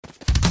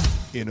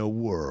in a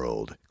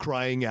world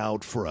crying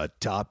out for a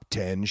top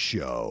 10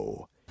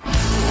 show.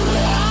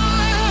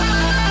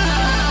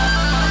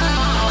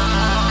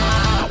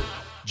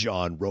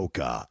 John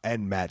Roca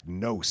and Matt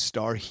Nost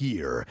are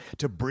here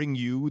to bring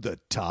you the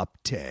top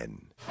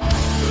 10.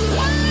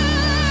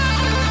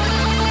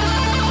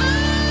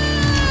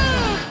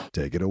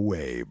 Take it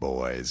away,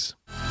 boys.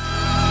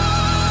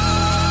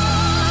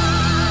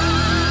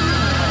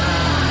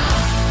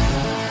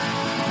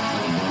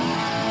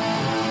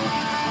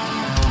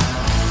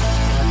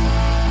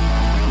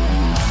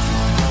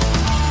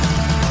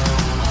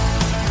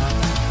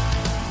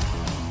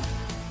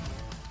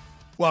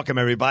 Welcome,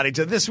 everybody,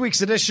 to this week's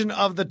edition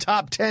of the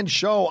Top 10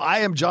 Show. I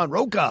am John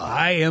Roca.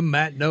 I am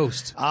Matt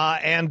Nost.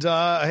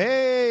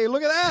 Hey,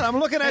 look at that. I'm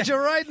looking at you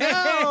right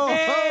now.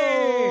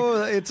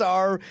 Oh, it's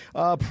our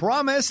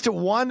promised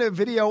one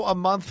video a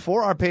month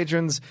for our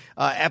patrons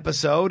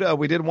episode.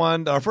 We did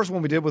one. Our first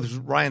one we did with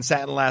Ryan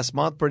Satin last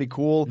month. Pretty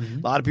cool. A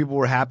lot of people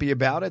were happy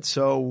about it.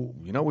 So,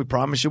 we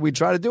promised you we'd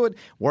try to do it.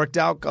 Worked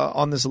out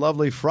on this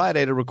lovely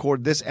Friday to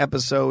record this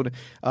episode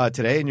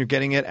today. And you're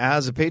getting it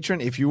as a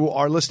patron. If you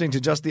are listening to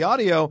just the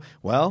audio,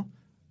 well,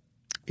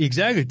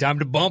 exactly. Time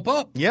to bump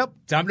up. Yep.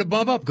 Time to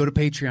bump up. Go to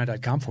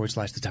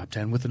patreon.com/the top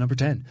 10 with the number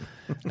 10.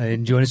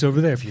 And join us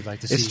over there if you'd like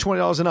to see. It's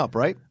 $20 and up,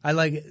 right?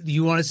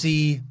 You want to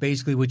see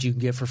basically what you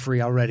can get for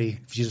free already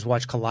if you just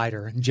watch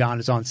Collider. John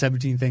is on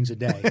 17 things a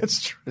day.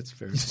 That's true. It's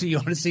fair. So you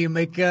want to see him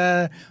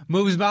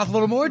move his mouth a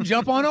little more?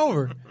 Jump on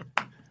over.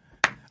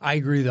 I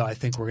agree, though. I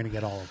think we're going to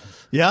get all of them.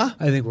 Yeah?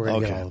 I think we're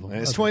going to get all of them.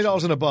 And it's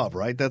 $20 and above,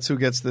 right? That's who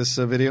gets this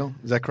video.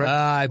 Is that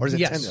correct? Or is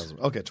it yes. $10?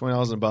 Okay,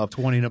 $20 and above.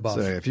 20 and above.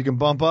 So if you can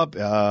bump up,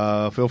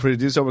 feel free to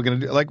do so. We're going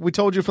to do, like we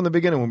told you from the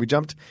beginning when we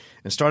jumped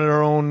and started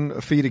our own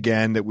feed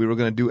again, that we were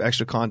going to do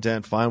extra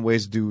content, find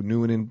ways to do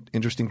new and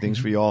interesting things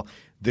for y'all.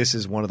 This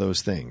is one of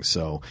those things.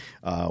 So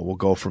we'll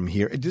go from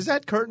here. Does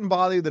that curtain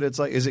bother you that it's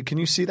like, can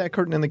you see that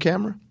curtain in the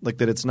camera? Like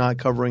that it's not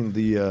covering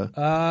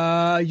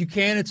the... You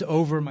can. It's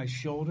over my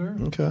shoulder.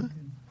 Okay.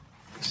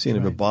 Seeing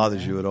if it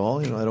bothers you at all.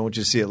 I don't want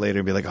you to see it later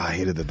and be like, I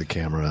hated that the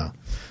camera,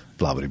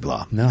 blah, blah,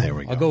 blah. No. There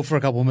we go. I'll go for a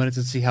couple of minutes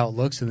and see how it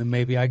looks, and then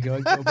maybe I go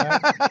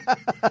back.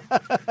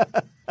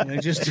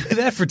 Just do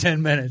that for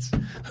 10 minutes.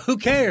 Who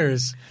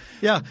cares?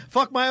 Yeah.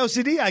 Fuck my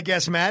OCD, I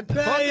guess, Matt.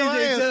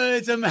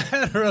 It's a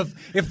matter of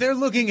if they're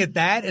looking at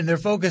that and they're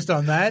focused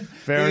on that,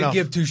 fair enough.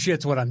 Give two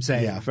shits what I'm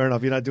saying. Yeah, fair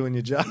enough. You're not doing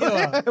your job.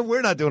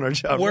 We're not doing our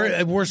job.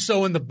 We're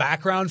so in the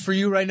background for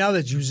you right now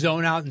that you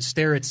zone out and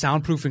stare at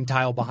soundproofing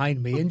tile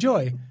behind me.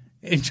 Enjoy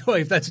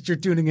if that's what you're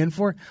tuning in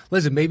for.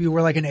 Listen, maybe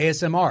we're like an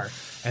ASMR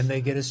and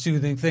they get a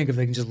soothing thing if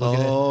they can just look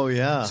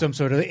at some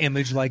sort of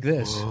image like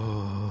this.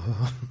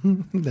 Oh,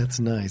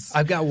 that's nice.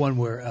 I've got one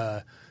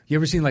where you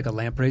ever seen like a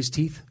lamprey's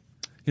teeth?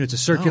 It's a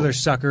circular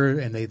sucker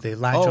and they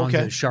latch on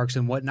to sharks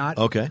and whatnot.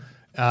 Okay.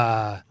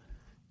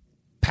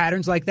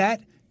 Patterns like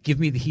that give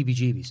me the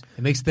heebie-jeebies.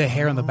 It makes the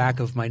hair on the back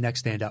of my neck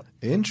stand up.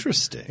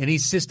 Interesting. Any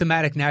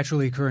systematic,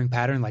 naturally occurring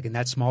pattern, like in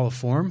that small of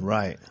form,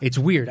 right? It's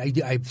weird.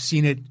 I've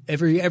seen it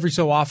every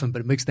so often,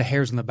 but it makes the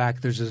hairs on the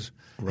back. It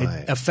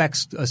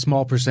affects a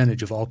small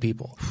percentage of all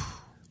people.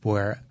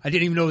 Where I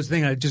didn't even know it was a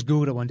thing. I just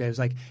Googled it one day. I was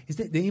like, is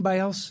there anybody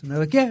else? And they're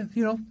like, yeah,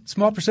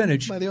 small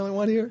percentage. Am I the only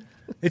one here?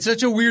 It's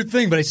such a weird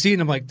thing, but I see it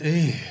and I'm like,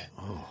 I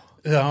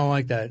don't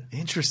like that.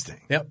 Interesting.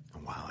 Yep.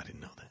 Wow, I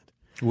didn't know that.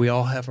 We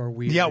all have our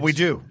weird. Yeah, we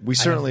do. We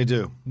certainly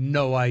do.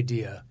 No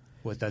idea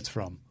what that's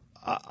from.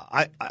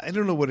 I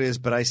don't know what it is,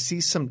 but I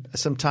see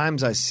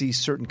sometimes I see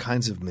certain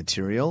kinds of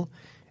material,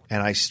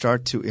 and I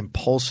start to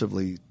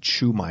impulsively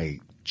chew my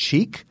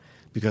cheek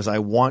because I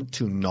want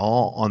to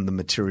gnaw on the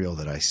material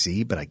that I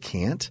see, but I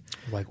can't.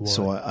 Like what?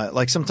 So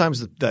like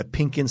sometimes that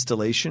pink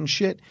installation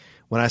shit.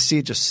 When I see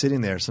it just sitting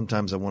there,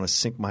 sometimes I want to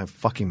sink my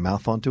fucking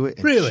mouth onto it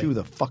and chew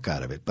the fuck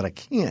out of it, but I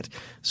can't.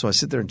 So I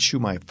sit there and chew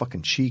my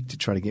fucking cheek to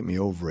try to get me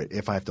over it.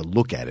 If I have to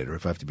look at it or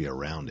if I have to be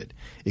around it,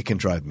 it can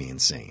drive me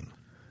insane.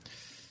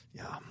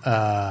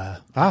 Yeah.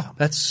 Wow,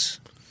 that's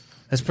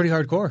pretty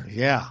hardcore.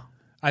 Yeah.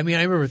 I mean,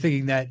 I remember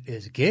thinking that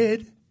as a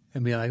kid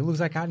and being like, it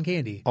looks like cotton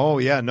candy. Oh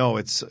yeah, no,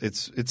 it's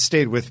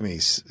stayed with me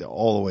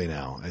all the way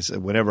now.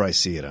 Whenever I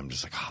see it, I'm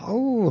just like,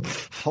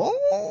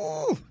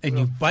 and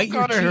you bite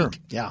your cheek.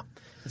 Yeah.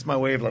 It's my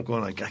way of like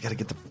going like, I got to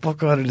get the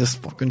fuck out of this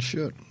fucking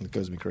shit. It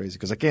goes me crazy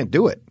because I can't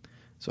do it.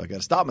 So I got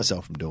to stop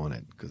myself from doing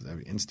it because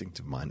every instinct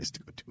of mine is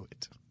to go do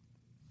it.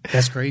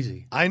 That's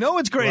crazy. I know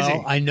it's crazy.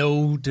 Well, I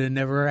know to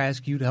never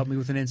ask you to help me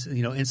with an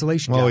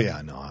insulation job. Oh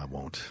yeah, no, I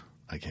won't.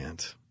 I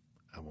can't.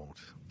 I won't.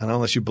 And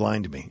unless you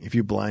blind me. If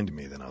you blind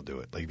me, then I'll do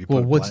it. Like if you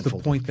put what's the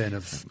point then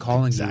of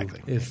calling you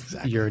if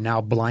you're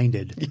now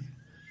blinded?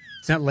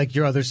 It's not like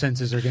your other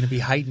senses are going to be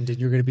heightened and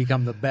you're going to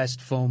become the best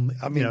foam,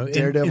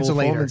 Daredevil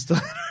insulator. Foam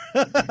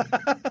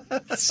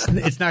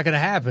It's not going to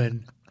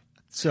happen.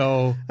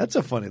 So that's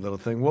a funny little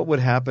thing. What would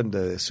happen to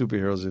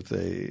superheroes if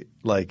they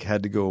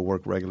had to go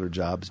work regular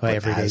jobs but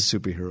as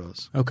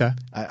superheroes? Okay,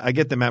 I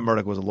get that Matt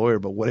Murdock was a lawyer,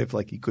 but what if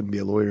he couldn't be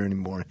a lawyer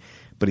anymore,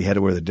 but he had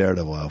to wear the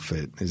Daredevil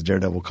outfit? Is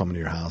Daredevil coming to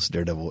your house?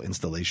 Daredevil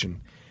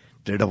installation?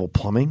 Daredevil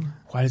Plumbing.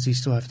 Why does he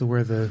still have to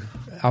wear the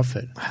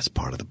outfit? That's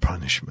part of the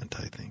punishment,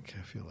 I think.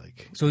 I feel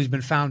like. So he's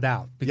been found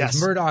out because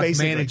Yes, Murdoch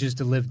basically. manages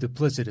to live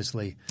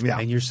duplicitously. Yeah.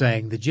 And you're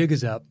saying the jig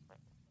is up.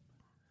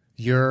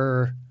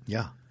 You're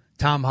Yeah.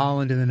 Tom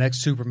Holland in the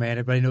next Superman.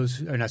 Everybody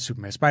knows, or not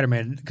Superman,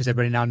 Spider-Man, because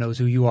everybody now knows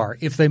who you are.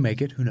 If they make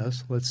it, who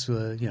knows? Let's,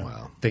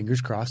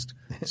 fingers crossed.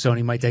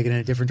 Sony might take it in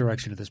a different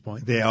direction at this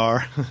point. They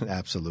are.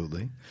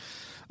 Absolutely.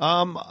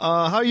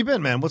 How you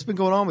been, man? What's been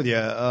going on with you?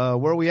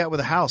 Where are we at with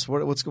the house?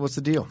 What's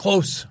the deal?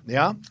 Close.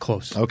 Yeah?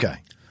 Close. Okay.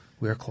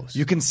 We're close.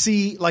 You can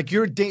see, like,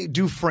 you're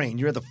Dufresne.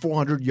 You're at the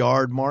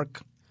 400-yard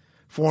mark,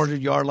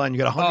 400-yard line. You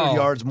got 100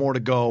 yards more to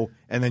go,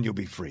 and then you'll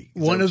be free.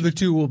 One of the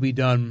two will be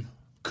done,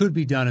 could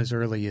be done as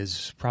early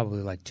as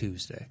probably like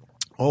Tuesday.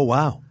 Oh,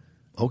 wow.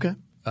 Okay.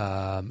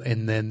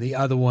 And then the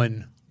other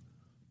one,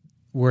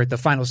 we're at the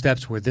final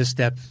steps where this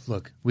step,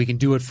 look, we can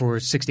do it for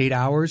 6 to 8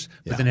 hours,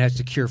 but then it has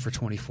to cure for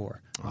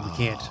 24. We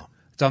can't.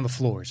 It's on the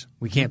floors.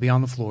 We can't be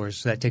on the floors,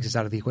 so that takes us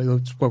out of the equation.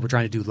 That's what we're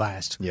trying to do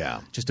last.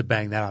 Yeah. Just to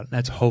bang that out.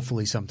 That's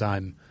hopefully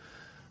sometime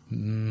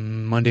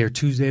Monday or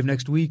Tuesday of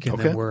next week, and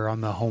then we're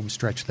on the home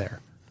stretch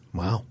there.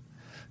 Wow.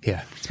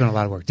 Yeah, it's been a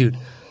lot of work. Dude,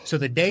 so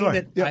the day Sorry.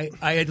 that Yeah.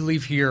 I had to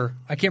leave here,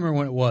 I can't remember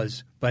when it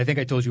was, but I think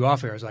I told you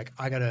off air. I was like,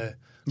 I got to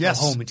go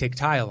home and take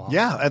tile off.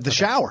 Yeah, at the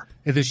shower.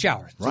 At the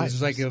shower. So Right. this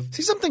is like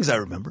See, some things I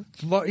remember.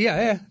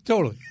 yeah,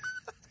 totally.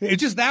 It's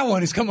just that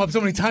one has come up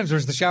so many times,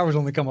 whereas the shower's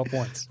only come up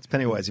once. It's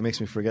Pennywise. He makes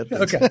me forget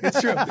things. Okay,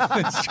 it's true.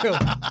 It's true.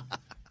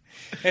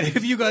 And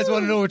if you guys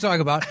want to know what we're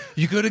talking about,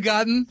 you could have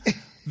gotten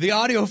the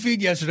audio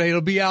feed yesterday.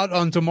 It'll be out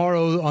on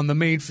tomorrow on the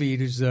main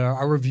feed. Is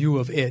our review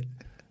of It,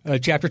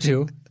 Chapter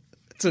 2.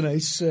 It's a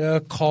nice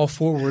call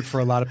forward for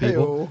a lot of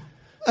people.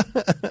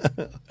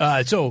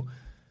 So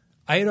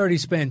I had already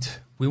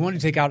spent – we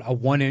wanted to take out a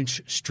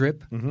 1-inch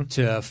strip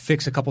to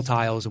fix a couple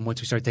tiles, and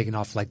once we started taking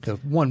off like the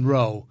one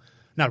row –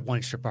 not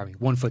 1-inch strip, pardon me,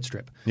 1 foot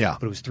strip. Yeah.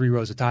 But it was 3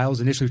 rows of tiles.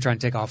 Initially, we were trying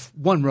to take off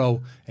one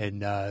row,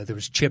 and there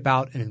was chip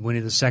out, and went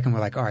into the second. We're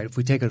like, all right, if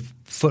we take a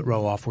foot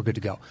row off, we're good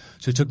to go.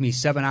 So it took me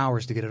 7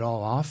 hours to get it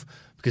all off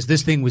because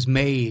this thing was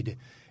made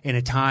in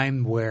a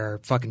time where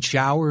fucking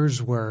showers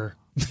were,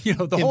 the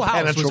whole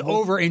house was Impenetrable.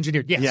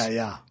 over-engineered.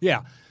 Yes.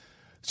 Yeah.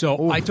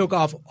 So I took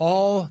off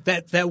all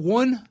that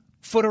 1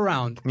 foot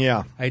around.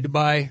 Yeah. I had to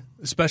buy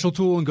a special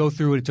tool and go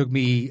through it. It took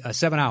me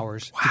 7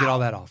 hours to get all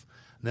that off.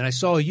 And then I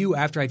saw you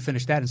after I'd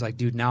finished that, and it's like,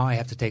 dude, now I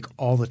have to take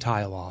all the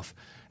tile off.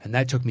 And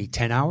that took me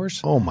 10 hours.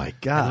 Oh, my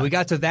God. And we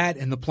got to that,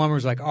 and the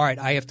plumber's like, all right,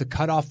 I have to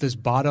cut off this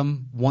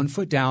bottom 1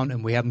 foot down,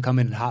 and we have him come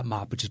in and hot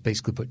mop, which is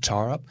basically put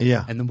tar up.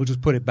 Yeah. And then we'll just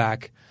put it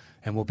back,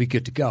 and we'll be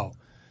good to go.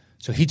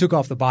 So he took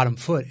off the bottom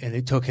foot, and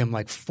it took him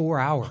like 4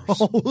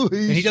 hours. And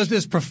he does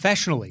this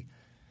professionally.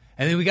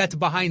 And then we got to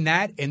behind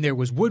that, and there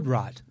was wood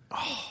rot.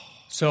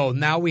 So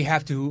now we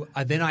have to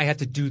then I have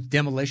to do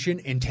demolition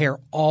and tear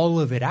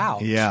all of it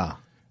out. Yeah.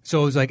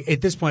 So it was like,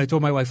 at this point, I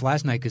told my wife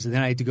last night because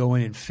then I had to go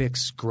in and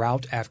fix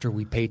grout after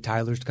we paid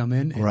tilers to come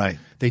in. And Right.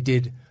 They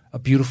did a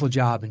beautiful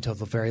job until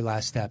the very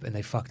last step, and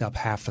they fucked up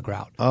half the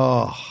grout.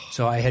 Oh.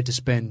 So I had to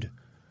spend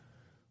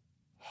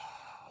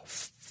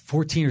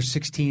 14 or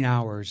 16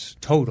 hours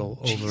total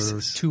over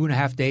Jesus.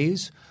 2.5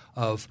 days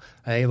of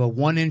 – I have a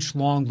 1-inch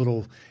long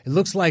little – it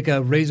looks like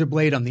a razor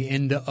blade on the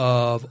end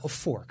of a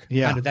fork.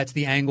 Yeah. Kind of, that's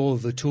the angle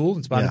of the tool.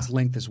 It's about Yeah. its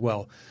length as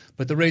well.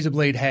 But the razor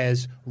blade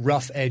has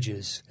rough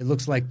edges. It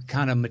looks like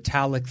kind of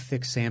metallic,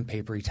 thick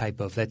sandpapery type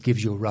of – that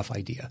gives you a rough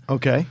idea.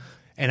 Okay.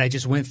 And I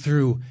just went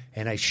through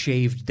and I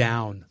shaved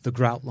down the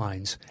grout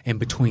lines in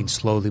between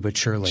slowly but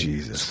surely.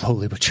 Jesus.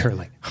 Slowly but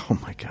surely. Oh,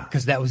 my God.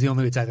 Because that was the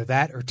only – it's either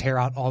that or tear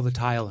out all the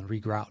tile and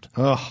regrout.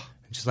 Oh.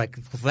 Just like,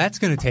 well, that's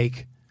going to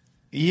take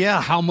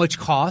Yeah. how much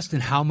cost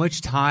and how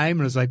much time?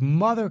 And it was like,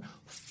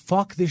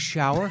 fuck this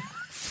shower.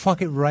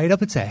 Fuck it right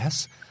up its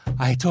ass.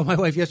 I told my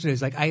wife yesterday,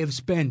 it's like, I have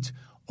spent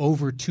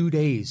over 2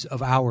 days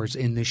of hours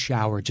in this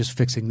shower just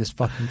fixing this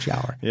fucking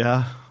shower.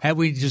 Yeah. Had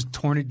we just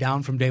torn it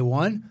down from day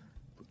one,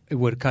 it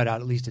would have cut out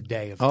at least a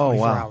day of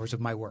 24 hours of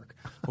my work.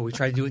 But we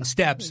tried to do it in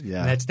steps. Yeah.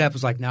 And that step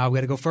was like, no, we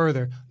got to go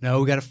further. No,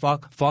 we got to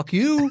fuck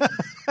you.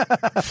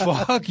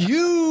 Fuck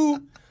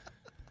you.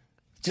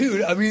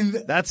 Dude, I mean,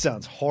 That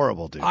sounds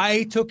horrible, dude.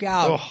 I took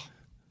out. Ugh.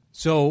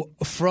 So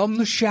from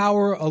the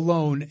shower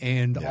alone,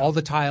 and all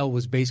the tile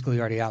was basically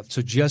already out.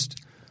 So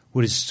just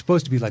what is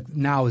supposed to be like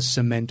now is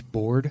cement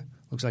board.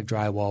 Looks like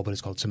drywall, but it's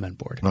called cement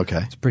board.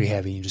 Okay. It's pretty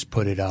heavy. You just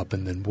put it up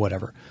and then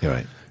whatever. You're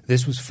right.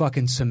 This was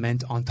fucking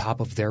cement on top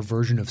of their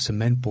version of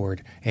cement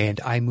board,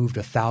 and I moved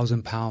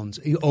 1,000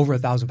 pounds, over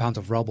 1,000 pounds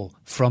of rubble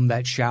from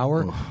that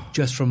shower,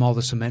 just from all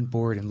the cement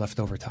board and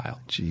leftover tile.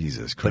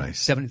 Jesus But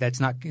Christ. that's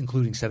not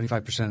including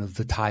 75% of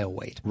the tile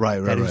weight. Right,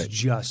 That is right.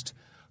 just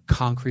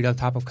concrete on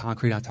top of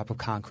concrete on top of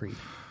concrete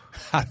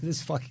out of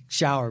this fucking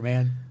shower,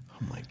 man.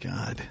 Oh, my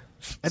God.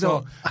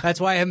 So that's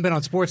why I haven't been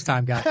on Sports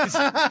Time, guys.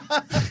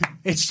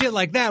 It's shit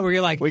like that where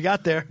you're like, We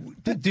got there.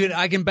 dude,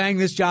 I can bang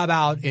this job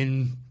out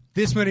in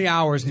this many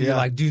hours, and you're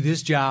like, do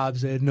this job.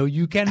 Said, no,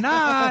 you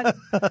cannot.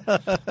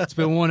 It's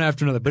been one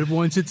after another. But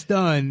once it's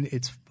done,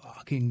 it's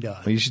fucking fucking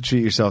done. Well, you should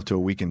treat yourself to a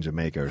week in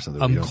Jamaica or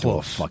something. I'm You don't do a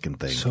close. fucking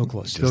thing. So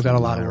close. Just Still got a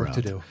lot lie of work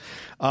to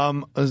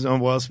around. do.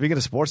 Well, speaking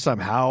of sports time,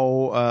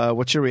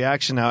 what's your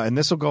reaction now? And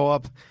this will go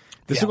up.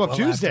 This will go up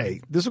Tuesday.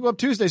 This will go up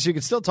Tuesday, so you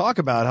can still talk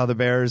about how the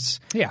Bears.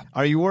 Yeah.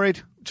 Are you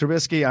worried,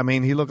 Trubisky? I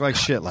mean, he looked like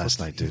shit last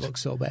night, dude. He looked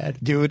so bad.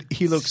 Dude,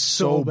 he looked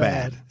so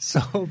bad.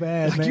 So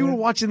bad, Like man. you were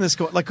watching this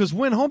go, like, because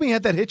when Homie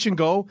had that hitch and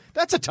go,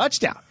 that's a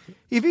touchdown.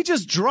 If he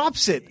just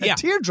drops it, a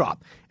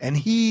teardrop, and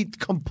he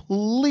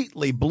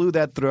completely blew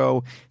that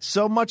throw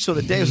so much so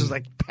that Davis was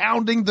like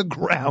pounding the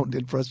ground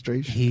in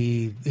frustration.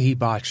 He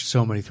botched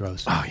so many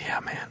throws. Oh yeah,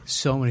 man.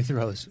 So many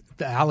throws.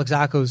 Alex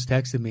Akos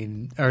texted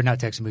me, or not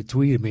texted me,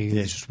 tweeted me,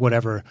 just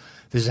whatever.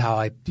 This is how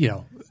I,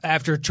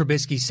 after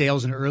Trubisky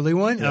sails an early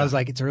one, and I was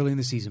like, it's early in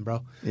the season,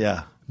 bro.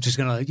 Yeah. I'm just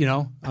going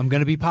to, I'm going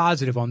to be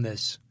positive on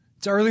this.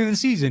 It's early in the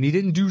season. He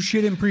didn't do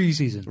shit in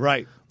preseason.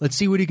 Right. Let's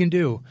see what he can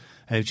do.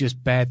 And it's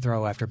just bad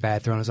throw after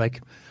bad throw. And I was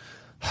like,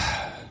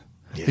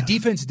 the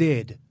defense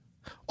did.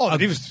 Oh, the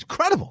defense is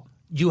incredible.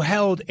 You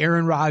held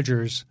Aaron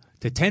Rodgers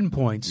to 10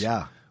 points.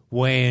 Yeah.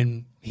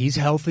 When he's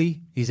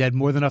healthy, he's had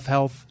more than enough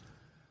health.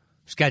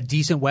 He's got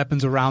decent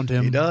weapons around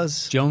him. He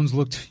does. Jones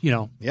looked,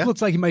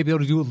 looks like he might be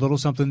able to do a little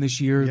something this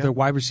year. Yeah. Their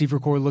wide receiver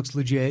core looks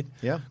legit.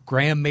 Yeah.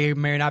 Graham may or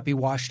may not be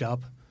washed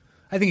up.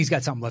 I think he's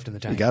got something left in the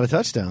tank. He got a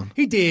touchdown.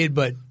 He did,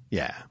 but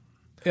Yeah.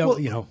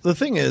 well, the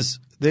thing is,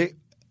 there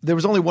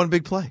was only one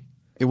big play.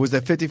 It was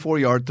that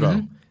 54-yard throw.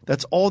 Mm-hmm.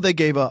 That's all they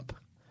gave up.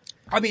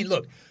 I mean,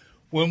 look,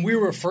 when we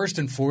were 1st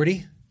and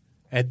 40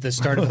 at the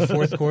start of the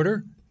fourth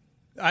quarter,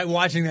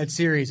 watching that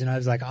series, and I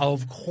was like, oh,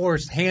 of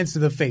course, hands to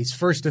the face,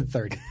 1st and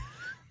 30.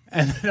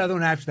 And another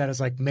one after that, I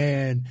was like,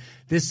 man,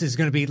 this is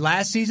going to be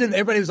last season.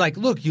 Everybody was like,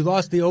 look, you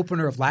lost the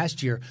opener of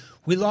last year.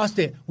 We lost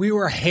it. We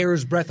were a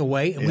hair's breadth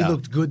away, and we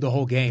looked good the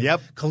whole game.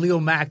 Yep. Khalil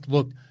Mack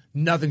looked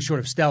nothing short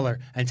of stellar.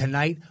 And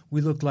tonight,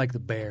 we looked like the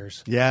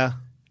Bears. Yeah.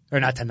 Or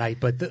not tonight,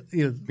 but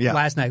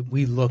last night,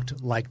 we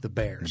looked like the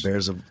Bears.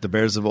 The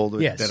Bears of old.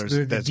 Yes,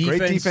 that's great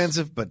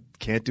defensive, but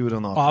can't do it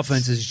on offense.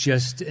 Offense is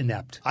just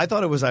inept. I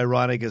thought it was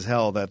ironic as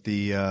hell that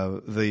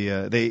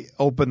they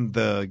opened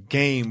the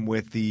game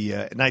with the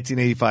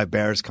 1985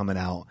 Bears coming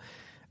out,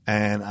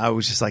 and I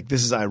was just like,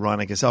 this is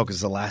ironic as hell because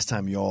it's the last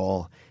time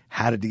y'all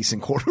had a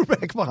decent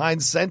quarterback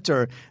behind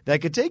center that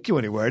could take you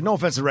anywhere. No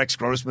offense to Rex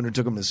Grossman who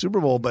took him to the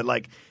Super Bowl, but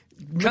like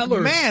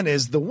McMahon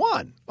is the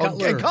one.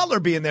 Cutler. And Cutler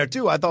being there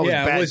too, I thought was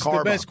bad was karma.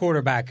 the best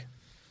quarterback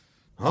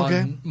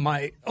on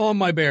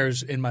my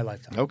Bears in my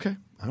lifetime. Okay,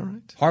 all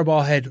right.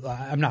 Harbaugh had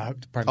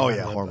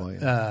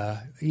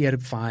Harbaugh. He had a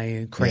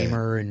fine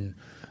Kramer, and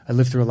I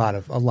lived through a lot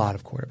of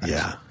quarterbacks.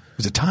 Yeah.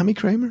 Was it Tommy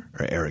Kramer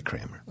or Eric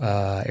Kramer?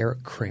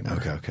 Eric Kramer.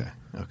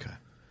 Okay.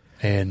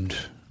 And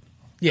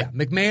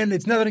McMahon.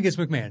 It's nothing against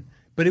McMahon,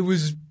 but it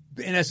was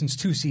in essence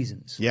 2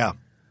 seasons. Yeah.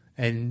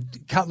 And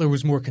Cutler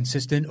was more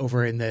consistent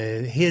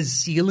his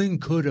ceiling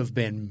could have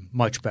been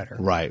much better.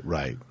 Right.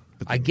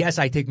 I guess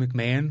I take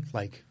McMahon,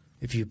 like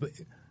if you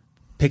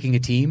picking a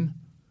team,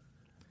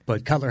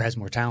 but Cutler has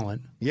more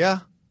talent. Yeah.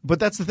 But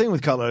that's the thing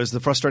with Cutler is the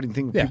frustrating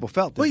thing people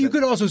felt. Well, you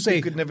could also say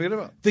you could never get it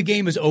up. The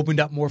game has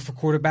opened up more for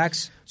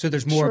quarterbacks, so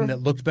there's more of them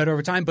that looked better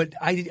over time. But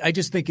I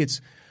just think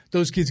it's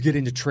those kids get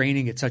into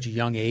training at such a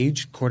young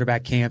age,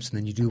 quarterback camps, and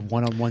then you do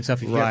one-on-one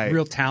stuff. If you have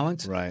real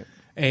talent, right.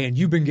 And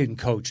you've been getting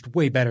coached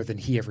way better than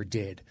he ever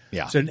did.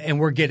 Yeah. So, and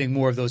we're getting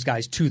more of those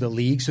guys to the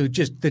league. So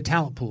just the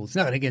talent pool. It's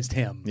nothing against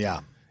him.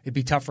 Yeah. It'd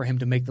be tough for him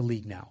to make the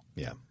league now.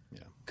 Yeah.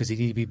 Because he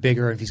needs to be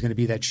bigger. If he's going to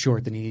be that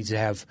short, then he needs to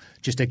have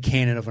just a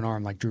cannon of an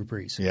arm like Drew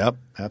Brees. Yep,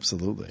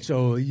 absolutely.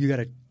 So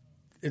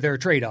there are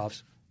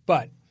trade-offs,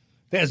 but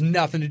that has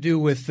nothing to do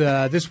with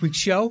this week's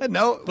show.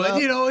 No,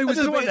 but it was.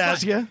 I just wanted to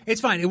ask you. It's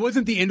fine. It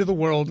wasn't the end of the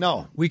world.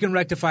 No, we can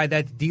rectify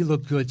that. D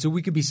looked good, so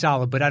we could be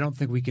solid. But I don't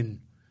think we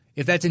can.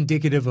 If that's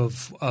indicative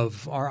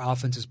of our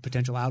offense's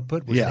potential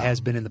output, which it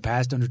has been in the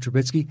past under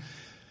Trubisky,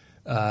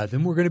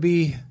 then we're going to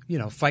be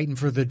fighting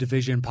for the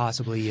division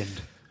possibly and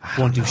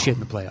won't do shit in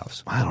the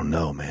playoffs. I don't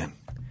know, man.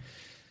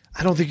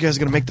 I don't think you guys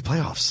are going to make the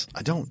playoffs.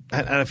 I don't.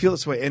 And I feel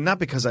this way. And not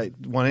because I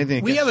want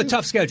anything. We have a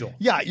tough schedule.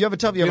 Yeah, you have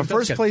a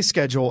first-place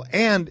schedule,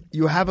 and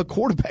you have a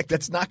quarterback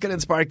that's not going to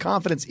inspire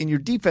confidence in your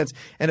defense.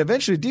 And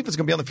eventually the defense is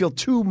going to be on the field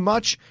too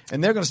much,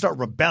 and they're going to start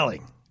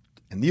rebelling.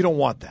 And you don't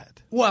want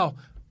that. Well,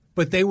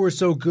 but they were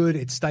so good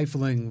at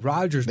stifling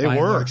Rodgers by and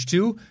large,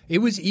 too. It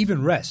was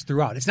even rest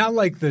throughout. It's not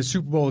like the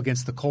Super Bowl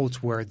against the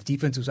Colts where the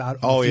defense was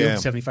out on the field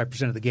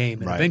 75% of the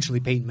game, and eventually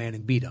Peyton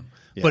Manning beat them.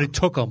 Yeah. But it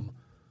took them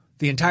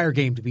the entire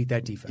game to beat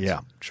that defense. Yeah,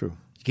 true.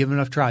 You give him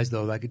enough tries,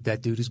 though, like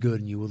that dude is good,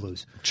 and you will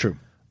lose. True.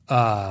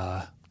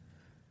 But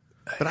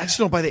I just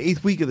know by the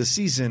 8th week of the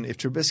season, if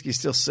Trubisky's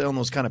still selling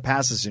those kind of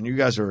passes and you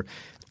guys are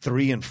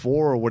 3-4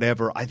 or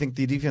whatever, I think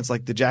the defense,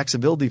 like the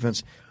Jacksonville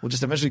defense, will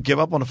just eventually give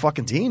up on a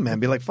fucking team, man.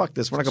 Be like, fuck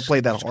this. We're not going to play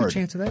that hard. Good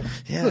chance of that.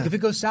 Yeah. Look, if it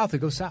goes south, it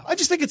goes south. I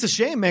just think it's a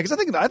shame, man, because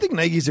I think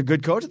Nagy's a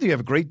good coach. I think you have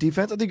a great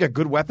defense. I think you got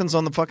good weapons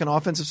on the fucking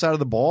offensive side of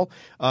the ball.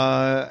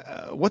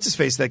 What's his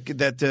face?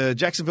 That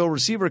Jacksonville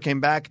receiver came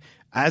back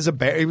as a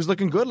Bear. He was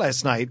looking good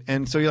last night,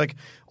 and so you're like,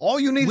 all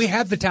you need. We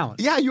have the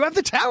talent. Yeah, you have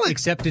the talent.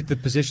 Except at the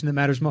position that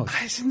matters most.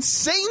 It's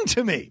insane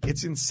to me.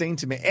 It's insane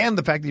to me. And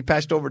the fact that he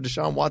passed over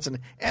Deshaun Watson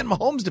and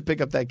Mahomes to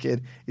pick up that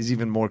kid is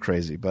even more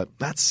crazy. But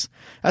that's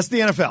the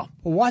NFL.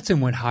 Well,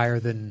 Watson went higher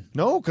than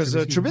No, because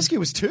Trubisky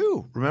was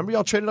 2. Remember,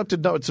 y'all traded up to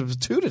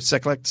 2 to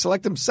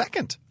select him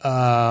second. See,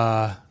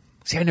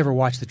 I never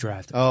watched the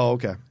draft. Oh,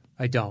 okay.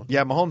 I don't.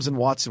 Yeah, Mahomes and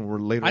Watson were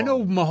later I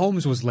know on.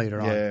 Mahomes was later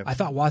on. Yeah. I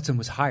thought Watson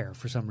was higher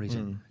for some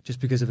reason,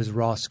 just because of his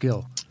raw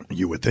skill.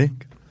 You would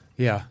think.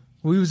 Yeah.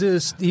 Well, he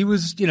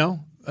was,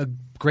 a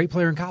great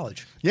player in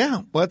college.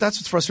 Yeah, well, that's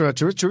what's frustrating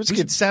about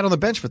Trubisky. Sat on the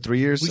bench for 3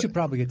 years. We should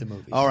probably get the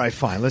movies. All right,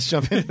 fine. Let's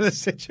jump into the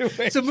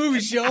situation. It's a movie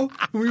show.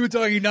 We were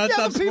talking nonstop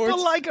Yeah, but people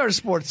sports. like our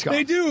sports talk.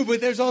 They do,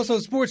 but there's also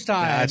sports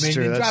time That's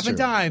true, and that's dropping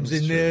true. times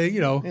That's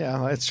and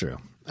Yeah, that's true.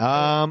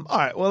 All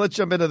right, well, let's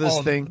jump into this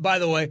thing. By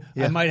the way,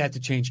 Yeah. I might have to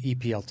change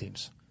EPL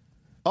teams.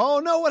 Oh,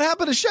 no, what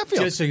happened to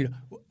Sheffield? Just so you know.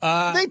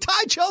 They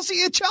tied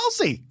Chelsea at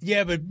Chelsea.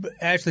 Yeah, but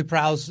Ashley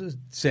Prowse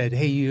said,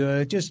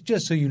 hey,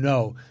 just so you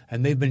know,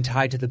 and they've been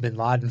tied to the Bin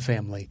Laden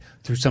family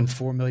through some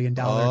 $4 million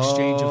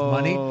exchange of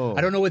money. I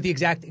don't know what the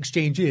exact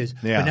exchange is,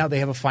 Yeah. but now they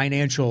have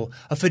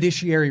a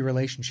fiduciary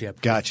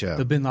relationship Gotcha. with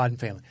the Bin Laden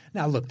family.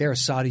 Now, look, they're a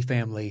Saudi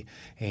family,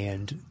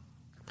 and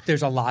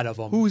there's a lot of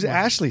them. Who's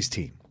Ashley's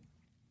team?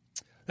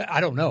 I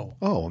don't know.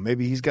 Oh,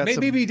 maybe he's got some...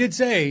 Maybe he did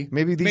say.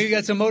 Maybe he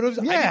got some motives.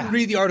 I Yeah. didn't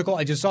read the article.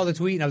 I just saw the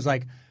tweet, and I was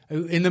like,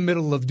 in the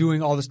middle of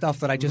doing all the stuff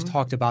that I just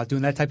talked about,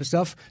 doing that type of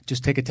stuff,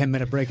 just take a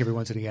 10-minute break every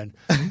once and again.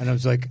 And I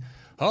was like,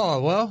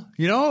 oh, well,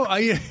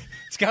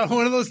 it's got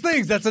one of those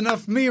things. That's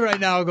enough for me right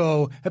now. I'll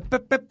go,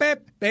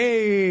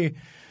 hey.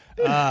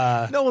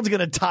 No one's going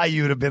to tie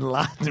you to Bin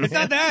Laden. It's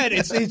not that.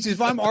 It's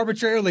if I'm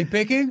arbitrarily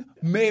picking,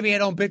 maybe I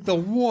don't pick the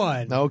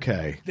one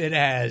Okay. that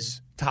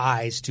has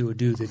ties to a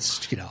dude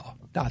that's,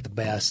 not the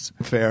best.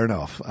 Fair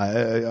enough.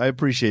 I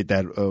appreciate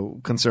that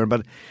concern,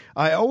 but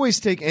I always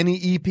take any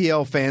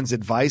EPL fans'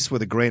 advice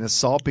with a grain of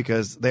salt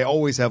because they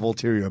always have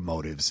ulterior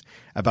motives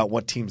about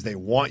what teams they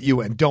want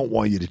you and don't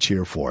want you to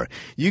cheer for.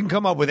 You can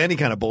come up with any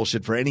kind of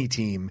bullshit for any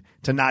team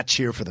to not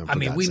cheer for them. I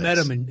mean, we met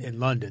him in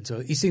London,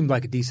 so he seemed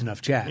like a decent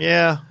enough chat.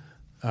 Yeah.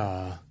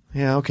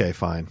 Yeah, okay,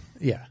 fine.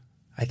 Yeah.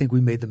 I think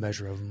we made the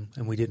measure of him,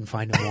 and we didn't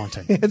find him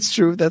wanting. It's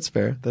true. That's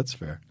fair. That's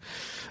fair.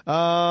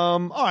 All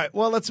right.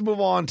 Well, let's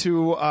move on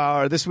to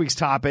this week's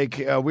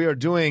topic. We are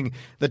doing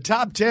the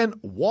top 10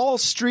 Wall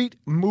Street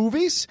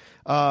movies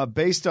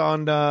based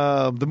on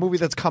the movie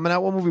that's coming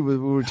out. What movie we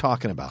were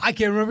talking about? I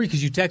can't remember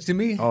because you texted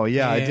me. Oh,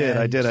 yeah, I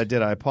and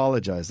did. I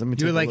apologize. Let me.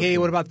 You were like, hey,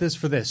 what about this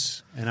for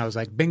this? And I was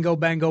like, bingo,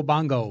 bango,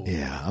 bongo.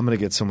 Yeah, I'm going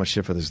to get so much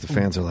shit for this. The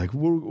fans are like,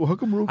 how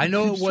come Rogan I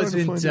know it keeps trying to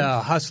wasn't find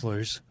out?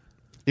 Hustlers.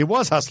 It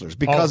was Hustlers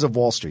because of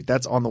Wall Street.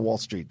 That's on the Wall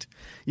Street.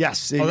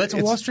 Yes. Oh, that's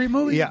a Wall Street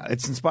movie? Yeah.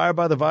 It's inspired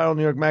by the viral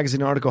New York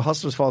Magazine article.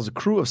 Hustlers follows a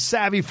crew of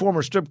savvy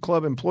former strip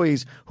club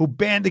employees who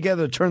band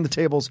together to turn the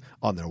tables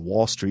on their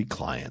Wall Street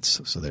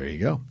clients. So there you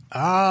go.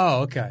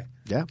 Oh, okay.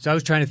 Yeah. So I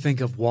was trying to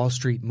think of Wall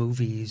Street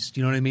movies. Do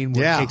you know what I mean?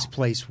 Where Yeah. it takes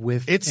place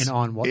with and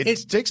on Wall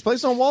It takes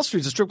place on Wall Street.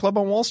 It's a strip club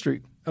on Wall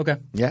Street. Okay.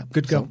 Yeah.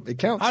 Good go. So it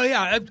counts. Oh,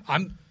 yeah.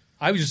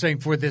 I was just saying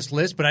for this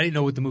list, but I didn't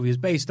know what the movie is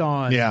based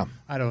on. Yeah.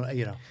 I don't. I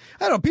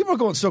don't know. People are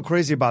going so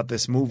crazy about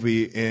this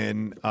movie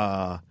in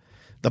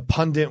the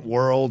pundit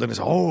world, and it's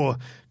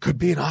could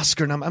be an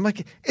Oscar. And I'm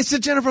like, it's a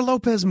Jennifer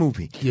Lopez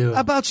movie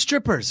about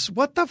strippers.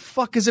 What the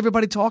fuck is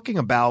everybody talking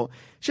about?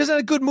 She hasn't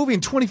had a good movie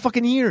in 20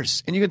 fucking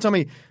years, and you can tell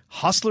me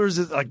Hustlers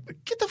is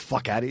like, get the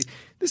fuck out of here.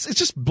 It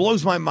just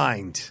blows my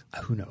mind.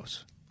 Who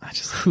knows?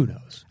 Who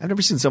knows? I've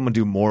never seen someone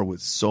do more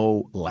with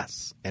so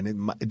less, and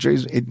it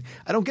drives.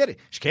 I don't get it.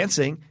 She can't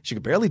sing. She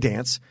can barely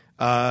dance.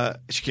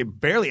 She can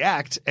barely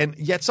act, and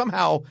yet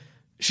somehow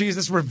she is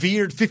this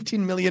revered $15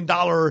 million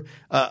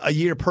a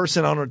year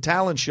person on her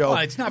talent show. Well,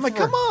 it's not I'm like,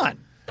 for her. come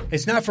on.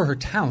 It's not for her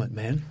talent,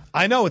 man.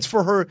 I know it's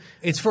for her.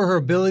 It's for her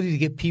ability to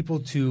get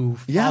people to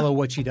follow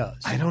what she does.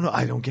 I don't know.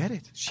 I don't get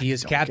it. She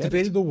has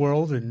captivated the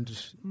world, and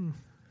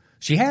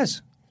she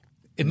has.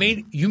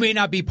 You may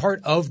not be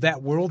part of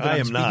that world that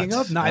I'm speaking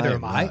of. Neither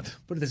am I.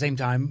 But at the same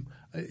time,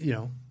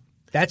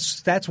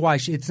 that's why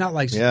it's not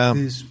like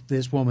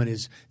this woman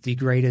is the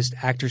greatest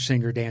actor,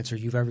 singer, dancer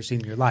you've ever seen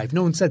in your life.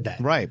 No one said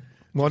that. Right.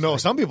 Well, no,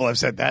 some people have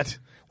said that.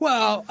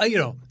 Well,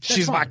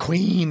 she's my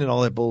queen and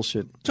all that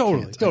bullshit.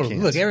 Totally.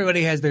 Look,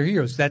 everybody has their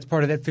heroes. That's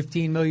part of that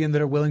 15 million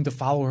that are willing to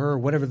follow her, or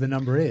whatever the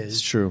number is.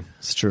 It's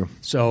true.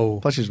 So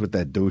plus, she's with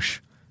that douche,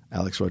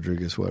 Alex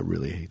Rodriguez, who I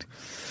really hate.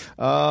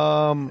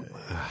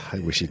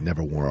 I wish he'd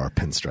never wore our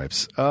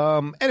pinstripes.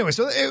 Anyway,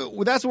 so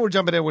that's what we're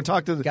jumping in. We'll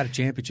talk to got a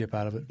championship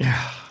out of it.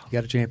 Yeah, you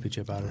got a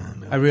championship out of it.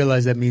 No. I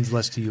realize that means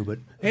less to you, but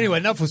anyway,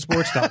 enough with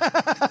sports talk.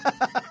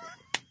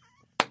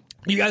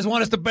 You guys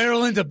want us to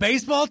barrel into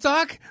baseball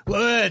talk?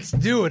 Let's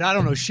do it. I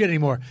don't know shit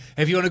anymore.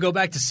 If you want to go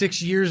back to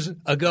 6 years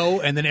ago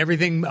and then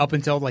everything up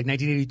until like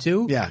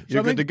 1982,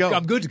 you're good to go.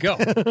 I'm good to go.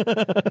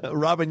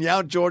 Robin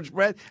Yount, George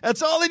Brett,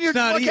 that's all in your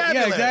vocabulary.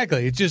 Yeah,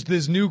 exactly. It's just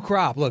this new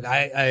crop. Look,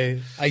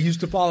 I used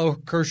to follow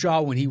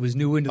Kershaw when he was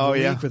new into the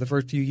league for the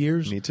first few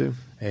years. Me too.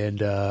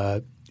 And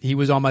he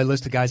was on my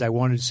list of guys I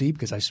wanted to see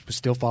because I was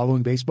still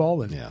following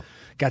baseball and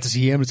got to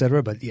see him, et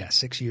cetera. But,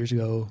 6 years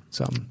ago,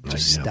 something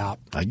just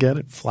stopped. I get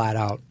it. Flat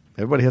out.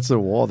 Everybody hits their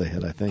wall they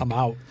hit, I think. I'm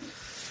out.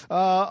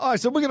 All right,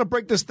 so we're going to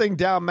break this thing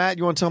down. Matt,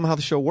 you want to tell them how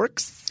the show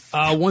works?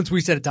 Once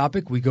we set a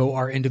topic, we go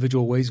our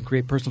individual ways and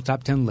create personal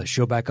top 10 lists.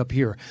 Show back up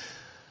here.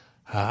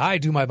 I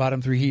do my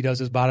bottom 3. He does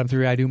his bottom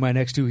 3. I do my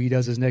next 2. He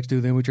does his next 2.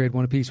 Then we trade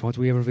one apiece. Once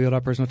we have revealed our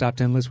personal top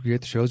 10 list, we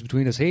create the shows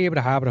between us. Hey, Hey,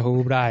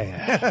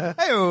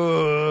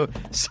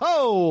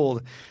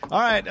 sold. All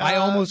right. I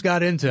almost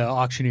got into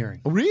auctioneering.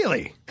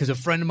 Really? Because a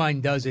friend of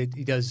mine does it.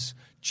 He does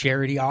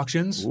charity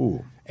auctions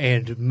Ooh.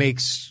 and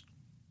makes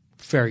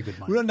very good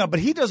money. No, but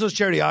he does those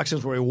charity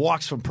auctions where he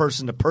walks from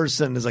person to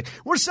person and is like,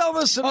 we're selling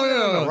this.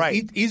 No.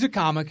 Right. He's a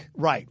comic.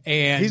 Right.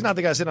 And he's not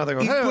the guy sitting out there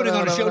going, he's putting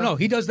on a show. No,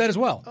 he does that as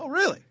well. Oh,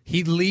 really?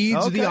 He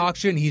leads the Okay.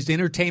 auction. He's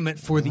entertainment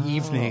for the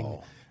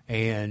evening.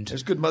 And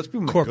There's good most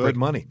people make good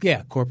money.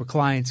 Yeah, corporate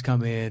clients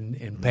come in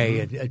and pay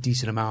a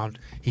decent amount.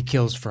 He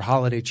kills for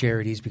holiday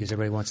charities because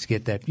everybody wants to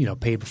get that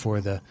paid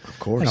before the Of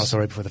course. and also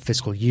right before the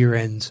fiscal year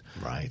ends.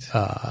 Right.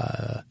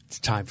 It's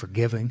time for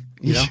giving.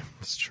 You know,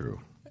 It's true.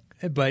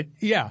 but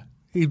yeah,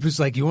 he was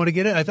like, "You want to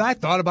get it?" I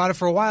thought about it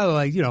for a while.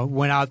 Like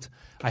went out.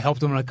 I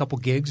helped him on a couple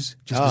gigs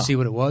just to see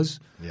what it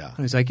was. Yeah. And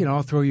he's like,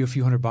 I'll throw you a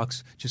few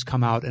 $100. Just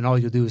come out, and all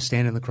you'll do is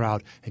stand in the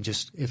crowd and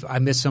just, if I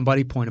miss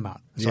somebody, point them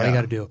out. That's all you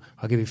got to do.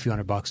 I'll give you a few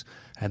 $100,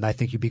 and I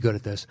think you'd be good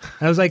at this.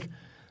 And I was like,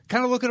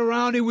 kind of looking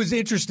around. It was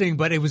interesting,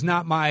 but it was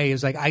not it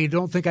was like, I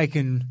don't think I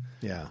can.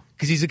 Yeah.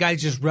 Because he's a guy who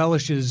just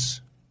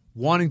relishes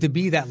wanting to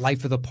be that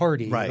life of the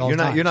party. Right. at all You're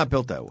times. not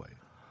built that way.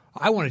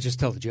 I want to just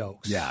tell the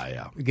jokes.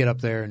 Yeah. Get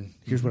up there and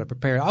here's what I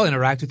prepare. I'll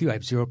interact with you. I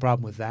have zero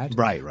problem with that.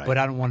 Right. But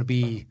I don't want to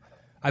be.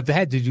 I've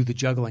had to do the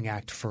juggling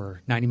act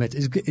for 90 minutes.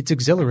 It's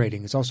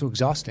exhilarating. It's also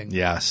exhausting.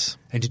 Yes.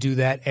 And to do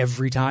that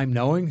every time,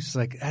 knowing it's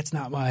like that's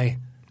not my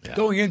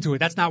going into it.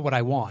 That's not what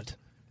I want.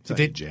 If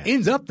it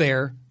ends up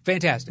there,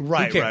 fantastic.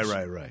 Right. Who cares?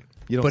 Right.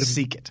 You don't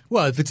seek it.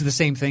 Well, if it's the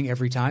same thing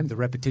every time, the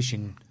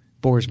repetition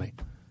bores me.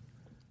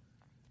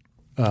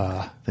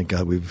 Thank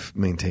God we've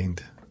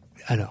maintained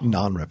I know.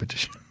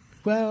 non-repetition.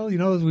 Well,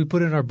 we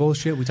put in our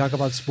bullshit. We talk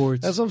about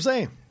sports. That's what I'm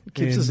saying. It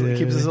keeps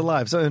us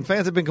alive. So, and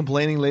fans have been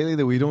complaining lately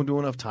that we don't do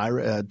enough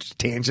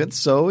tangents.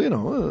 So,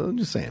 I'm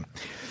just saying.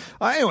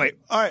 Anyway,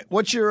 all right.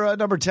 What's your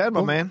number 10,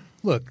 my man?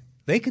 Look,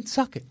 they can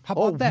suck it. How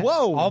about that?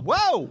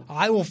 Whoa.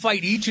 I will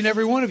fight each and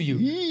every one of you.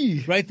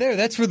 Yee. Right there.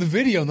 That's for the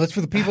video, and that's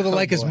for the people that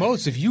like us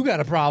most. If you got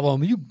a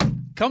problem, you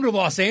come to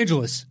Los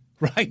Angeles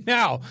right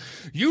now.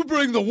 You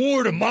bring the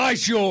war to my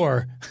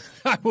shore.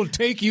 I will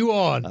take you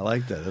on. I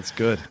like that. That's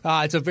good.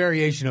 It's a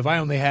variation of I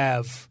only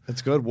have.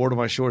 That's good. War to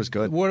my shore is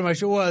good. War to my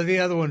shore. Well, the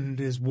other one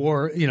is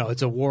war.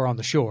 It's a war on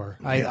the shore.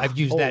 I've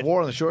used that.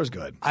 War on the shore is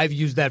good. I've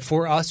used that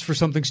for us for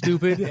something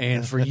stupid,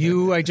 and for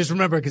you, I just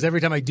remember because every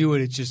time I do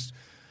it, it's just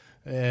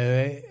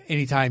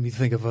anytime you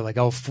think of the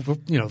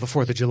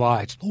 4th of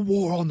July, it's the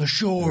war on the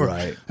shore.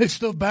 Right. It's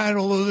the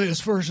battle of this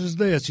versus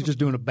this. You're just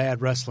doing a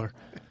bad wrestler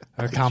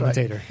or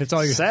commentator. Right. It's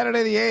all you're.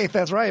 Saturday the 8th.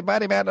 That's right.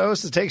 Mighty Matt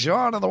Osis takes you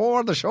on in the war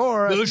on the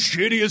shore. The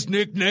shittiest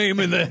nickname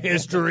in the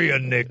history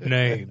of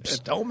nicknames.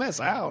 Don't miss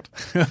out.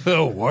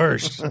 The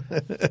worst. All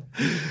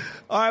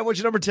right. What's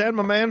your number 10,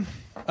 my man?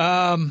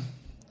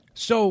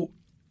 So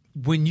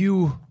when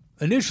you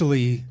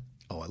initially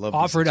I love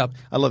offered up.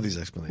 I love these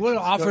explanations. Well,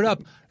 offered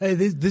up.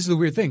 This is the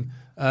weird thing.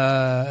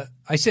 I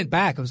sent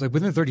back. I was like,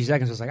 within 30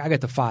 seconds, I was like, I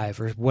got to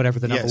 5 or whatever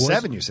the number was.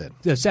 7, you said.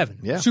 Yeah, 7.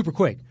 Yeah. Super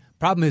quick.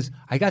 Problem is,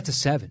 I got to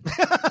 7.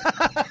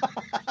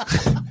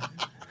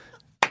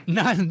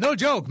 No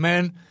joke,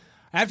 man.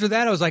 After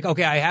that, I was like,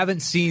 okay, I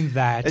haven't seen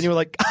that. And you were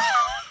like,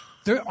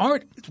 there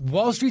aren't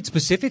Wall Street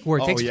specific where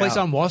it takes place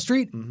on Wall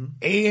Street.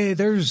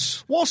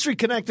 There's Wall Street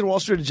connected, Wall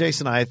Street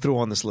adjacent. I threw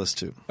on this list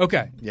too.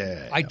 okay.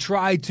 Yeah. I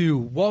tried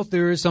to.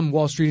 There is some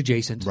Wall Street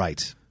adjacent.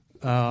 Right.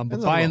 But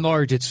by and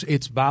large,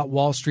 it's about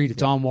Wall Street.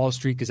 It's on Wall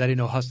Street because I didn't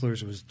know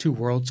Hustlers was two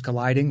worlds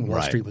colliding.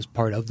 Wall Street was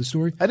part of the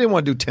story. I didn't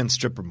want to do 10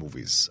 stripper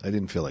movies. I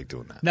didn't feel like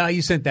doing that. No,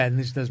 you sent that, and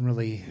this doesn't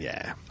really.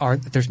 Yeah.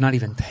 There's not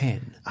even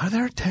 10. Are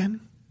there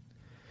 10?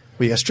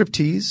 Well, yeah,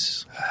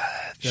 striptease,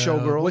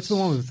 showgirls. What's the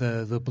one with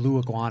the blue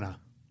iguana?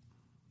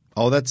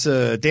 Oh, that's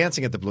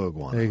Dancing at the Blue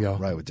Iguana. There you go.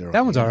 Right with Daryl.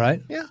 That one's all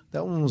right. Yeah,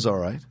 that one was all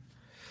right.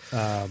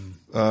 Yeah,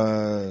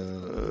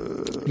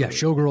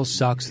 Showgirls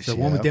sucks. The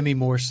one with Demi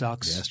Moore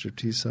sucks. Yeah,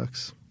 striptease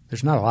sucks.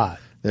 There's not a lot.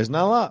 There's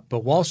not a lot.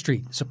 But Wall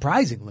Street,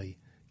 surprisingly,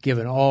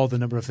 given all the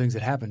number of things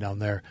that happened down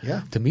there,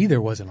 Yeah. to me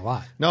there wasn't a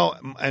lot. No,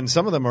 and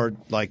some of them are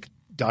like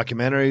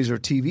documentaries or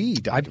TV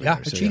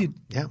documentaries. I cheated.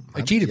 Yeah.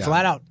 I cheated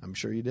flat out. I'm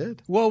sure you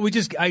did. Well,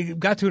 I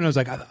got to it and I was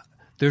like,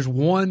 there's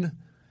one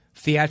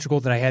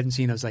theatrical that I hadn't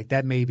seen. I was like,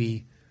 that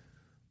maybe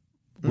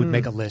would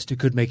make a list. It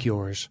could make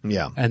yours.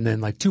 Yeah. And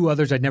then like 2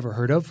 others I'd never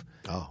heard of.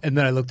 Oh. And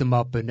then I looked them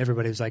up and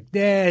everybody was like,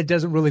 it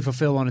doesn't really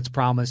fulfill on its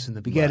promise in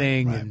the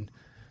beginning. Right. And,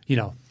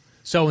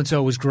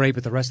 so-and-so was great,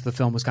 but the rest of the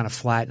film was kind of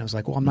flat. And I was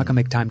like, well, I'm not going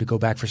to make time to go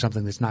back for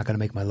something that's not going to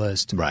make my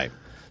list. Right.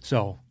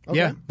 So, Okay.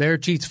 yeah, there are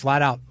cheats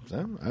flat out. So,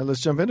 all right,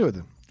 let's jump into it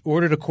then.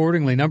 Ordered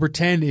accordingly. Number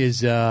 10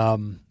 is a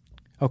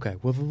Okay,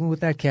 well, with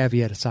that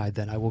caveat aside,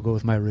 then I will go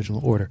with my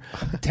original order.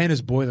 10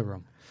 is Boiler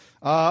Room.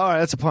 All right,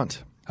 that's a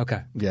punt.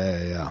 Okay.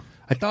 Yeah.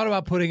 I thought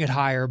about putting it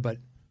higher, but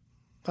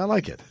I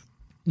like it.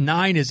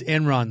 9 is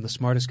Enron, the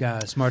smartest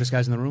guys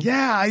in the room.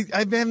 Yeah,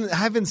 I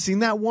haven't seen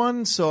that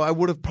one, so I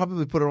would have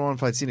probably put it on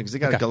if I'd seen it because they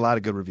got a lot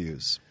of good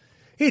reviews.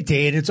 It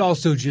did. It's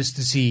also just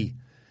to see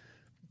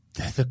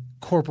the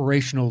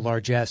corporational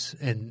largesse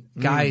and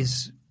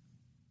guys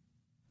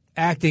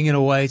acting in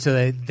a way so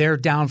that their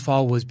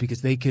downfall was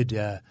because they could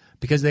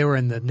because they were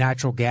in the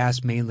natural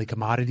gas, mainly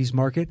commodities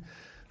market.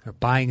 They're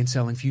buying and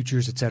selling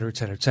futures, et cetera, et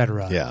cetera, et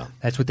cetera. Yeah.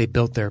 That's what they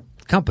built their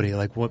company,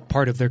 like what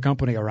part of their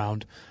company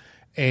around.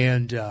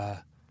 And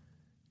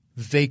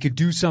they could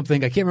do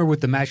something. I can't remember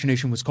what the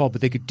machination was called,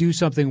 but they could do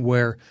something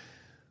where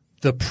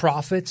the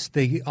profits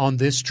on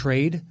this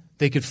trade,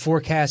 they could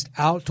forecast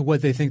out to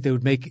what they think they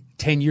would make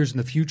 10 years in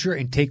the future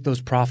and take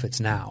those profits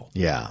now.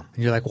 Yeah.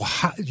 And you're like,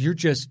 well, you're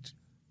just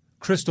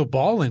crystal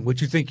balling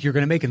what you think you're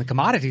going to make in the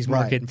commodities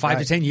market in 5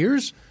 to 10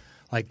 years?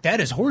 Like, that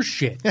is horse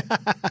shit.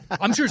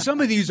 I'm sure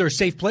some of these are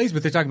safe plays,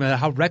 but they're talking about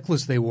how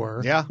reckless they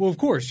were. Yeah. Well, of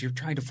course, you're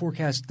trying to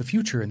forecast the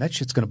future, and that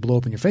shit's going to blow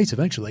up in your face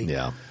eventually.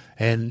 Yeah.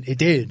 And it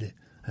did.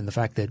 And the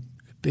fact that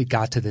it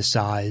got to this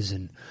size,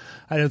 and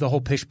I know the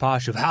whole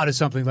pish-posh of how does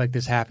something like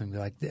this happen?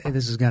 Like,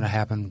 this is going to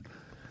happen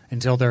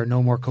until there are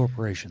no more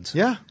corporations.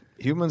 Yeah.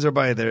 Humans are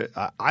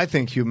I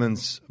think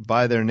humans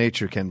by their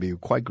nature can be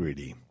quite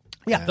greedy.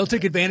 Yeah, they'll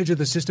take advantage of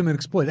the system and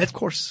exploit it. Of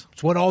course.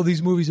 It's what all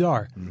these movies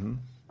are. Mm-hmm.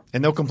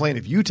 And they'll complain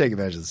if you take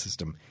advantage of the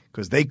system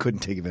because they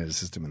couldn't take advantage of the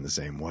system in the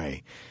same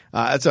way.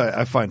 That's what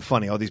I find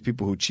funny. All these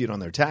people who cheat on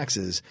their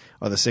taxes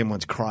are the same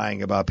ones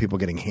crying about people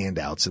getting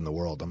handouts in the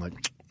world. I'm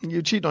like,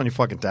 you're cheating on your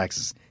fucking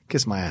taxes.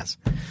 Kiss my ass.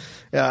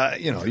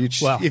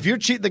 If you're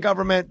cheating the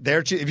government,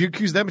 if you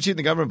accuse them of cheating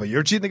the government, but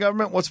you're cheating the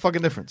government, what's the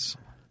fucking difference?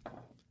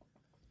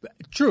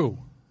 True.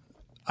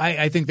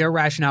 I think their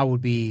rationale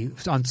would be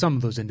on some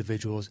of those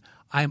individuals.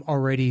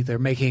 They're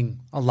making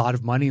a lot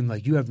of money, and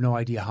like, you have no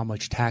idea how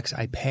much tax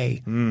I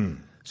pay.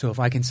 So if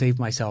I can save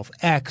myself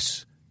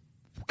X,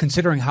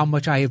 considering how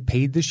much I have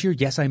paid this year,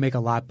 yes, I make a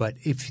lot, but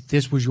if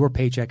this was your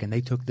paycheck and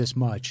they took this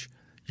much,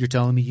 you're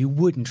telling me you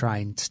wouldn't try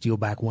and steal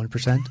back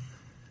 1%?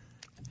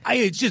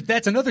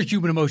 That's another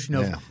human emotion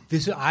of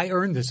this. I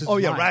earned this. Oh,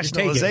 yeah,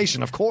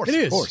 rationalization, of course. It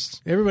is. Of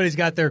course. Everybody's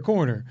got their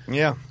corner.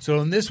 Yeah.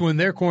 So in this one,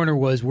 their corner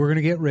was, we're going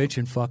to get rich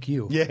and fuck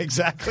you. Yeah,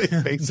 exactly.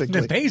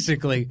 Basically.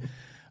 Basically.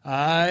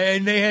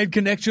 And they had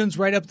connections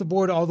right up the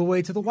board all the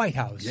way to the White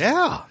House.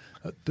 Yeah.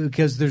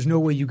 Because there's no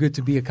way you get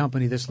to be a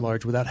company this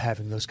large without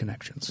having those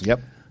connections.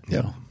 Yep.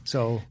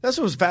 So that's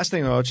what was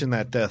fascinating about watching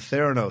that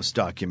Theranos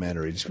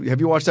documentary. Have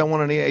you watched that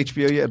one on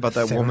HBO yet about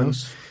that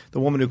Theranos? the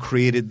woman who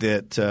created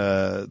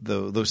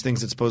those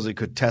things that supposedly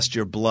could test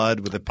your blood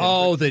with a pinprick?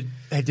 Oh, that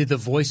did the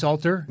voice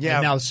alter? Yeah.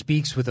 And now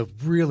speaks with a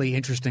really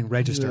interesting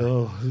register.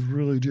 Oh, it's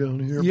really down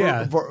here.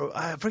 Yeah.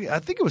 I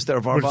think it was there.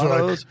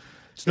 Varvatos.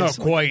 It's not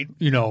quite,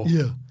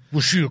 Yeah.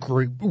 Was she a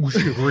great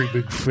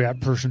big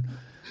fat person?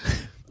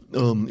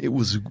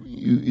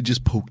 It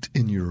just poked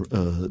in your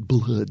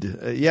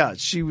blood.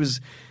 She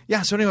was.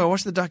 Yeah. So anyway, I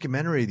watched the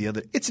documentary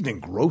it's an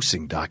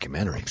engrossing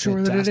documentary. I'm sure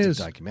Fantastic that it is.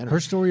 Documentary. Her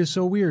story is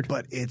so weird.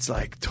 But it's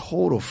like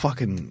total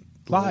fucking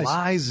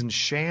lies and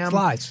sham.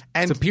 Lies.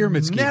 And it's a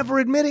pyramid scheme. Never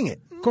admitting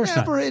it. Of course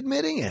never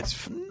admitting it. It's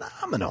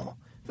phenomenal.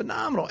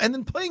 And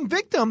then playing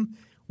victim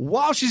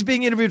while she's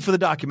being interviewed for the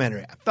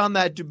documentary. I found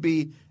that to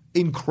be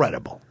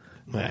incredible.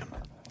 Man.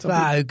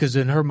 Because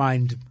in her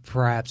mind,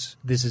 perhaps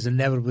this is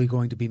inevitably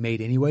going to be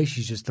made anyway.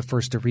 She's just the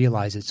first to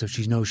realize it, so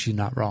she knows she's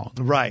not wrong.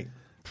 Right.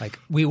 Like,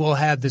 we will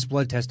have this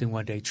blood testing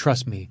one day.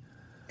 Trust me.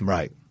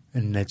 Right.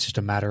 And it's just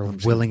a matter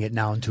of willing it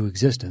now into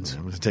existence.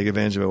 I'm going to take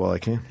advantage of it while I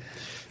can.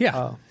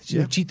 Yeah.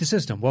 Cheat the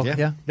system. Well,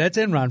 yeah. That's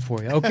Enron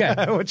for you. Okay.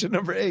 What's your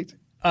number 8?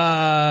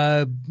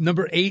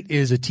 Number 8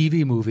 is a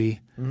TV movie,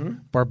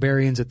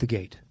 Barbarians at the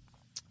Gate.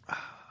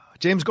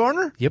 James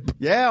Garner? Yep.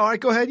 Yeah. All right.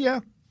 Go ahead. Yeah.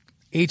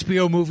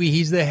 HBO movie.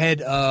 He's the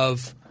head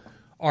of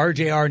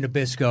RJR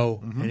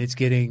Nabisco, and it's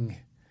getting.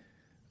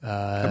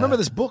 I remember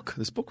this book.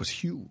 This book was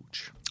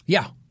huge.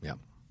 Yeah. Yeah.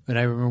 And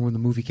I remember when the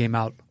movie came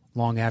out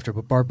long after,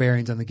 but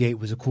Barbarians on the Gate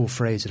was a cool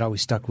phrase. It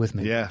always stuck with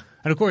me. Yeah.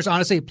 And of course,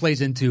 honestly, it plays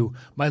into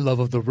my love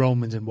of the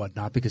Romans and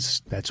whatnot,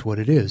 because that's what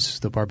it is,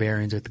 the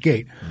Barbarians at the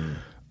Gate.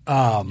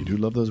 You do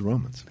love those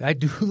Romans. I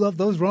do love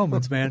those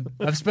Romans, man.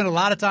 I've spent a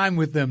lot of time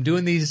with them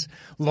doing these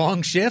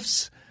long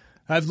shifts.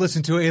 I've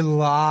listened to a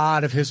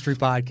lot of history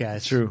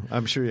podcasts. True.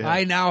 I'm sure you have.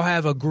 I now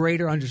have a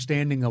greater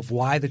understanding of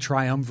why the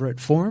triumvirate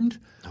formed.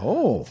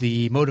 Oh.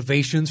 The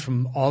motivations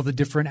from all the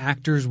different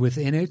actors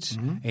within it,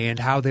 and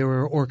how they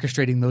were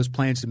orchestrating those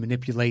plans to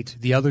manipulate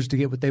the others to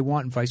get what they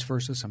want, and vice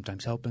versa,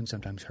 sometimes helping,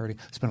 sometimes hurting.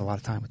 I spent a lot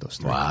of time with those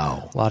three.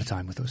 Wow. A lot of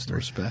time with those three.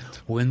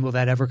 Respect. When will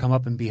that ever come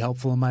up and be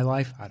helpful in my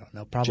life? I don't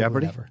know. Probably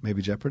Jeopardy? never.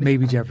 Maybe Jeopardy?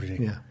 Maybe Jeopardy.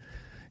 Yeah.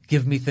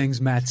 Give me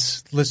things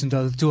Matt's listened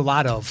to a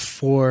lot of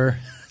for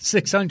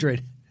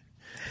 600.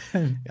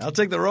 I'll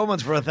take the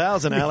Romans for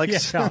 1,000,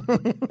 Alex. Yeah.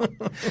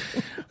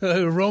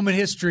 Roman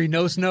history,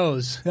 knows.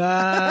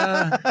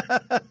 Got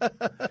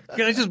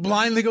Can I just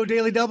blindly go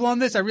daily double on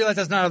this? I realize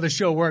that's not how the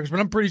show works, but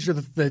I'm pretty sure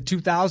the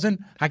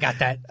 2000, I got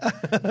that.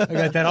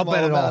 I'll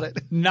bet it all.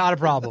 Not a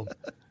problem.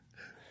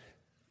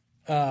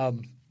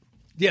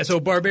 Yeah, so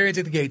Barbarians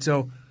at the Gate.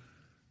 So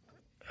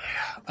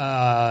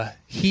Gardner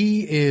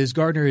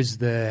is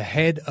the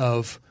head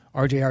of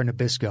RJR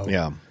Nabisco.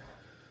 Yeah.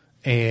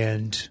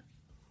 And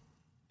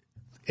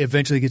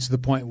eventually gets to the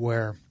point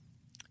where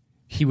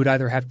he would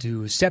either have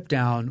to step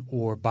down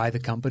or buy the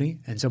company,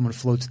 and someone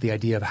floats the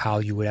idea of how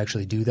you would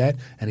actually do that,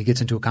 and it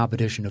gets into a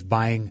competition of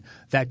buying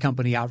that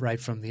company outright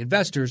from the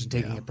investors and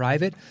taking it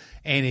private,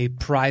 and a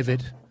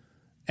private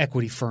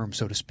equity firm,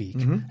 so to speak.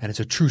 And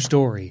it's a true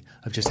story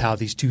of just how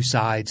these two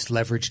sides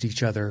leveraged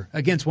each other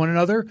against one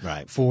another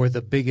for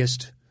the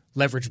biggest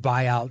leveraged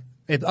buyout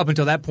up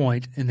until that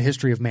point in the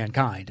history of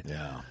mankind.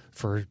 Yeah.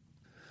 For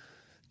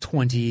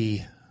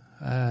 20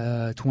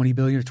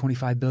 billion or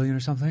 25 billion or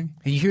something.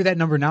 And you hear that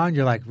number now and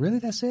you're like, really?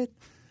 That's it?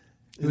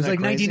 It was like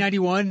crazy?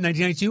 1991,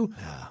 1992.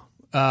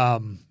 Yeah.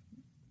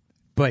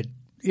 But,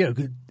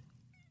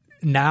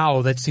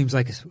 now that seems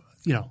like,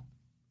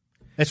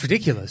 that's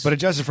ridiculous. But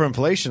adjusted for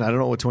inflation, I don't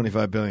know what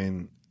 $25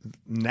 billion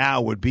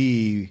now would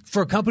be.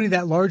 For a company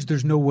that large,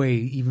 there's no way,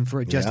 even for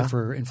adjusted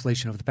for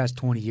inflation over the past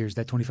 20 years,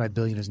 that $25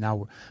 billion is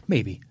now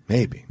maybe.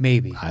 I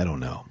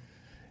don't know.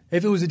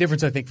 If it was a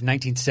difference, I think, from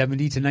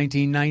 1970 to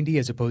 1990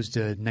 as opposed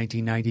to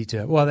 1990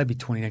 to, well, that'd be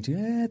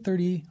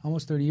 2019,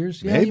 almost 30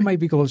 years. Yeah, you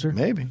might be closer.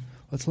 Maybe.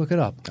 Let's look it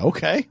up.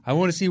 Okay. I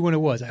want to see when it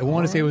was. I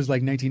want to say it was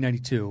like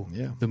 1992.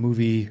 Yeah. The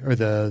movie or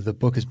the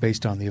book is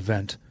based on the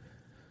event.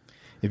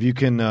 If you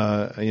can,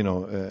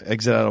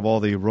 exit out of all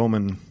the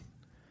Roman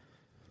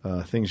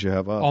things you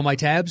have up. All my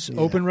tabs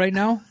open right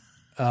now.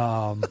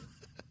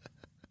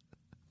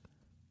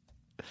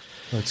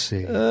 Let's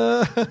see.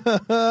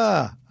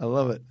 I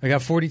love it. I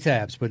got 40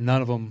 tabs, but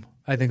none of them,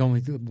 I think only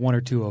one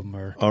or two of them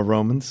are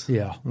Romans?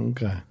 Yeah.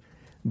 Okay.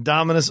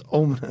 Dominus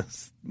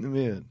Omnis.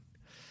 Man.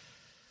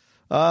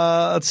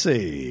 Let's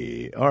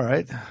see. All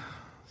right.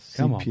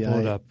 Come on, pull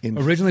it up.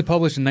 Originally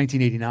published in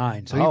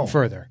 1989, so even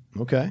further.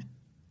 Okay.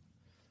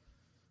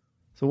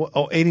 So,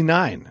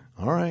 89.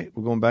 All right.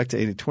 We're going back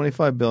to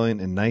 25 billion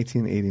in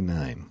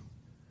 1989.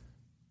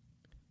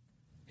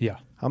 Yeah.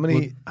 How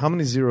many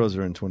zeros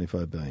are in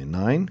 25 billion?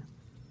 9?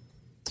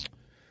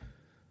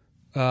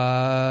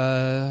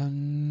 Yeah.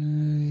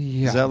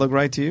 Does that look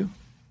right to you?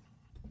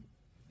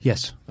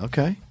 Yes.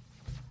 Okay.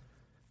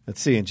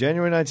 Let's see. In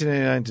January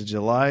 1989 to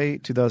July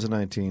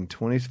 2019,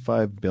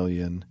 25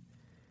 billion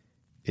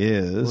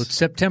is. Well, it's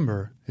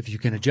September, if you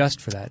can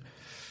adjust for that.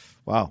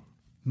 Wow.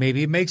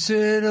 Maybe it makes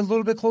it a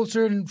little bit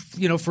closer and,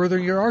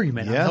 furthering your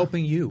argument. Yeah. I'm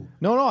helping you.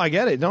 No, I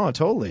get it. No,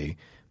 totally.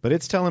 But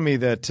it's telling me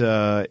that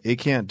it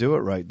can't do it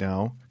right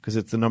now because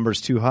the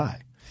number's too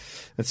high.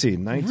 Let's see.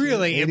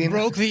 Really? It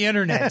broke the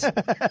internet.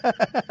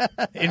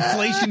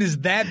 Inflation is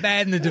that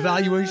bad in the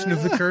devaluation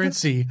of the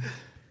currency.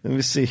 Let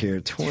me see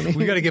here. 20.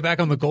 We got to get back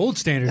on the gold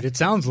standard, it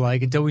sounds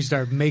like, until we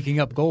start making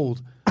up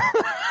gold.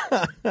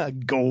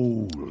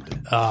 Gold.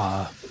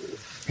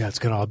 Yeah, it's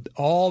going to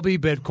all be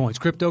Bitcoins.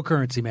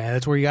 Cryptocurrency, man.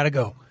 That's where you got to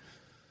go.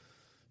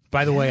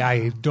 By the way,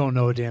 I don't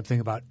know a damn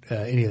thing about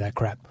any of that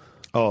crap.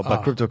 Oh,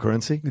 about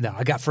cryptocurrency? No,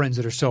 I got friends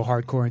that are so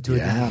hardcore into it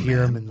that you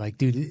hear them and like,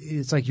 dude,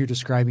 it's like you're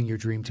describing your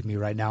dream to me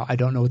right now. I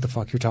don't know what the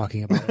fuck you're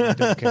talking about. I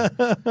don't care.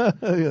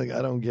 You're like,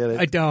 I don't get it.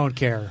 I don't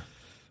care.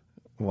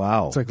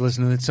 Wow. It's like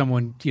listening to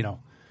someone,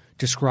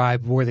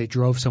 describe where they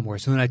drove somewhere.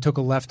 So then I took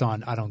a left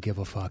on, I don't give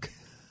a fuck.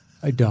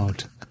 I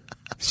don't.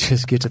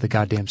 Just get to the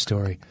goddamn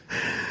story.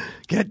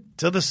 Get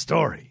to the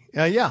story.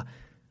 Yeah.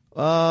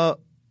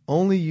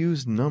 Only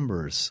use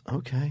numbers.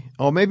 Okay.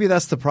 Oh, maybe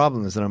that's the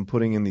problem is that I'm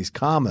putting in these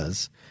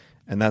commas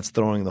and that's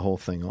throwing the whole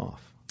thing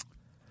off.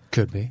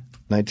 Could be.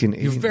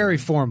 1980. You're very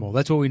formal.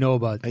 That's what we know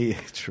about. Yeah,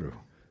 true.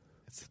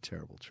 It's a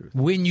terrible truth.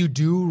 When you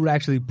do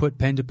actually put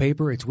pen to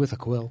paper, it's with a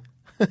quill.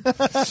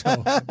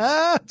 So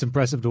it's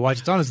impressive to watch.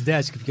 It's on his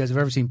desk if you guys have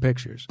ever seen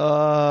pictures.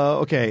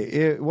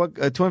 Okay.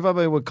 What 25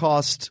 billion would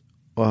cost?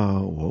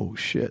 Whoa,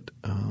 shit.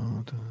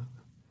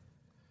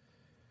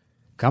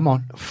 Come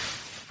on.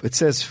 It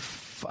says,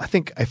 I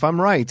think, if I'm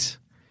right,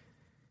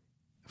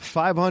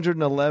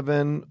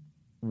 511,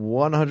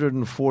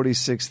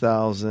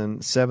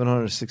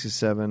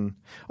 146,767.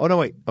 Oh, no,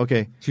 wait.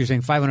 Okay. So you're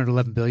saying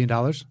 $511 billion?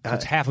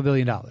 That's $500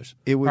 million.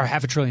 It would, or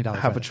 $500 billion.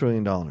 $500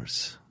 billion.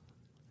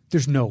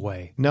 There's no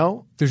way.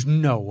 No? There's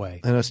no way.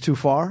 And it's too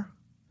far?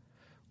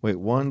 Wait,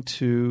 1,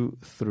 2,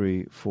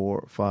 3,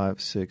 4,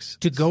 5, 6.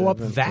 To go 7, up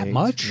that 8,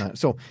 much? 9.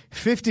 So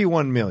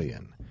 51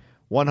 million.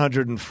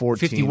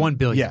 114. 51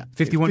 billion. Yeah.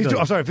 51 billion.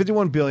 I'm sorry,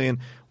 51 billion.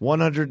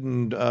 100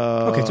 and.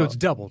 Okay, so it's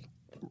doubled.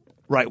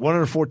 Right,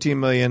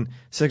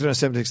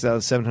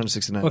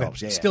 114,676,769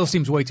 dollars. Yeah, still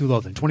seems way too low.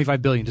 Then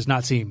 $25 billion does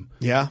not seem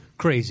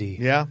crazy.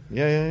 Yeah.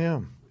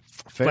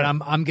 Fair. But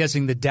I'm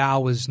guessing the Dow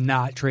was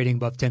not trading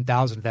above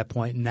 10,000 at that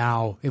point.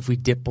 Now, if we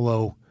dip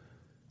below,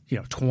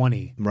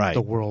 20, right,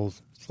 the world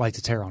lights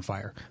its hair on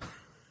fire.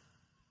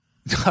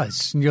 It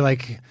does. And you're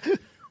like,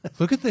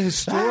 Look at the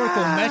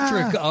historical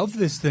metric of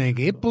this thing.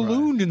 It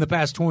ballooned in the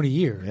past 20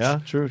 years. Yeah,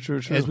 true.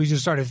 As we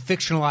just started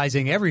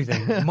fictionalizing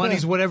everything.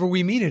 Money's whatever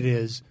we mean it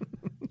is.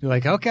 You're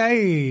like,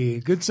 okay,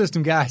 good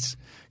system, guys.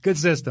 Good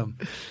system.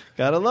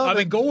 Gotta love it. I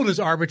mean, gold is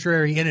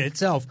arbitrary in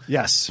itself.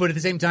 Yes. But at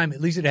the same time,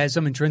 at least it has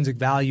some intrinsic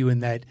value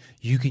in that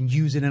you can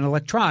use it in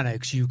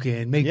electronics. You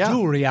can make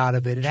jewelry out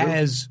of it. It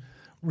has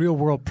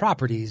real-world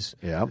properties.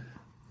 Yeah.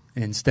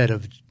 Instead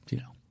of,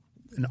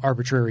 an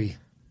arbitrary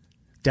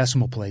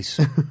decimal place.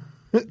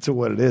 To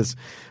what it is.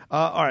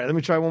 All right, let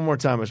me try one more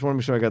time. I just want to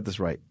make sure I got this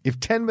right. If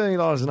 $10 million in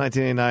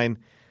 1989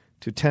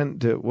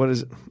 to what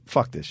is it?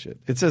 Fuck this shit.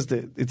 It says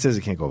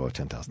it can't go above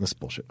 10,000. This is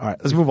bullshit. All right,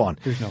 let's move on.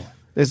 There's no way.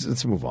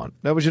 Let's move on.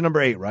 That was your number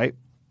 8, right?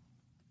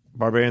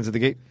 Barbarians at the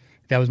Gate?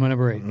 That was my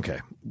number 8. Okay.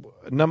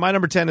 Now, my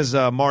number 10 is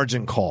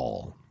Margin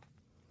Call.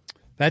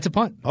 That's a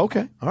punt.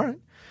 Okay, all right.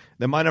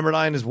 Then my number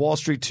 9 is Wall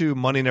Street 2,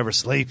 Money Never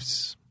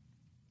Sleeps.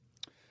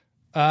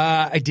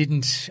 I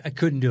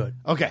couldn't do it.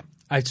 Okay.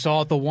 I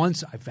saw it the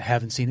once. I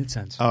haven't seen it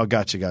since. Oh,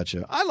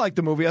 gotcha. I liked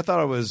the movie. I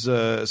thought it was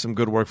some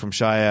good work from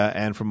Shia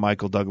and from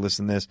Michael Douglas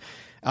in this.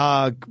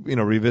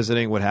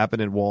 Revisiting what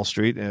happened in Wall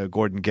Street,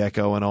 Gordon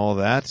Gekko and all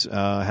that,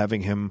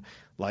 having him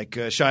like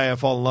Shia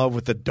fall in love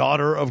with the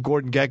daughter of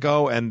Gordon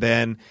Gekko and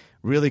then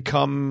really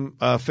come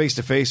face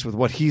to face with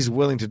what he's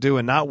willing to do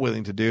and not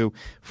willing to do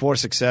for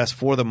success,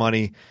 for the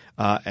money,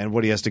 and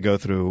what he has to go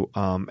through.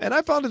 And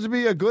I found it to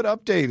be a good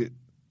update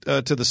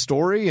to the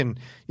story. And,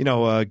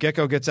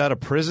 Gekko gets out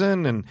of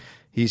prison and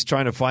he's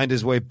trying to find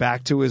his way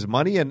back to his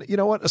money. And you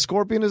know what? A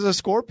scorpion is a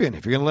scorpion.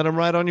 If you're going to let him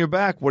ride on your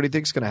back, what do you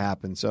think is going to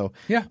happen? So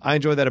yeah, I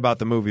enjoy that about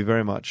the movie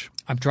very much.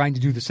 I'm trying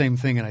to do the same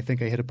thing, and I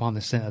think I hit upon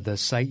the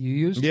site you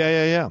used.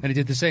 Yeah. And it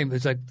did the same.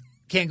 It's like,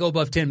 can't go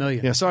above 10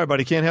 million. Yeah, sorry,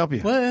 buddy. Can't help you.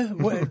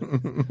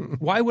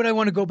 Why would I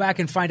want to go back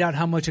and find out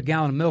how much a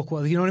gallon of milk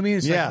was? You know what I mean?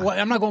 It's like,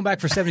 I'm not going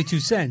back for 72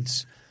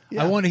 cents.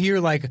 Yeah. I want to hear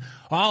like,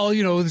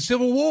 the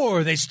Civil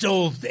War, they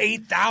stole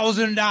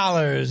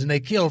 $8,000 and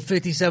they killed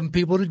 57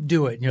 people to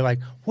do it. And you're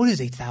like, what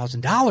is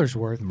 $8,000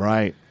 worth?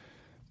 Right.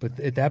 But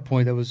at that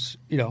point, that was,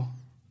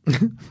 a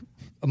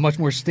much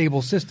more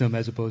stable system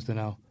as opposed to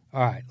now.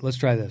 All right, let's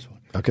try this one.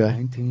 Okay.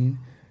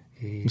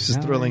 1989. This is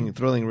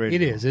thrilling radio.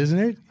 It is, isn't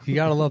it? You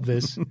got to love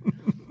this.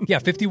 Yeah,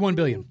 51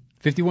 billion.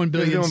 51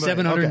 billion,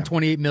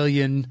 728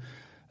 million,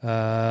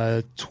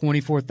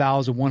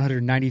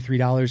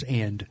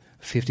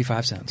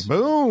 $24,193.55.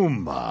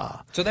 Boom.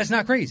 So that's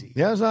not crazy.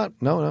 Yeah, it's not.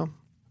 No.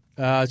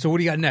 So what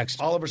do you got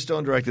next? Oliver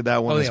Stone directed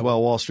that one as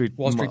well. Wall Street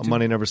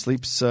Money Never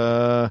Sleeps.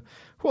 Who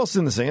else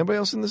in this thing? Anybody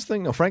else in this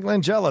thing? No, Frank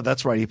Langella.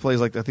 That's right. He plays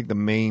like I think the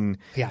main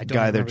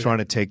guy they're trying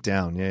to take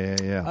down.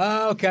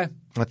 Yeah. Okay.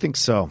 I think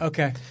so.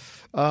 Okay.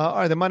 All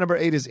right. Then my number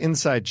 8 is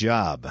Inside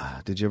Job.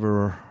 Did you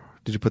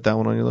put that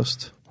one on your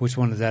list? Which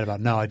one is that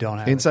about? No, I don't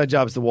have Inside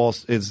Job is the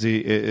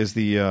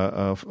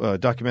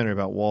documentary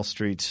about Wall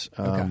Street.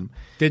 Okay.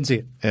 Didn't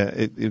see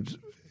it.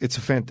 It's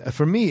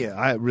for me.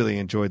 I really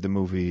enjoyed the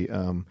movie.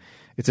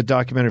 It's a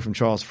documentary from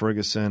Charles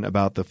Ferguson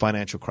about the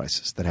financial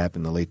crisis that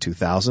happened in the late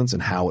 2000s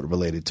and how it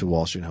related to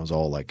Wall Street and how it was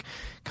all like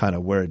kind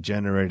of where it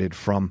generated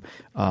from,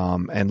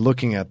 and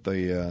looking at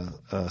the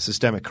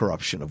systemic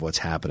corruption of what's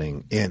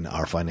happening in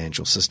our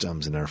financial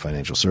systems and our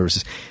financial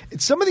services.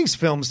 Some of these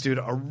films, dude,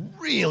 are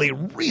really,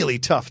 really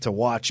tough to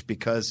watch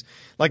because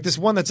like this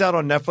one that's out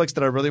on Netflix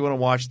that I really want to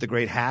watch, The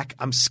Great Hack,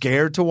 I'm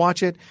scared to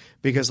watch it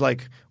because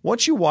like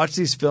once you watch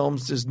these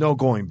films, there's no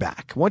going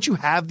back. Once you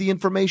have the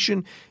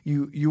information,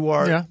 you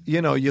are,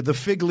 you're the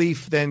fig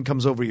leaf then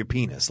comes over your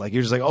penis. Like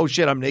you're just like, oh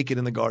shit, I'm naked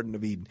in the Garden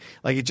of Eden.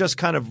 Like it just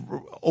kind of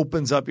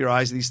opens up your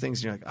eyes to these things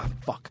and you're like, oh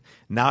fuck,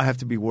 now I have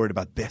to be worried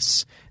about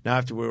this. Now I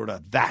have to worry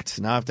about that.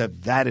 Now I have to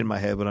have that in my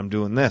head when I'm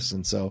doing this.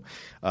 And so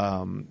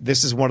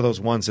this is one of those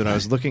ones that I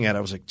was looking at.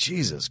 I was like,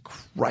 Jesus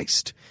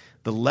Christ,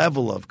 the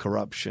level of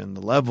corruption,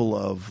 the level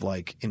of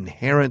like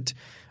inherent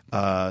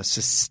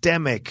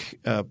systemic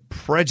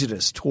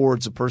prejudice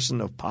towards a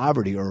person of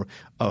poverty or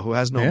who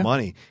has no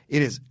money.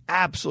 It is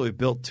absolutely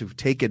built to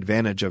take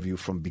advantage of you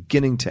from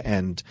beginning to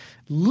end.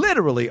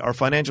 Literally, our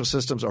financial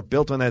systems are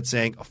built on that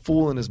saying, a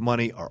fool and his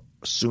money are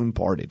soon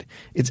parted.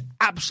 It's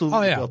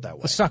absolutely built that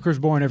way. A sucker's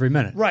born every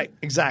minute. Right,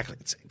 exactly.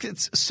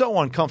 It's so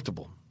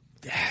uncomfortable.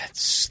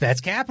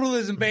 That's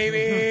capitalism,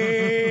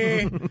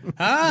 baby.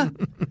 Huh?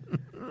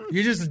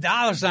 You're just a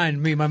dollar sign to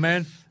me, my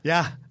man.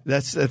 Yeah,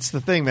 that's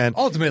the thing, man.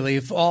 Ultimately,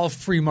 if all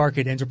free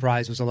market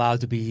enterprise was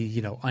allowed to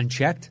be,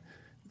 unchecked,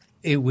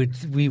 we would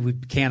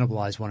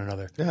cannibalize one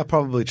another. Yeah,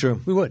 probably true.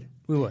 We would.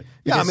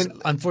 Yeah, because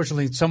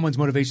unfortunately, someone's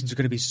motivations are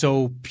going to be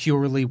so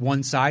purely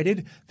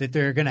one-sided that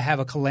they're going to have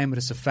a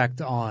calamitous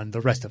effect on the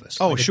rest of us.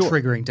 Oh, like sure. A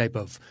triggering type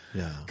of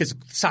because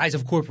size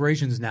of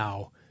corporations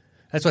now.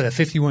 That's why the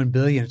 $51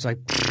 billion. It's like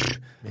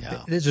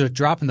this is a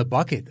drop in the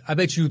bucket. I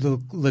bet you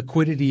the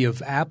liquidity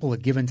of Apple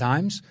at given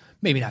times,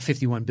 maybe not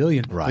 $51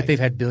 billion, but they've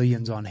had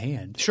billions on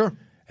hand. Sure.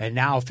 And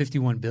now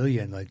 $51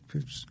 billion, like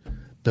 $1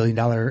 billion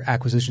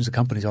acquisitions of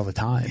companies all the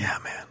time. Yeah,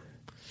 man.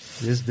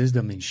 This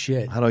doesn't mean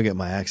shit. How do I get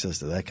my access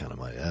to that kind of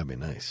money? That'd be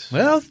nice.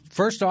 Well,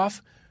 first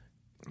off,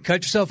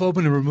 cut yourself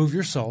open and remove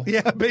your soul.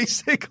 Yeah,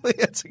 basically,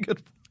 that's a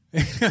good.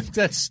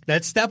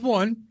 That's step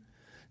one.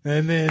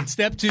 And then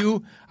step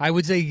two, I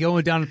would say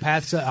going down the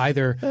paths of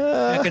either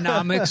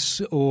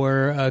economics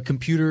or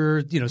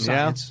computer,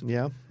 science.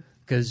 Yeah.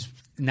 Because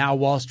now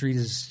Wall Street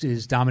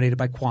is dominated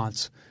by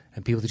quants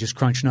and people that just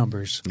crunch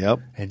numbers. Yep.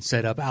 And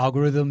set up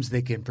algorithms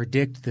that can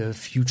predict the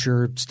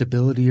future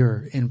stability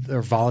or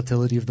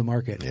volatility of the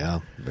market. Yeah,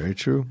 very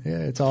true. Yeah,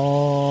 it's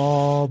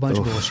all a bunch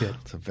of bullshit.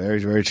 It's a very,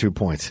 very true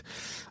point.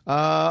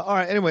 All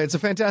right. Anyway, it's a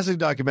fantastic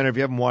documentary. If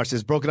you haven't watched it,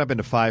 it's broken up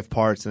into 5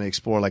 parts, and they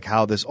explore like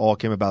how this all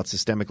came about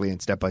systemically and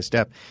step by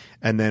step,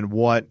 and then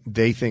what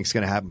they think is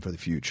going to happen for the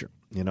future.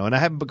 And I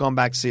haven't gone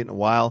back to see it in a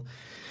while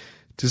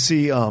to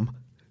see.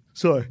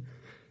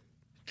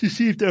 To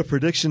see if their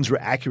predictions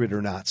were accurate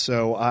or not.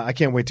 So I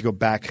can't wait to go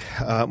back.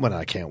 Well,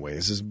 I can't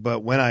wait. But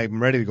when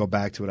I'm ready to go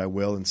back to it, I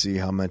will and see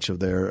how much of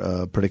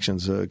their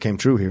predictions came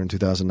true here in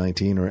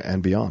 2019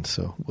 and beyond.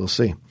 So we'll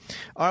see.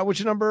 All right, what's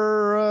your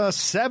number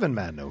 7,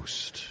 Matt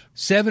Nost?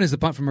 7 is the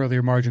punt from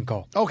earlier, margin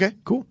call. Okay,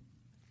 cool.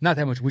 Not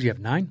that much. Would you have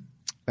 9?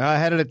 I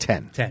had it at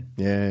 10. 10.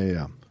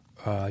 Yeah.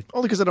 Only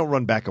because I don't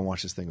run back and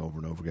watch this thing over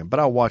and over again. But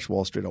I'll watch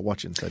Wall Street. I'll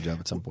watch Inside Job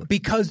at some point.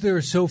 Because there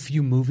are so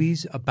few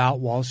movies about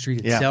Wall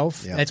Street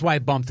itself, yeah. That's why I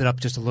bumped it up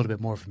just a little bit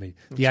more for me.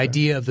 The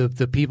idea of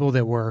the people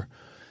that were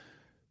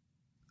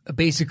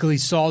basically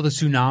saw the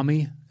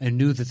tsunami and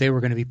knew that they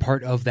were going to be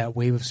part of that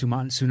wave of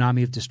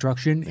tsunami of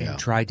destruction and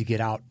tried to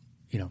get out,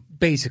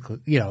 basically,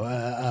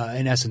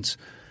 in essence,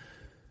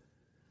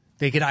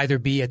 they could either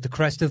be at the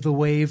crest of the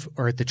wave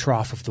or at the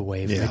trough of the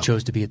wave. Yeah. And they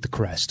chose to be at the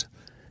crest.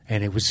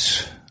 And it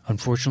was,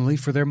 unfortunately,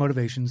 for their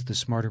motivations, the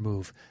smarter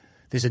move.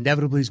 This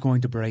inevitably is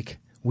going to break.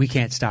 We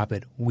can't stop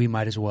it. We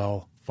might as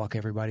well fuck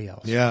everybody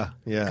else. Yeah.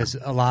 Because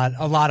a lot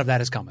of that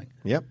is coming.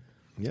 Yep.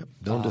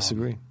 Don't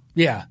disagree.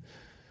 Yeah.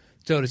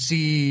 So to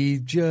see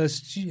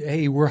just,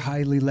 hey, we're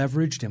highly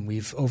leveraged and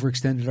we've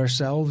overextended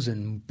ourselves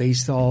and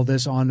based all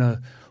this on a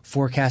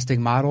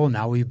forecasting model.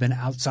 Now we've been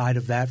outside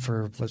of that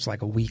for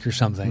like a week or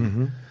something.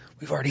 Mm-hmm.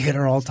 We've already hit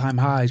our all-time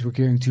highs. We're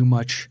carrying too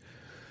much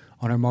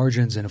on our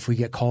margins, and if we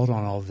get called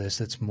on all of this,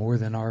 that's more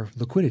than our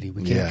liquidity.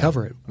 We can't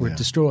cover it. We're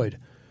destroyed.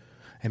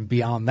 And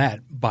beyond that,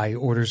 by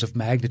orders of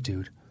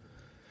magnitude.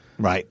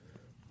 Right.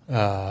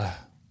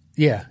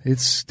 Yeah,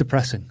 it's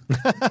depressing.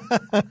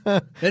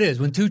 It is.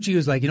 When Tucci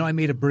was like, I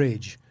made a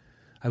bridge.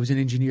 I was an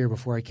engineer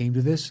before I came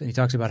to this, and he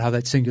talks about how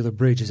that singular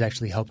bridge has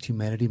actually helped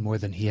humanity more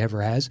than he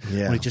ever has.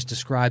 Yeah. When it just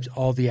describes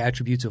all the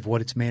attributes of what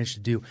it's managed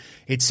to do.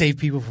 It saved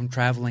people from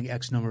traveling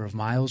X number of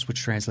miles,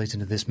 which translates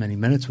into this many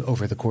minutes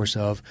over the course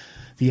of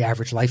the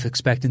average life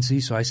expectancy.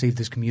 So I saved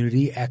this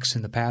community X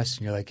in the past,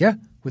 and you're like,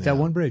 with that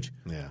one bridge.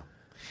 Yeah.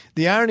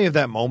 The irony of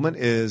that moment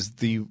is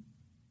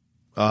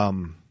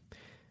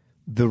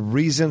the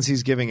reasons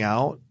he's giving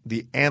out,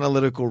 the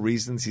analytical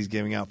reasons he's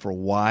giving out for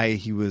why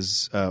he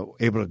was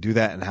able to do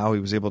that and how he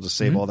was able to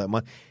save all that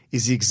money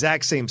is the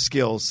exact same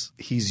skills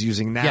he's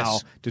using now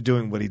to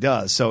doing what he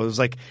does. So it was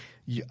like,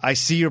 I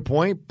see your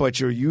point, but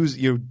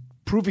you're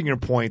proving your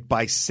point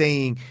by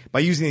using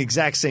the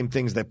exact same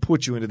things that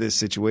put you into this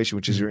situation,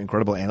 which is your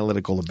incredible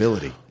analytical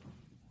ability.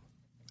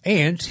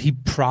 And he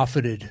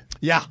profited.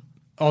 Yeah.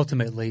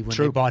 Ultimately, when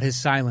they bought his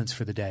silence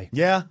for the day.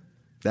 Yeah.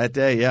 That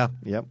day, yep.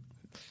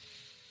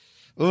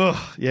 Ugh,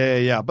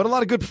 yeah. But a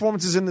lot of good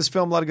performances in this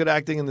film, a lot of good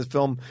acting in this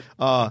film,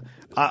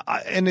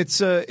 and it's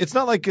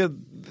not like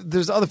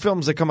there's other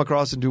films that come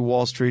across and do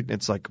Wall Street, and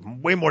it's like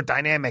way more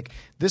dynamic.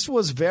 This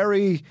was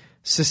very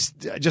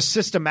just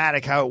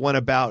systematic how it went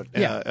about,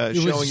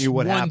 showing you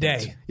what happened. One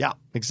day, yeah,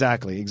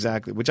 exactly,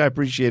 which I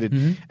appreciated.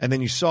 Mm-hmm. And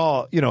then you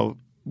saw,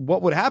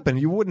 what would happen.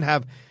 You wouldn't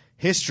have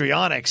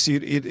histrionics.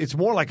 It's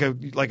more like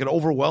an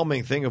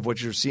overwhelming thing of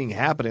what you're seeing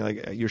happening.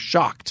 Like you're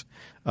shocked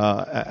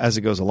as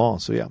it goes along.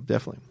 So yeah,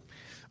 definitely.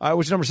 All right,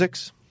 what's your number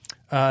 6?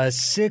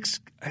 6,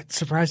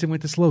 surprised it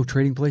went this low,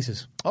 Trading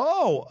Places.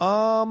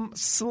 Oh,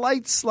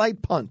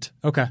 slight punt.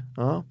 Okay.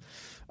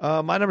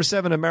 My number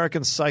 7,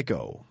 American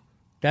Psycho.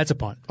 That's a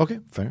punt. Okay,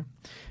 fair.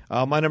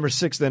 My number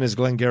 6 then is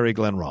Glengarry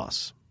Glen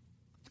Ross.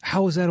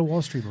 How is that a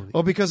Wall Street movie?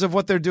 Well, because of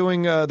what they're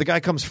doing. The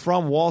guy comes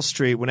from Wall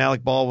Street when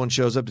Alec Baldwin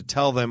shows up to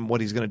tell them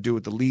what he's going to do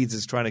with the leads,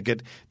 is trying to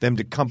get them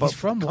to come up. He's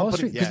from Wall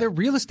Street? Because they're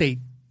real estate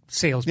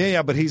salesman.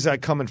 Yeah, but he's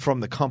coming from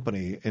the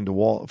company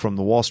from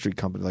the Wall Street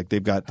company. Like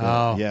they've got.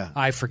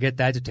 I forget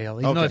that detail.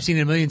 Even though I've seen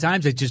it a million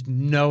times, it's just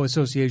no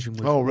association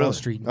with Wall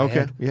Street. In my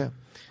head. Yeah.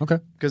 Okay.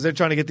 Because they're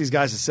trying to get these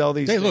guys to sell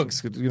these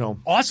things. Look,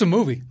 awesome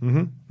movie. Mm-hmm.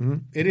 Mm-hmm.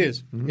 It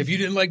is. Mm-hmm. If you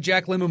didn't like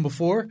Jack Lemmon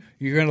before,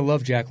 you're going to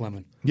love Jack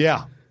Lemmon.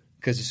 Yeah.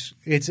 Because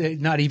it's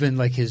not even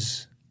like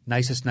his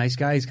nicest nice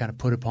guy. He's kind of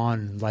put upon,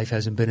 and life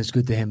hasn't been as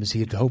good to him as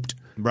he had hoped.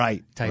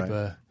 Right.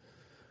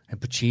 And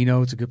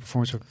Pacino, it's a good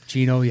performance for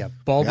Pacino. Yeah,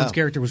 Baldwin's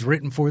character was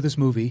written for this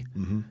movie.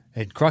 Mm-hmm.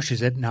 It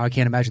crushes it. Now I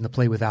can't imagine the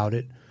play without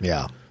it.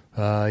 Yeah.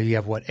 You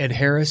have Ed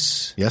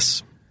Harris.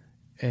 Yes.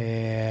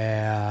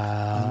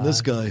 And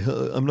this guy,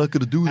 I'm not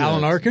going to do that.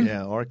 Alan Arkin?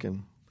 Yeah,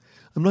 Arkin.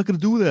 I'm not going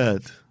to do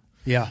that.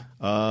 Yeah.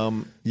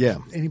 Yeah.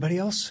 Anybody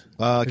else?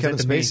 Kevin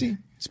Spacey?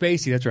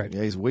 Spacey, that's right.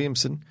 Yeah, he's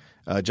Williamson.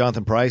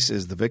 Jonathan Pryce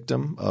is the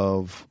victim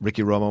of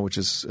Ricky Roma, which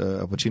is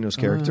Al Pacino's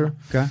character.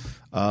 Okay.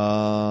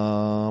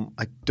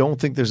 I don't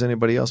think there's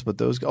anybody else but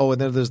those. Oh, and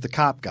then there's the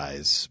cop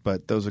guys,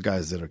 but those are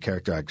guys that are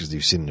character actors that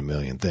you've seen in a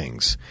million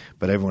things.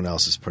 But everyone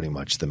else is pretty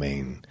much the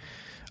main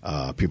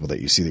people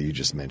that you see that you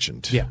just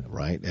mentioned. Yeah.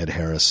 Right? Ed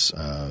Harris,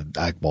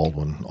 Alec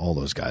Baldwin, all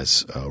those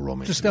guys.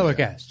 Roman. It's a stellar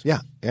cast. Yeah,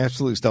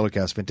 absolutely stellar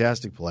cast.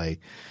 Fantastic play.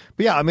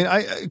 But yeah, I mean,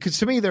 because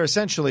to me, they're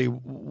essentially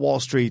Wall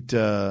Street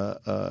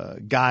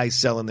guys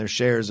selling their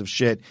shares of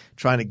shit,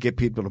 trying to get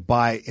people to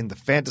buy in the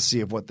fantasy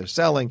of what they're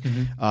selling,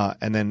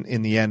 and then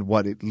in the end,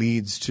 what it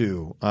leads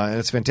to. And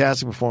it's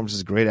fantastic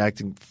performances, great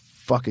acting,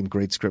 fucking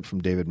great script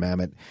from David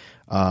Mamet.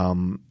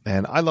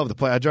 And I love the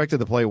play. I directed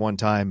the play one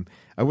time.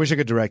 I wish I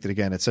could direct it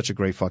again. It's such a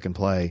great fucking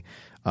play.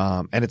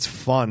 And it's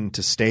fun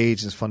to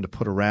stage. It's fun to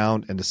put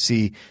around and to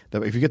see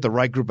that if you get the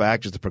right group of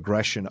actors, the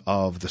progression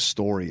of the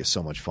story is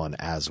so much fun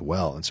as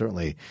well. And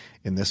certainly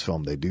in this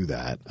film, they do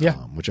that,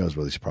 which I was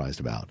really surprised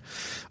about.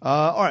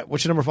 All right.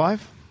 What's your number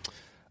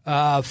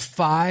 5?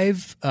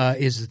 5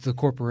 is The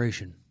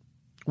Corporation.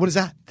 What is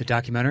that? The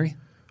documentary.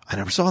 I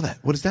never saw that.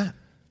 What is that?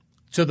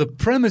 So the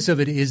premise of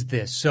it is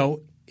this.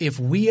 So if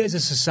we as a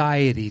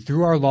society,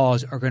 through our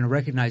laws, are going to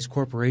recognize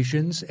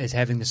corporations as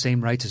having the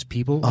same rights as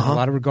people in a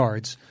lot of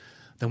regards,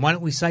 then why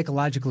don't we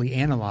psychologically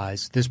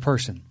analyze this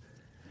person?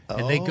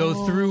 And they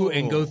go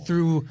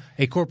through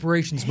a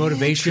corporation's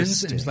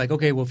motivations. And it's like,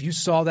 okay, well, if you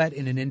saw that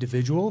in an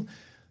individual,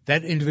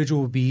 that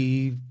individual would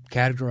be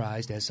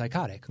categorized as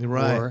psychotic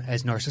or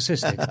as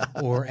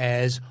narcissistic or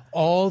as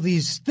all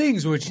these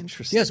things, which,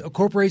 yes, a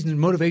corporation's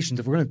motivations,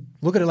 if we're going to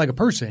look at it like a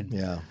person.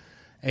 Yeah.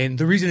 And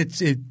the reason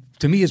it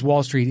to me is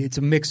Wall Street, it's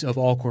a mix of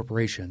all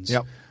corporations.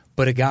 Yep.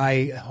 But a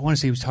guy, I want to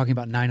say he was talking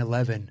about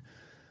 9/11,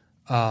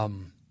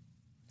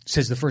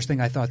 says the first thing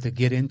I thought to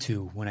get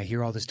into when I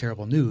hear all this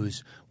terrible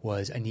news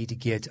was I need to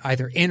get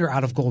either in or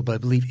out of gold, but I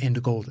believe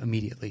into gold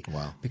immediately.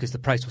 Wow. Because the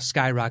price will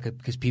skyrocket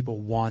because people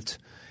want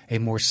a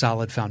more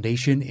solid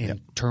foundation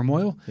in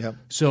turmoil. Yep.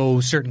 So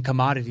certain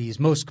commodities,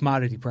 most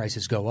commodity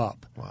prices go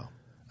up.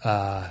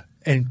 Wow.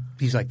 And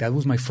he's like, that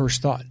was my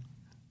first thought.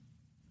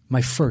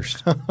 My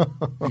first.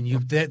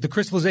 And the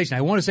crystallization,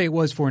 I want to say it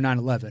was for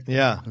 9/11.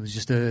 Yeah. It was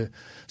just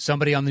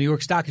somebody on the New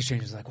York Stock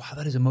Exchange was like, wow,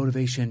 that is a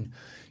motivation.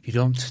 You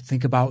don't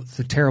think about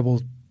the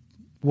terrible,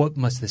 what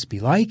must this be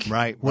like?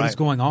 Right. What is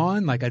going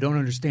on? Like, I don't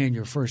understand.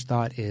 Your first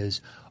thought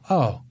is,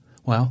 oh,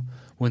 well,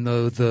 when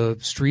the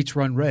streets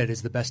run red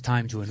is the best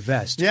time to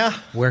invest. Yeah.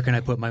 Where can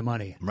I put my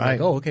money? Right.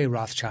 Like, oh, okay,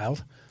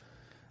 Rothschild.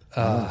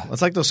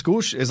 It's like those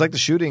it's like the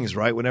shootings,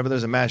 right? Whenever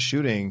there's a mass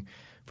shooting,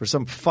 for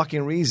some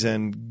fucking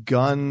reason,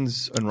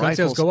 guns and rifles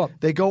sales go up.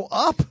 They go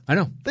up. I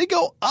know. They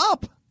go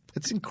up.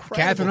 It's incredible.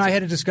 Catherine and I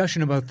had a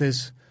discussion about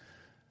this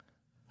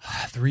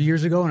 3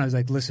 years ago, and I was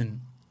like,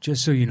 listen,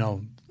 just so you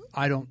know,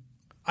 I don't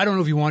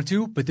know if you want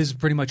to, but this is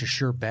pretty much a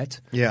sure bet.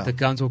 Yeah. The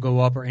guns will go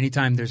up, or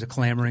anytime there's a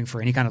clamoring for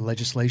any kind of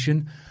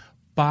legislation,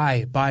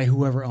 buy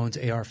whoever owns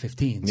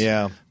AR-15s.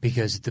 Yeah.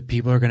 Because the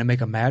people are going to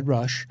make a mad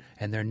rush,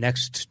 and their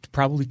next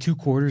probably 2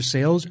 quarters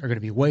sales are going to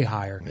be way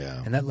higher.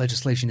 Yeah. And that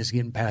legislation is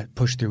getting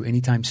pushed through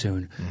anytime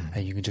soon,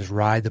 and you can just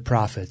ride the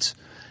profits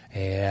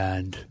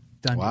and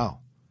done. Wow.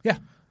 Yeah.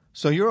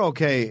 So you're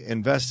okay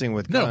investing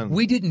with No, guns?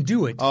 we didn't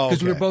do it Oh,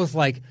 because we were okay. both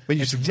like, But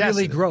you it's suggested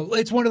really it. grow.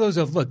 It's one of those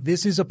of, look,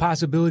 this is a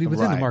possibility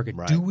within the Right, market.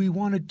 right. Do we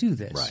want to do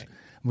this? Right.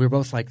 We were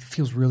both like, it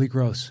feels really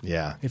gross.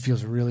 Yeah. It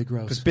feels really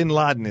gross. Because Bin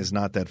Laden is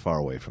not that far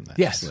away from that.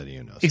 Yes. Just letting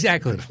you know.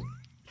 Exactly.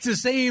 It's the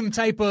same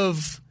type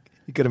of.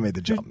 You could have made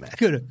the jump, man.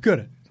 Could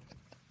have.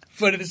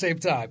 But at the same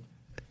time.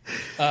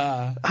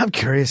 I'm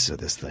curious of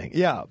this thing.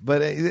 Yeah, but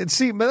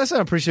but that's what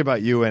I appreciate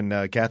about you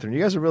and Catherine. You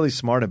guys are really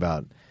smart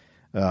about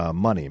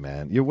money,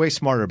 man. You're way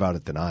smarter about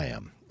it than I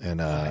am, and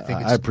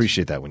I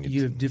appreciate that when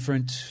You have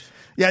different.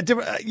 Yeah,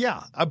 different.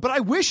 But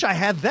I wish I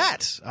had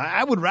that.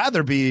 I would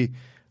rather be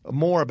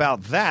more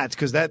about that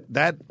because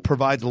that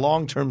provides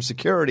long-term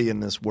security in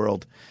this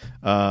world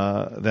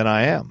than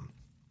I am.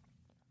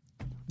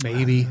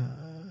 Maybe.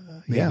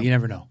 yeah. You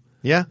never know.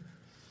 Yeah.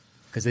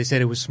 Because they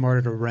said it was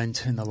smarter to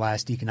rent in the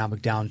last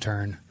economic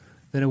downturn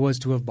than it was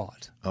to have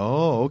bought.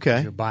 Oh,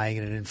 okay. You're buying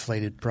at an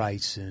inflated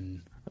price,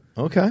 and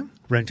Okay.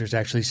 renters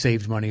actually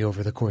saved money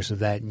over the course of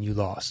that, and you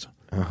lost.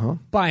 Uh-huh.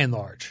 By and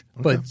large.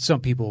 But some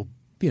people,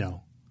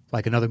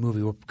 like another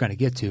movie we're going to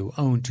get to,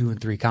 own 2 and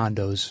 3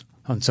 condos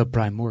on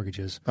subprime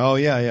mortgages. Oh,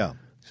 yeah.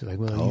 So like,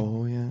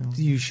 well,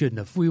 you shouldn't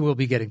have. We will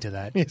be getting to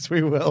that. Yes,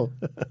 we will.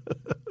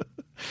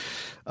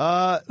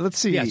 Let's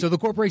see. Yeah, so the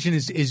corporation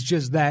is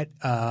just that.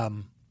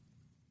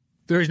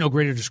 There is no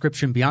greater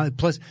description beyond it.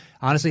 Plus,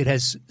 honestly, it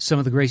has some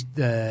of the great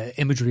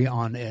imagery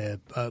on a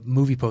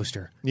movie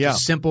poster. Yeah.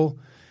 It's simple.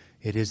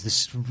 It is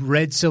this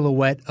red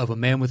silhouette of a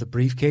man with a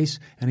briefcase,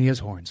 and he has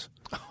horns.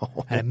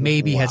 And it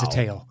maybe has a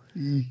tail.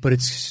 But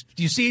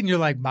you see it and you're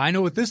like, I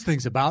know what this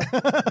thing's about.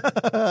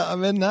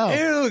 I'm in now.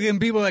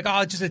 And people are like,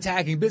 oh, it's just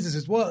attacking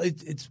businesses. Well,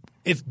 it's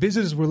if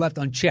businesses were left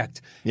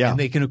unchecked and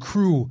they can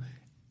accrue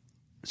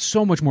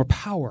so much more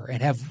power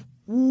and have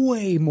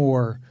way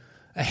more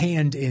a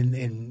hand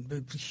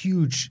in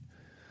huge,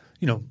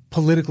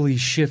 politically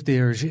shifting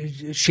or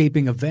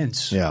shaping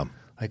events. Yeah.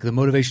 Like the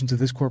motivations of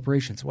this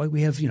corporation. It's why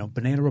we have,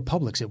 banana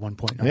republics at one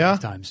point in our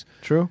lifetimes.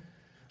 True.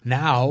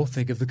 Now,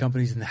 think of the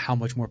companies and how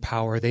much more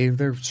power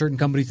there are certain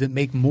companies that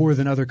make more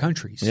than other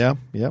countries. Yeah,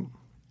 yep.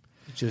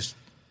 Just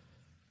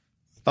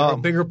they're a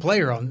bigger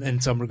player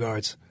in some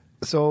regards.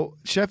 So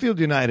Sheffield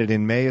United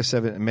in May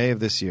of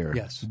this year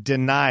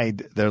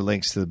denied their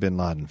links to the Bin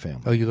Laden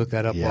family. Oh, you looked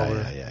that up?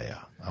 Yeah.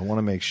 I want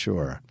to make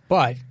sure.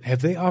 But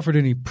have they offered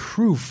any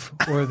proof,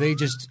 or are they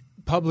just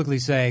publicly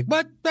saying,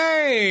 "But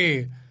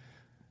hey"?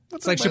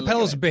 It's like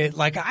Chappelle's bit.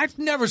 Like, I've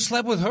never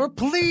slept with her.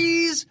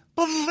 Please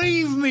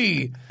believe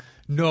me.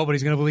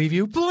 Nobody's going to believe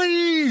you.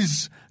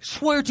 Please.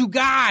 Swear to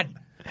God.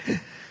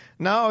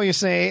 Now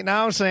say.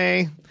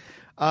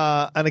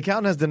 An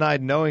accountant has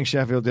denied knowing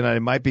Sheffield United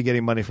might be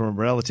getting money from a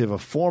relative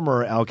of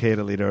former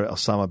Al-Qaeda leader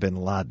Osama bin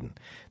Laden.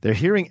 They're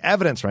hearing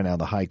evidence right now in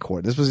the High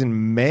Court. This was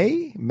in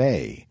May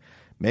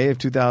of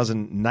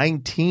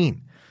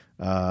 2019.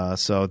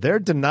 So they're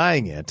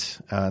denying it.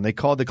 And they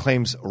called the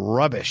claims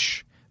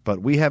rubbish. But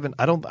we haven't.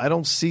 I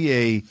don't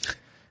see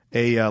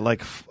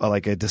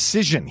a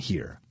decision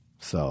here.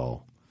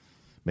 So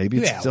maybe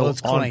it's still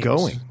it's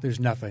ongoing. There's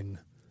nothing.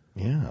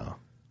 Yeah.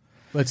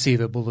 Let's see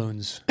if it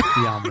balloons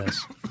beyond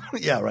this.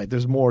 Yeah, right.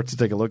 There's more to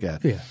take a look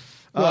at. Yeah.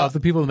 Well, if the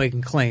people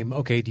making claim,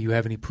 okay, do you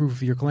have any proof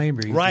of your claim?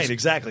 Or Right,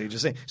 exactly. You're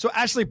just saying. So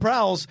Ashley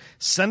Prowse,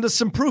 send us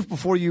some proof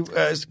before you.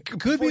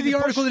 Could be the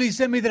article that he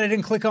sent me that I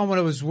didn't click on when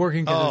I was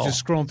working because I was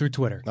just scrolling through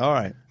Twitter. All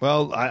right.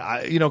 Well,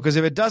 I because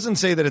if it doesn't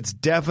say that it's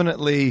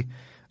definitely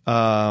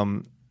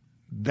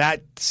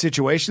that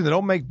situation,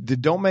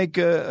 don't make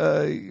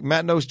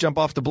Matt Nose jump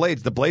off the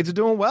blades. The blades are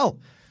doing well.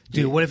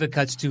 Dude, what if it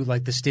cuts to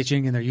like the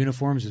stitching in their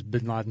uniforms is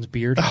Bin Laden's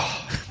beard?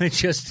 They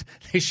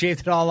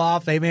shaved it all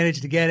off. They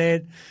managed to get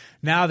it.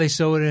 Now they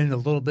sew it in a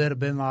little bit of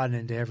Bin Laden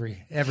into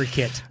every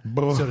kit,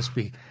 so to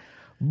speak.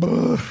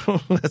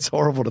 That's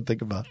horrible to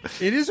think about.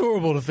 It is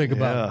horrible to think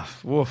about.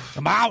 Woof.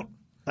 I'm out.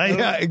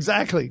 Yeah,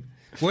 exactly.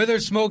 Where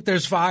there's smoke,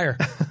 there's fire.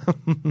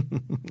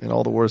 In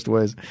all the worst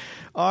ways.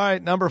 All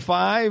right, number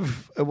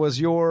 5 was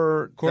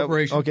your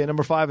corporation. Okay,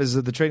 number 5 is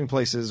the Trading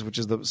Places, which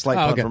is the slight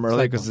pun from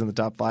earlier because it's in the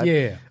top 5.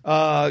 Yeah.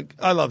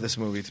 I love this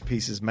movie to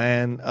pieces,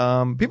 man.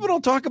 People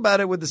don't talk about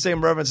it with the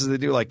same reverence as they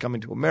do like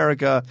Coming to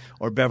America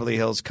or Beverly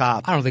Hills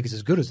Cop. I don't think it's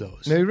as good as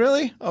those. Maybe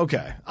really?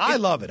 Okay. I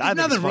love it. I think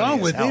nothing it's funny wrong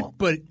as with hell. it,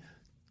 but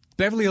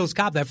Beverly Hills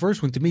Cop, that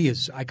first one to me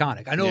is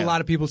iconic. I know a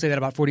lot of people say that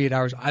about 48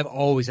 Hours. I've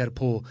always had a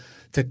pull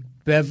to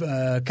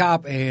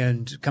Cop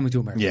and Coming to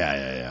America.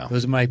 Yeah.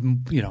 Those are my,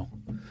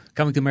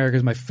 Coming to America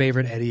is my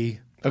favorite Eddie.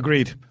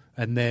 Agreed.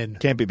 And then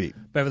Can't be beat.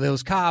 Beverly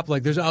Hills Cop,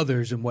 like there's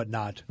others and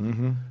whatnot.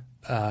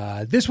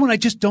 Mm-hmm. This one I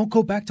just don't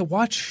go back to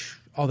watch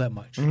all that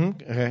much.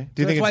 Mm-hmm. Okay.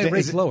 Do you think that's why it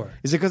rates lower?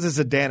 Is it because it's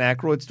a Dan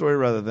Aykroyd story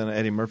rather than an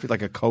Eddie Murphy,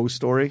 like a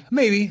co-story?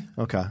 Maybe.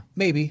 Okay.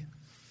 Maybe.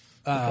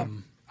 I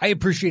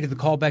appreciated the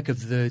callback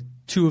of the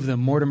two of them,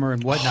 Mortimer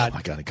and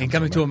whatnot, in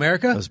Coming to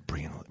America. That was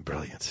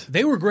brilliant.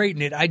 They were great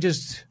in it. I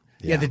just...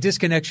 Yeah, the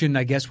disconnection,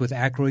 I guess, with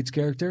Aykroyd's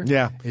character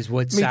is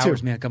what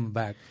sours me on coming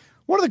back.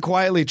 One of the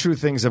quietly true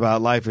things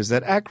about life is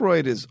that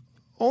Aykroyd is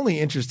only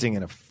interesting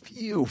in a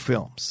few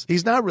films.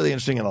 He's not really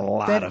interesting in a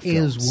lot of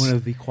films. That is one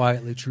of the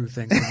quietly true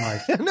things in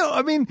life. No,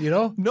 I mean,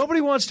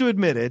 nobody wants to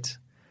admit it.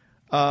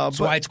 That's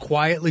why it's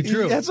quietly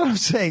true. That's what I'm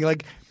saying.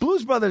 Like,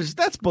 Blues Brothers,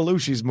 that's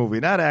Belushi's movie,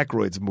 not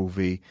Aykroyd's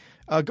movie.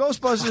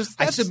 Ghostbusters.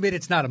 I submit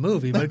it's not a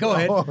movie, but go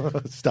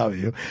ahead. Stop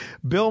you.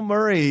 Bill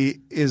Murray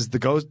is the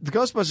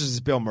Ghostbusters is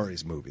Bill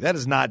Murray's movie. That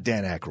is not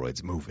Dan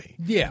Aykroyd's movie.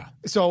 Yeah.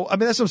 So I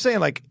mean, that's what I'm saying.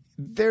 Like,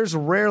 there's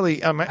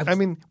rarely. I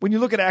mean, when you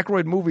look at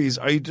Aykroyd movies,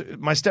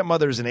 My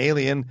Stepmother is an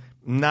Alien,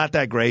 not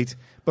that great,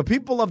 but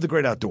people love The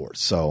Great Outdoors.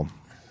 So.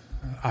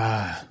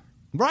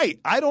 Right,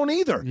 I don't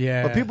either.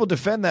 Yeah, but people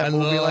defend that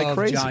movie like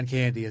crazy. John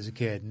Candy as a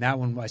kid, and that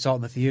one I saw it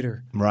in the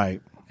theater.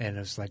 Right. And it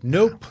was like,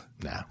 nope.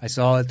 Nah. I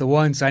saw it the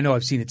once. I know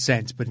I've seen it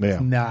since, but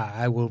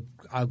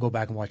I'll go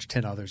back and watch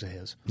 10 others of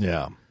his.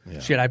 Yeah.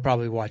 Shit, I'd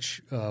probably watch,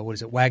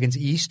 Wagons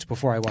East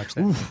before I watch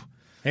that. Oof.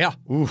 Yeah.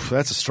 Oof,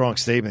 that's a strong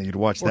statement. You'd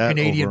watch that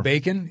Canadian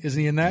Bacon, isn't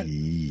he in that?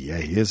 Yeah,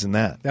 he is in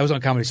that. That was on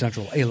Comedy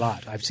Central a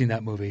lot. I've seen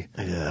that movie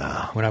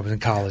when I was in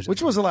college.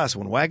 Which was the last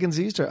one? Wagons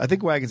East? I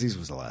think Wagons East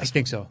was the last I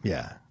think so.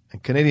 Yeah.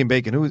 And Canadian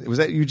Bacon, was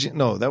that Eugene?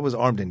 No, that was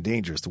Armed and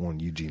Dangerous, the one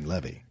Eugene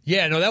Levy.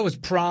 Yeah, no, that was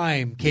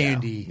Prime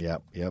Candy.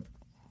 Yep.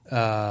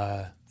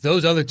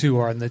 Those other two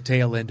are on the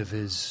tail end of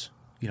his,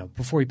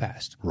 before he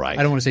passed. Right.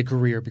 I don't want to say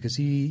career because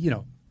he,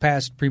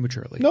 passed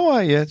prematurely. No,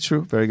 it's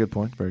true. Very good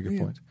point. Very good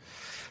point.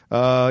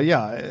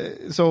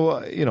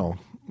 So,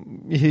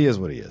 he is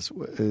what he is,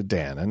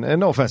 Dan. And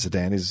no offense to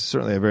Dan. He's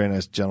certainly a very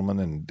nice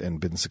gentleman and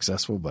been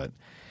successful, but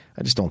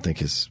I just don't think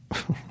his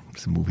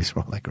movies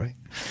are all that great.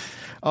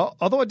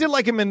 Although I did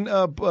like him in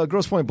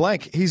Grosse Pointe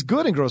Blank. He's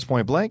good in Grosse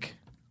Pointe Blank.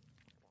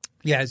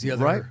 Yeah, as the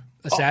other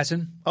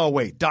assassin. Oh,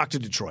 wait. Dr.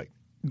 Detroit.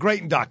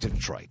 Great in Dr.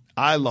 Detroit.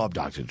 I love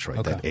Dr.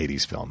 Detroit, that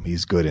 80s film.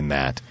 He's good in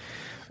that.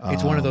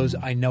 It's one of those,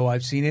 I know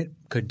I've seen it,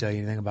 couldn't tell you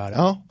anything about it.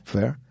 Oh,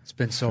 fair. It's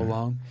been so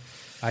long.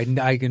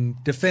 I can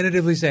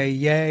definitively say,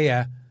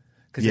 yeah.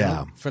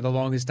 Because for the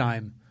longest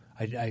time,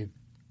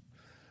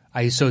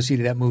 I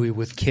associated that movie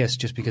with Kiss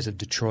just because of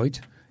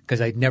Detroit,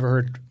 because I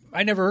never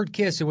heard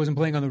Kiss. It wasn't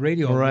playing on the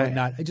radio and Right.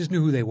 whatnot. I just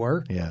knew who they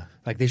were. Yeah.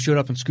 Like they showed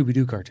up in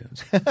Scooby-Doo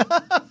cartoons.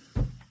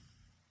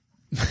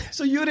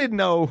 So you didn't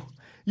know.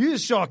 You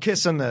just saw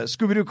Kiss on the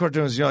Scooby-Doo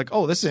cartoons. And you're like,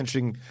 oh, this is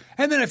interesting.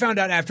 And then I found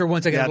out after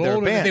once I got a they're little a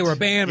older that band. they were a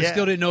band, but Yeah.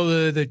 still didn't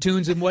know the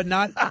tunes and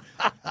whatnot.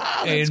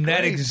 And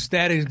that great.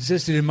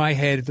 existed in my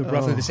head at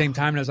roughly the same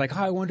time. And I was like,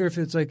 oh, I wonder if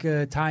it's like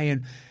a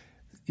tie-in,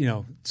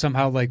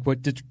 somehow like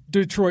what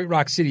Detroit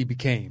Rock City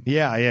became.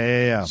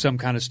 Yeah. Some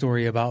kind of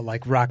story about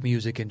like rock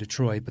music in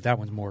Detroit, but that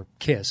one's more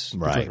Kiss,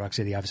 Right. Detroit Rock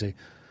City, obviously.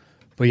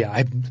 But yeah,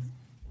 I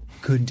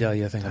couldn't tell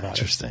you a thing about it.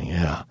 Interesting,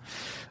 yeah.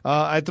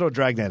 I'd throw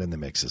Dragnet in the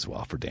mix as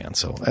well for Dan.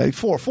 So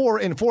four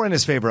in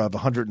his favor of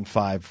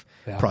 105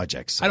 Yeah.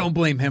 projects. So. I don't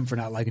blame him for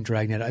not liking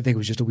Dragnet. I think it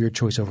was just a weird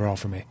choice overall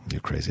for me.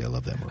 You're crazy. I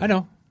love that movie. I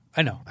know.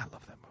 I love that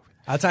movie.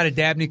 Outside of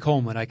Dabney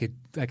Coleman, I could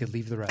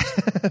leave the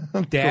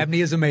rest.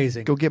 Dabney is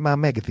amazing. Go get my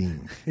mega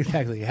theme.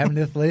 Exactly. You haven't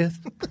this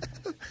list?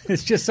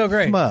 It's just so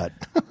great. Mud.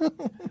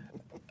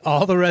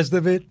 All the rest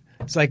of it,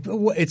 it's like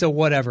it's a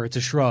whatever. It's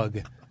a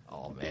shrug.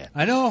 Oh man.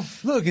 I know.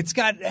 Look, it's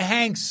got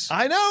Hanks.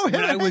 I know. When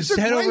I was Hanks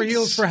are head over great.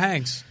 heels for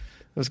Hanks.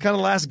 It was kind of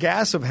the last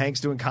gas of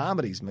Hanks doing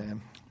comedies,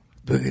 man.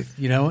 But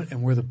you know what?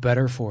 And we're the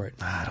better for it.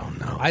 I don't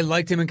know. I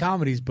liked him in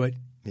comedies, but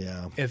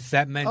Yeah. if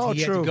that meant Oh, he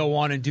had true. to go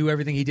on and do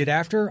everything he did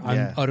after, I'm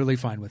Yeah. utterly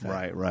fine with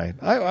that. Right.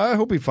 I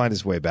hope he find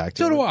his way back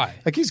to So it. do I.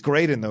 Like he's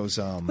great in those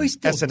he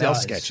still SNL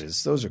does.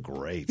 sketches. Those are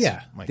great.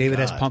 Yeah. My David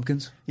S. God.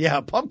 Pumpkins. Yeah,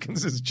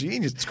 Pumpkins is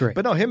genius. It's great.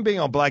 But no, him being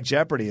on Black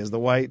Jeopardy as the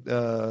white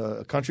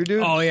country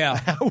dude. Oh, yeah.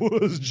 That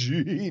was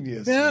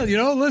genius. Yeah,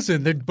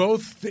 listen, they're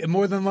both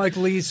more than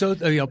likely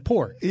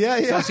poor.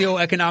 Yeah.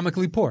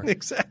 Socioeconomically poor.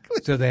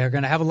 Exactly. So they are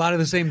going to have a lot of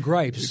the same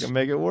gripes. You can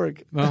make it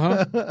work.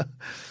 Uh-huh.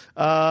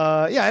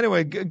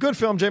 Anyway, good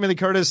film. Jamie Lee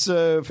Curtis,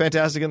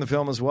 fantastic in the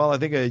film as well. I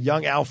think a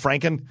young Al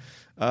Franken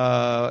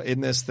in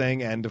this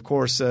thing. And, of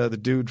course, the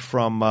dude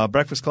from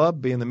Breakfast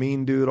Club being the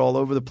mean dude all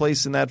over the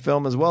place in that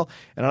film as well.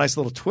 And a nice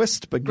little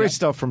twist, but great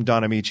stuff from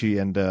Don Amici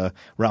and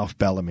Ralph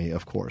Bellamy,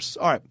 of course.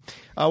 All right.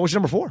 What's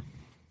your number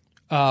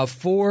 4?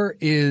 4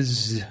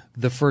 is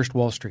The First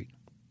Wall Street.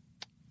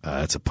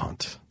 It's a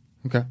punt.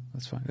 Okay,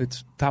 that's fine.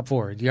 It's top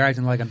 4. You're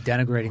acting like I'm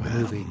denigrating the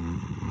movie.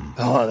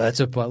 Oh, that's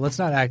a punt. Let's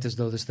not act as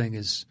though this thing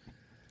is...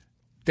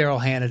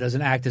 Daryl Hannah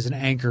doesn't act as an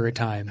anchor at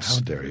times.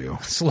 How dare you?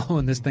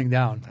 Slowing this thing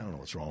down. I don't know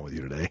what's wrong with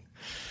you today.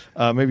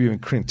 Maybe you've been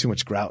creating too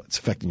much grout. It's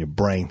affecting your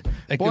brain.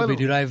 It could be,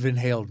 dude. I've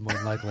inhaled more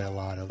than likely a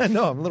lot of... I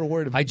know. I'm a little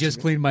worried about I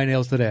just cleaned my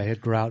nails today. I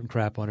had grout and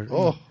crap on it.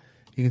 Oh.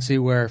 You can see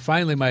where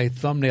finally my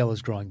thumbnail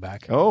is growing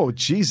back. Oh,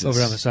 Jesus.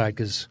 Over on the side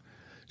because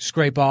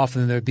scrape off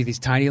and then there'd be these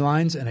tiny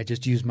lines and I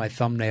just used my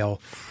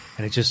thumbnail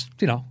and it just,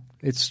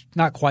 it's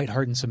not quite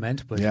hardened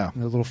cement, but Yeah. a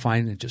little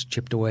fine. It just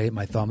chipped away at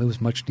my thumb. It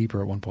was much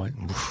deeper at one point.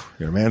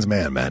 You're a man's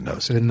man. Man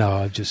knows. So no,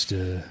 I just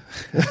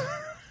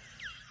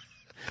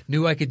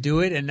knew I could do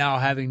it, and now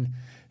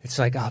it's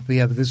like, but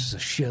this is a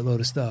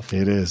shitload of stuff.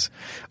 It is.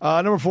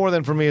 Number 4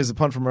 then for me is the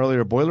punt from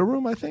earlier, Boiler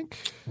Room, I think.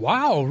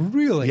 Wow,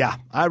 really? Yeah,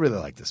 I really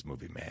like this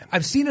movie, man.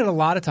 I've seen it a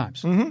lot of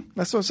times. Mm-hmm.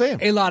 That's what I'm saying.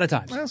 A lot of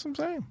times. That's what I'm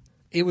saying.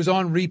 It was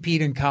on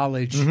repeat in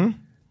college.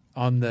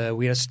 Mm-hmm.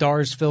 We had a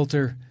Stars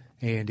filter,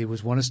 and it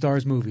was one of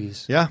Stars'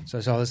 movies. Yeah. So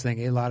I saw this thing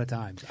a lot of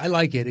times. I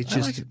like it. It's I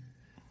just like it.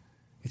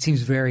 it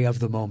seems very of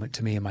the moment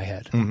to me in my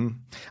head. Mm-hmm.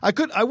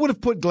 I would have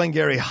put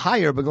Glengarry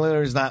higher, but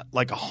Glengarry's not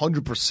like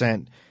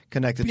 100%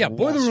 connected. Yeah, to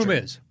Wall Boiler Room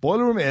Street. is.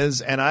 Boiler Room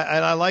is, and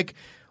I like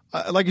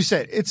you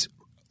said, it's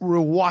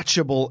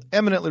rewatchable,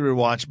 eminently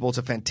rewatchable. It's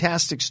a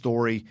fantastic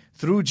story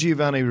through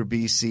Giovanni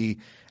Ribisi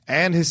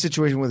and his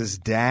situation with his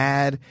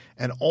dad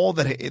and all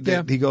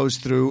that he goes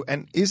through.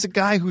 And he's a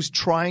guy who's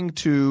trying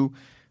to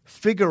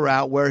figure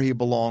out where he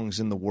belongs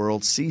in the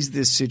world, sees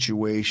this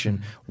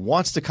situation,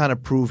 wants to kind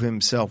of prove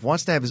himself,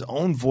 wants to have his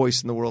own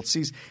voice in the world,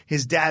 sees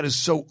his dad is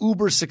so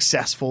uber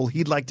successful,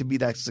 he'd like to be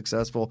that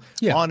successful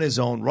on his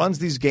own, runs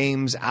these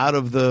games out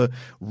of the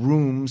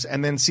rooms,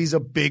 and then sees a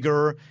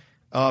bigger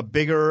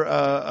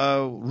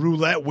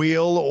roulette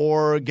wheel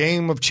or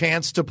game of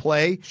chance to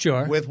play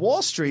with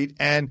Wall Street.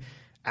 And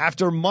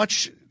after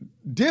much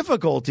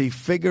difficulty,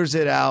 figures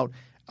it out,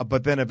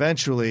 but then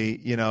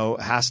eventually,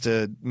 has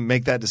to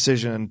make that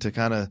decision to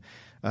kind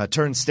of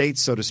turn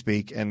states, so to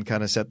speak, and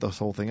kind of set this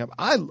whole thing up.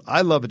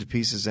 I love it to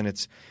pieces, and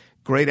it's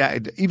great.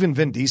 Even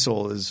Vin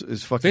Diesel is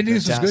fucking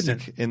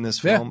fantastic in this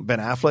film. Yeah. Ben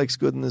Affleck's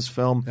good in this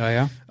film. Oh,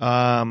 yeah?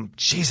 I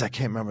can't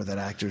remember that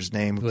actor's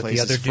name who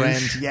plays his friend.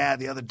 Douche? Yeah,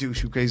 the other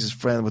douche who plays his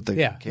friend with the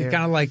kind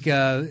of like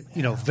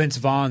Vince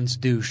Vaughn's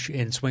douche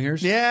in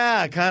Swingers.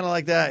 Yeah, kind of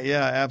like that.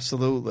 Yeah,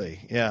 absolutely.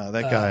 Yeah,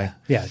 that guy.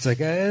 Yeah, it's like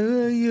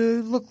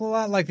you look a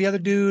lot like the other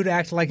dude,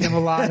 act like him a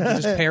lot,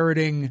 just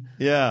parroting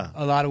a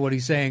lot of what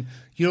he's saying.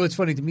 What's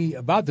funny to me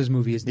about this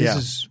movie is this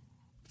is,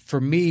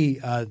 for me,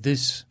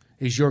 this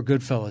is your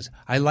Goodfellas.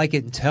 I like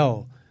it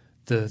until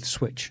the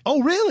switch.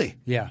 Oh, really?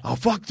 Yeah. Oh,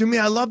 fuck to me.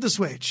 I love the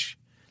switch.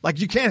 Like,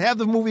 you can't have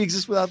the movie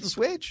exist without the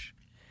switch.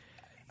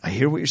 I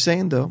hear what you're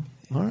saying, though.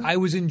 All right. I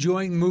was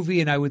enjoying the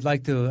movie, and I would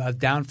like to a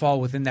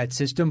downfall within that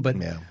system. But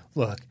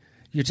look,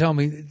 you're telling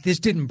me this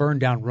didn't burn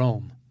down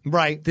Rome.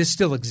 Right. This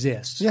still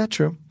exists. Yeah,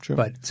 true.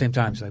 But at the same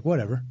time, it's like,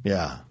 whatever.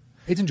 Yeah.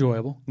 It's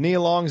enjoyable.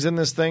 Nia Long's in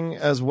this thing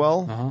as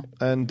well. Uh-huh.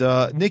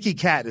 And Nicky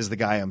Katt is the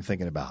guy I'm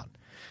thinking about.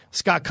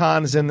 Scott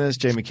Conn is in this.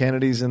 Jamie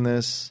Kennedy's in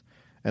this.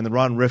 And then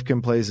Ron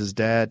Rifkin plays his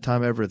dad.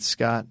 Tom Everett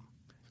Scott.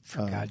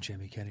 Forgot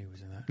Jamie Kennedy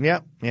was in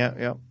that.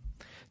 Yeah.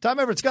 Tom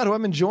Everett Scott, who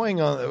I'm enjoying.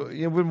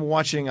 We've been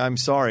watching I'm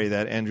Sorry,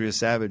 that Andrea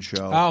Savage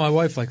show. Oh, my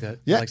wife likes that.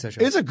 Yeah, Likes that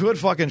show. it's a good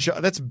fucking show.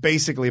 That's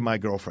basically my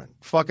girlfriend.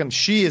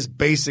 She is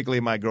basically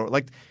my girl.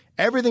 Like,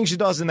 everything she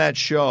does in that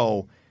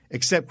show,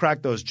 except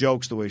crack those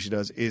jokes the way she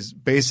does, is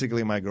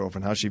basically my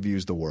girlfriend, how she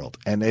views the world.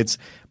 And it's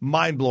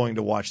mind-blowing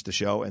to watch the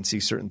show and see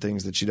certain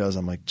things that she does.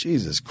 I'm like,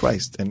 Jesus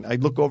Christ. And I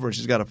look over and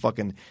she's got a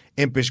fucking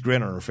impish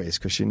grin on her face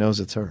because she knows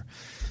it's her.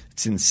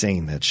 It's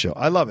insane, that show.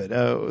 I love it.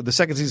 The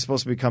second season is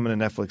supposed to be coming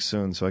to Netflix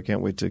soon, so I can't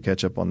wait to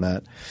catch up on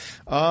that.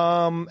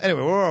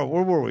 Anyway, where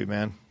were we,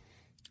 man?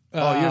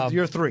 Oh,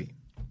 you're 3.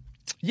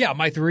 Yeah,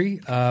 my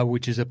 3,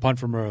 which is a punt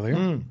from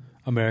earlier,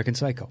 American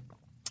Psycho.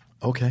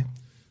 Okay.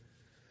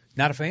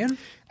 Not a fan?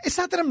 It's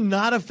not that I'm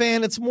not a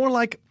fan. It's more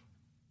like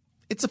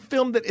it's a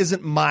film that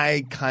isn't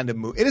my kind of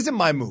movie. It isn't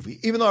my movie,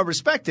 even though I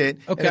respect it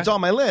and it's on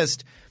my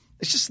list.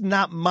 It's just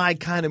not my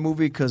kind of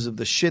movie because of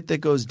the shit that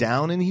goes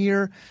down in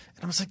here.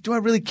 And I was like, do I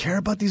really care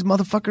about these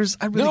motherfuckers?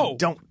 I really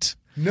don't.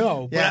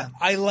 No, Yeah.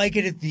 but I like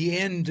it at the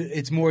end.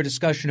 It's more a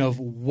discussion of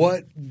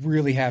what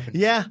really happened.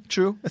 Yeah,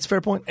 true. That's a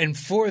fair point. And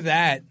for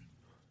that,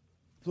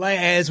 like,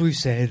 as we've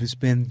said, it's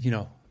been,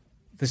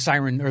 the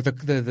siren or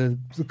the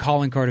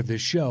calling card of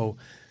this show.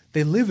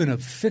 They live in a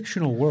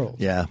fictional world.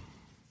 Yeah.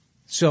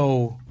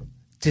 So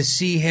to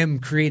see him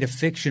create a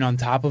fiction on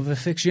top of a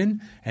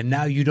fiction, and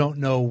now you don't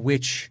know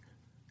which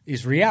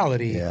is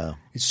reality. Yeah.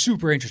 It's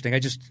super interesting.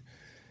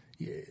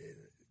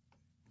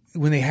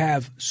 When they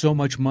have so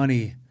much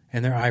money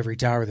in their ivory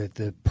tower that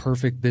the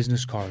perfect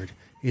business card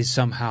is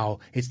somehow,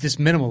 it's this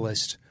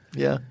minimalist.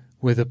 Yeah.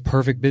 Where the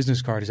perfect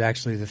business card is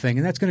actually the thing.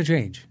 And that's going to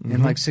change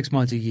in like 6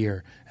 months, a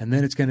year. And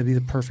then it's going to be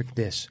the perfect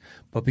this.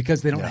 But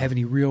because they don't have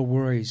any real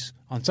worries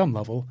on some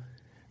level,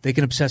 they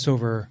can obsess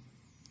over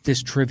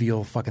this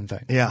trivial fucking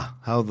thing. Yeah.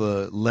 How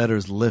the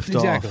letters lift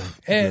Exactly. off.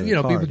 And, the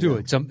card, people do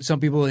it. Some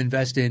people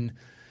invest in,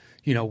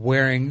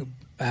 wearing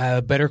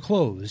better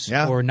clothes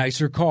or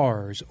nicer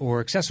cars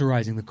or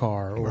accessorizing the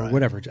car or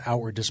whatever. It's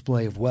outward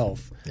display of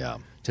wealth. Yeah.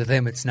 To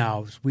them, it's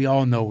now, we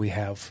all know we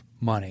have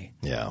money.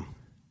 Yeah.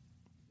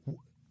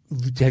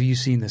 Have you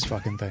seen this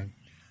fucking thing?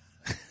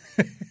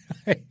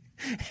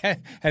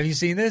 Have you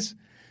seen this?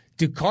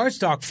 Dude,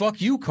 cardstock, fuck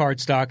you,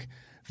 cardstock.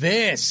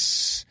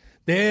 This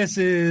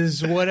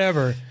is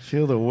whatever.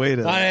 Feel the weight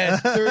of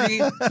that.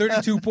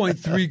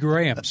 32.3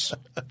 grams.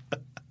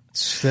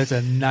 That's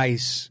a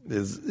nice.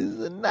 It's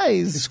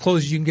nice. As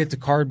close as you can get to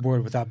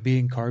cardboard without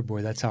being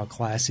cardboard. That's how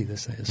classy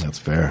this is. That's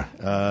fair.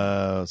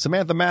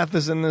 Samantha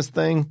Mathis in this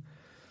thing.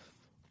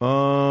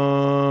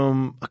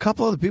 A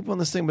couple other people in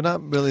this thing, but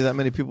not really that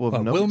many people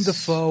have noticed. Willem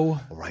Dafoe.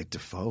 Right,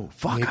 Dafoe.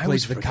 Fuck, He I plays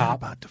always the forget cop.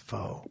 about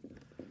Dafoe.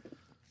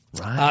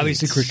 Right.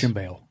 Obviously, Christian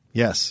Bale.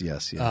 Yes.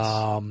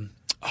 The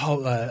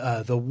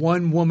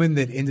one woman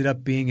that ended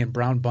up being in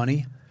Brown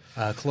Bunny,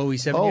 Chloe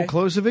Sevigny. Oh,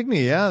 Chloe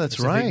Sevigny. Yeah, that's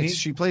right. Sevigny?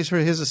 She plays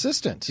his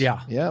assistant. Yeah.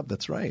 Yeah,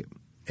 that's right.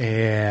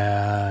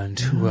 And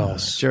who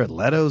else? Jared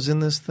Leto's in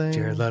this thing.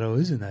 Jared Leto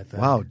is in that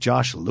thing. Wow,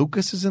 Josh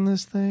Lucas is in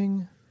this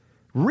thing.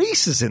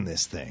 Reese is in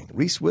this thing.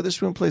 Reese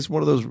Witherspoon plays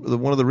one of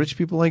the rich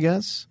people, I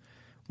guess.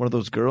 One of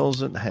those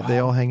girls that they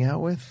all hang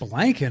out with.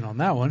 Blanking on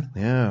that one.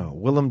 Yeah,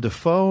 Willem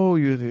Dafoe,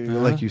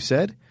 like you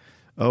said.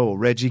 Oh,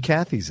 Reggie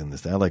Cathy's in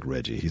this. I like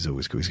Reggie. He's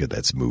always cool. He's got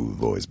that smooth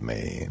voice,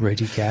 man.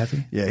 Reggie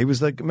Cathy? Yeah, he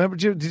was like. Remember?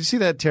 Did you see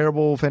that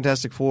terrible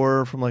Fantastic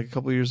Four from like a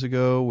couple of years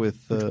ago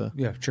with?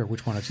 Yeah, sure.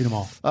 Which one? I've seen them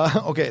all.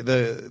 Okay,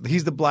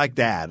 he's the black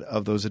dad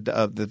of those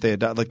that they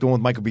adopted, like the one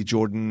with Michael B.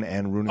 Jordan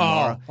and Rooney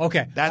Mara.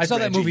 Okay. That's I saw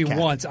that Reggie movie Cathy.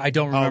 once. I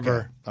don't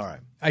remember. Okay. All right.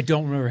 I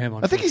don't remember him.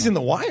 I think he's in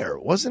The Wire.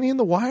 Wasn't he in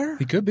The Wire?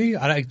 He could be.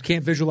 I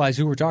can't visualize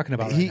who we're talking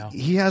about right now.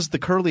 He has the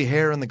curly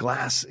hair and the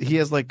glass. He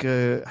has like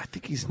I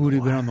think he's. Who'd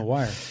have been on The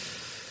Wire?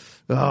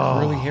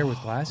 Curly hair with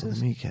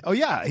glasses? Oh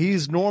yeah,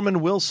 he's Norman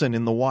Wilson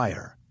in The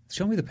Wire.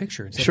 Show me the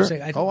picture. Sure.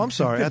 I'm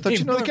sorry. I thought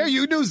you know the character.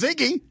 You knew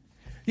Ziggy.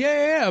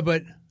 Yeah,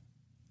 but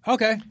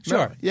okay,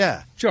 sure. No,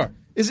 yeah, sure.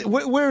 Is it,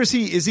 where is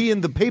he? Is he in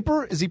the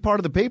paper? Is he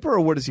part of the paper,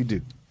 or what does he do?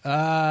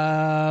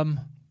 Oh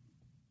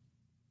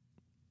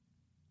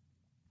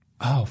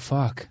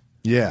fuck.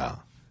 Yeah.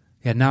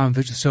 Yeah. Now I'm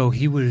visual. So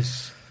he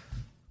was.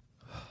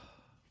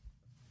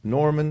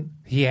 Norman.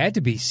 He had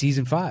to be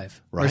season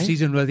 5 Right? or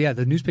season. Well, yeah,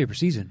 the newspaper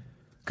season,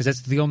 because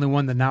that's the only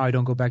one that now I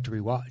don't go back to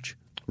rewatch.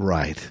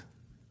 Right.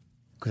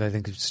 Because I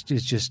think it's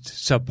just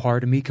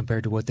subpar to me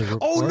compared to what they were.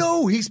 Oh before.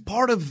 no, he's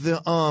part of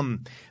the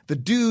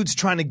dudes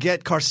trying to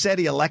get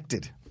Garcetti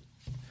elected.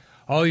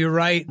 Oh, you're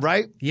right.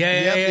 Right?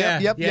 Yeah.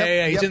 Yep.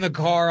 He's in the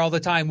car all the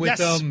time with Yes.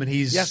 them, and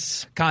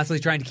he's constantly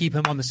trying to keep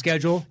him on the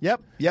schedule.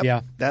 Yep.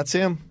 Yeah. That's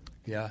him.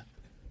 Yeah.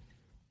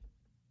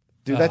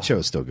 Dude, that show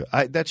is still good.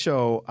 That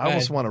show, I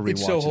almost want to rewatch it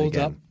still holds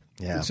again. up.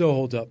 Yeah. It so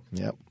holds up.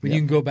 Yep. But Yep. you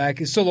can go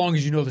back, so long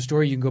as you know the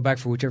story, you can go back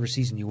for whichever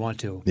season you want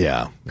to.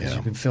 Yeah. Because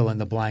you can fill in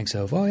the blanks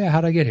of, oh, yeah,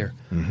 how'd I get here?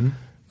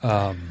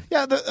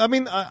 Yeah, I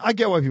mean, I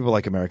get why people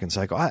like American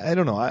Psycho. I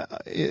don't know.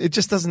 It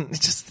just doesn't. It's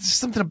just there's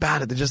something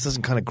about it that just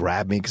doesn't kind of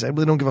grab me because I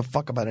really don't give a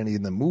fuck about any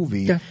in the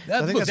movie. Yeah. So I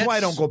think Look, that's why I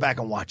don't go back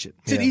and watch it.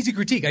 It's an easy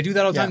critique. I do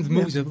that all the time Yeah. with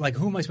movies. Of like,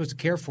 who am I supposed to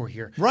care for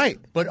here? Right.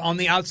 But on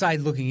the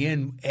outside looking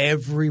in,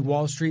 every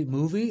Wall Street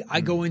movie, I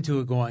go into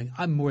it going,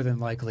 I'm more than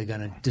likely going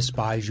to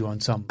despise you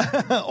on some.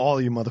 All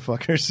you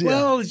motherfuckers. Yeah.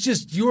 Well, it's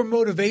just your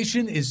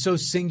motivation is so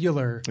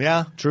singular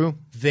Yeah. True.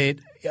 that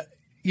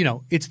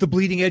it's the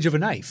bleeding edge of a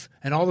knife,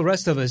 and all the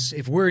rest of us,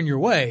 if we're in your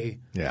way,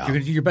 Yeah. you're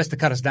going to do your best to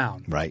cut us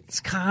down. Right. It's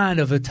kind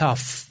of a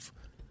tough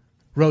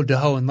road to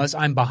hoe unless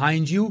I'm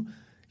behind you,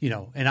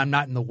 and I'm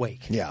not in the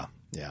wake. Yeah.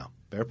 Yeah.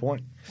 Fair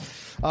point.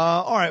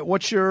 All right.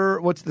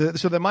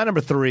 So then my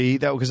number 3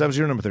 because that was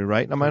your number 3,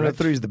 right? Now my number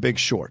 3 is The Big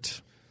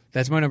Short.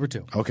 That's my number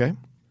 2. Okay.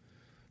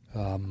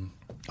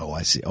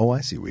 I see. Oh,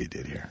 I see what you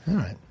did here. All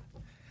right.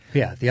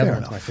 Yeah, the other Fair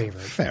one's enough. my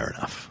favorite. Fair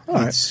enough. All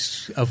right.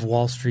 It's of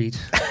Wall Street,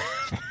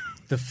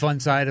 the fun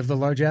side of the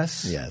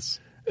largesse. Yes.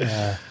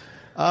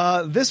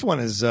 This one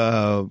is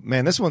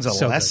this one's a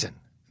So good. lesson.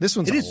 This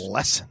one's It a is.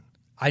 lesson.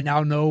 I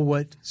now know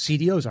what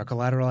CDOs are,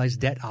 collateralized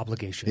debt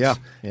obligations. Yeah,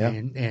 yeah.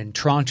 And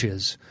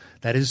tranches.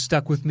 That has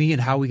stuck with me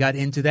and how we got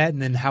into that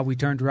and then how we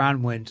turned around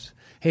and went,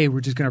 hey,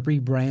 we're just going to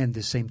rebrand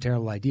this same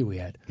terrible idea we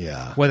had.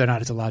 Yeah. Whether or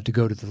not it's allowed to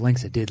go to the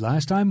lengths it did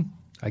last time,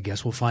 I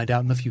guess we'll find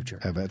out in the future.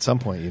 At some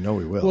point, we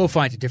will. We'll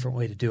find a different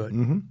way to do it.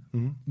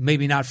 Mm-hmm.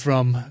 Maybe not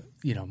from,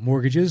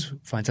 mortgages,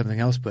 find something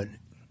else, but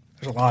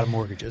there's a lot of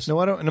mortgages. No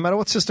matter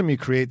what system you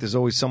create, there's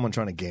always someone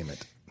trying to game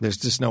it. There's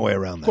just no way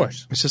around that. Of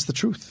course. It's just the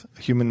truth.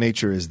 Human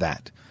nature is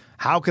that.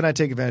 How can I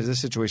take advantage of this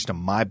situation to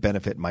my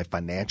benefit, my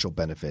financial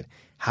benefit?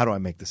 How do I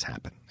make this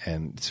happen?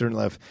 And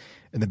certainly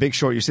in The Big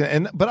Short, you see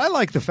that. But I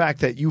like the fact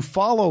that you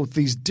follow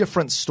these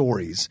different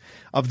stories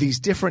of these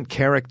different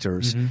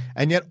characters,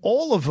 and yet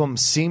all of them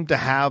seem to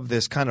have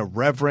this kind of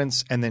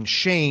reverence and then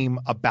shame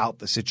about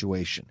the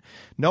situation.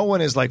 No one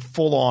is like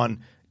full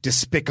on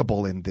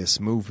despicable in this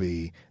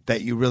movie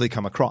that you really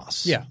come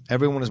across. Yeah.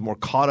 Everyone is more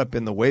caught up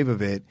in the wave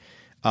of it.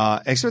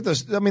 Except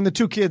the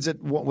two kids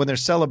when they're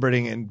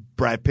celebrating and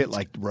Brad Pitt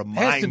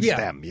reminds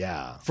them.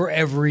 Yeah. For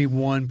every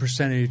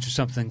 1% or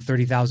something,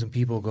 30,000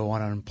 people go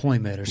on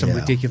unemployment or some Yeah.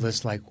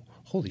 ridiculous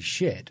holy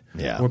shit.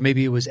 Yeah. Or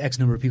maybe it was X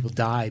number of people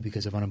die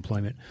because of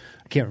unemployment.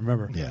 I can't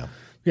remember. Yeah.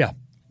 Yeah.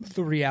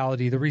 The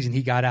reality, the reason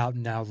he got out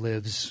and now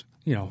lives,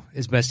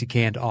 as best he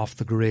can off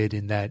the grid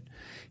in that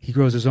he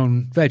grows his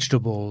own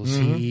vegetables.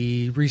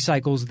 He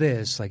recycles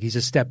this. He's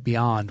a step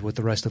beyond what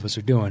the rest of us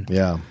are doing.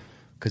 Yeah.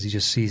 Because he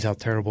just sees how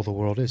terrible the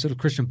world is. So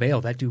Christian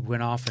Bale, that dude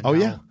went off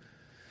and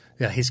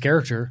his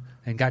character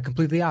and got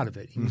completely out of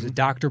it. He was a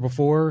doctor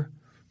before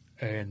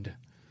and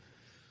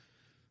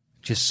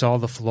just saw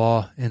the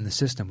flaw in the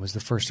system, was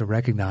the first to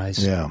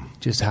recognize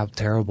just how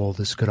terrible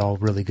this could all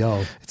really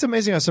go. It's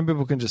amazing how some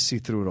people can just see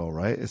through it all,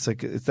 right? It's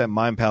it's that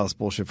mind palace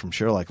bullshit from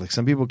Sherlock.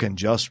 Some people can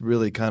just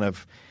really kind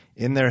of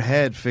in their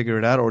head figure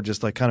it out, or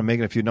just kind of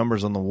making a few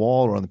numbers on the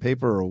wall or on the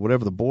paper or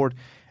whatever the board,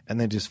 and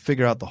then just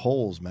figure out the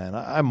holes, man.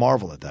 I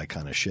marvel at that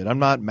kind of shit. I'm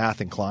not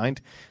math inclined,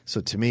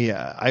 so to me,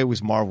 I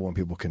always marvel when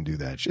people can do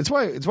that. It's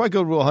why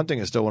Good Will Hunting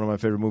is still one of my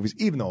favorite movies,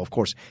 even though, of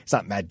course, it's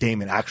not Matt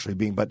Damon actually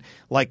being, but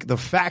the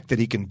fact that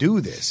he can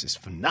do this is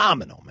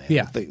phenomenal, man.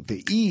 Yeah.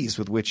 The ease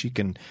with which he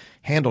can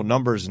handle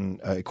numbers and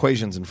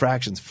equations and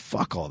fractions,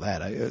 fuck all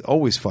that. It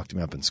always fucked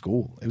me up in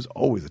school. It was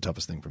always the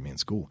toughest thing for me in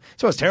school.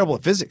 So I was terrible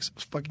at physics. I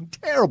was fucking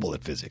terrible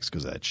at physics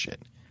because of that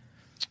shit.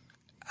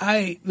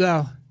 I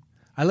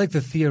like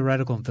the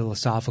theoretical and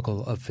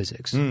philosophical of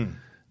physics.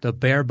 The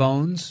bare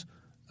bones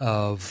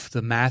of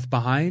the math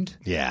behind,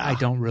 I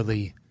don't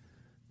really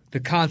 – the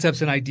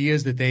concepts and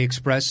ideas that they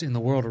express in the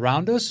world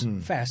around us,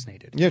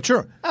 fascinated. Yeah,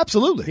 sure.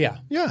 Absolutely. Yeah.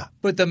 Yeah.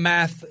 But the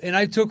math – and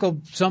I took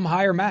some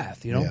higher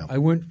math, Yeah. I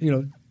went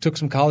took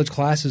some college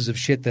classes of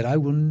shit that I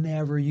will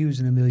never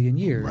use in a million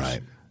years.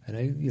 Right. And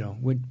I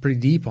went pretty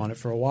deep on it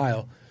for a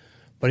while.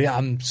 But yeah,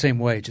 I'm the same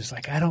way. Just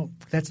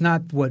that's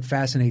not what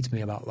fascinates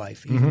me about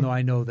life, even though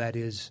I know that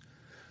is –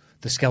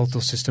 the skeletal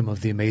system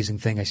of the amazing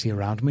thing I see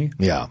around me.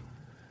 Yeah.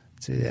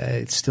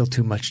 It's still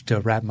too much to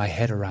wrap my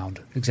head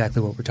around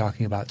exactly what we're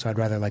talking about. So I'd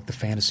rather like the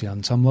fantasy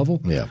on some level.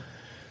 Yeah.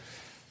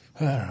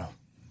 I don't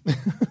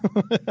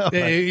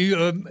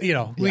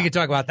know. We could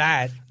talk about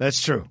that That's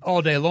true.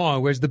 all day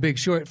long. Where's The Big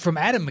Short? From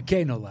Adam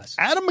McKay, no less.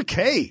 Adam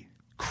McKay.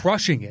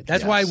 Crushing it.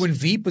 That's why when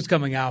Veep was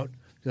coming out,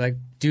 you're like,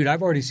 dude,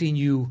 I've already seen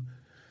you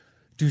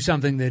do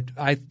something that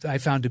I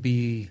found to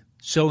be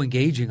so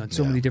engaging on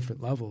so many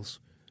different levels.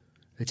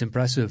 It's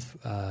impressive,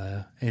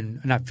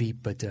 and not Veep,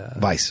 but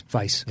Vice.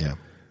 Vice. Yeah.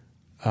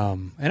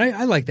 And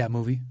I like that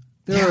movie.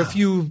 There are a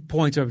few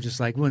points where I'm just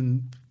like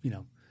when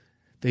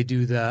they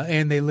do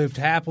and they lived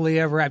happily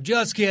ever after.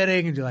 Just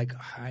kidding, and you're like,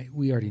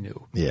 we already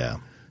knew. Yeah.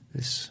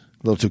 This.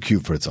 A little too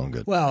cute for its own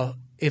good. Well,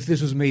 if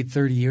this was made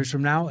 30 years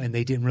from now and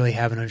they didn't really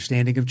have an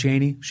understanding of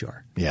Cheney,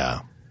 sure.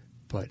 Yeah.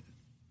 But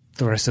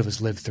the rest of us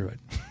lived through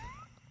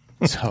it.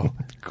 So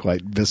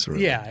Quite visceral.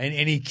 yeah, and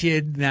any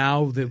kid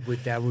now that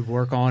would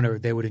work on or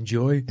they would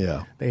enjoy,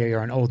 Yeah. they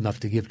aren't old enough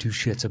to give two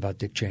shits about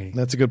Dick Cheney.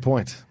 That's a good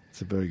point.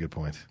 It's a very good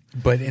point.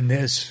 But in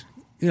this,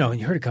 when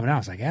you heard it coming out, I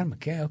was like, Adam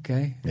McKay,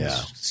 okay. Yeah.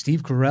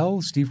 Steve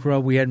Carell,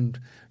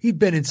 he'd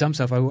been in some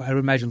stuff. I would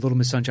imagine Little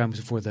Miss Sunshine was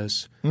before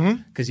this.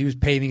 Because he was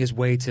paving his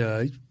way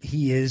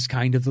he is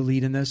kind of the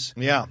lead in this.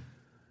 Yeah.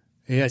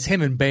 Yeah, it's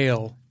him and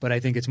Bale, but I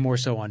think it's more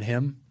so on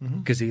him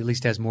because he at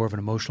least has more of an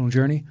emotional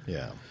journey.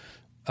 Yeah.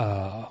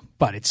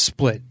 But it's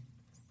split,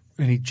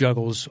 and he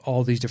juggles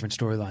all these different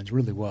storylines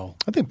really well.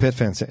 I think Pitt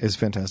is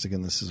fantastic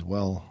in this as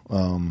well.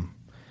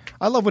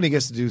 I love when he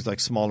gets to do like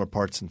smaller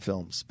parts in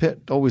films.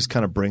 Pitt always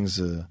kind of brings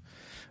an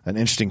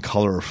interesting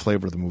color or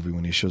flavor to the movie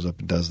when he shows up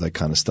and does that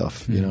kind of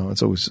stuff.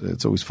 It's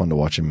always fun to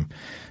watch him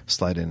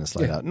slide in and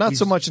slide out. Not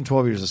so much in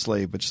 12 Years a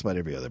Slave, but just about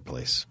every other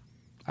place.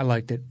 I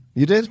liked it.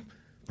 You did?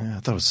 Yeah, I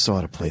thought it was so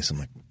out of place. I'm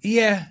like,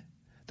 Yeah.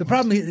 The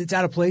problem it's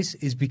out of place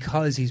is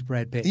because he's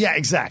Brad Pitt. yeah,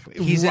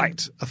 exactly. He's right.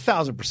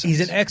 1,000%.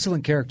 He's an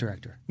excellent character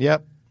actor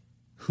Yep.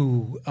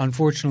 who,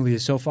 unfortunately,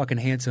 is so fucking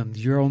handsome,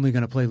 you're only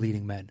going to play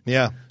leading men.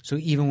 Yeah. So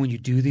even when you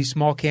do these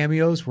small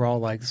cameos, we're all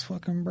like, this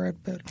fucking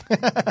Brad Pitt.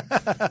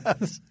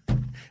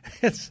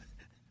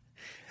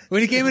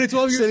 When he came in at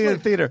 12 Years Sitting in the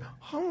Slave. theater.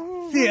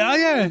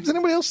 Yeah. Is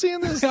anybody else seeing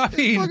this? I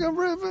mean- Fucking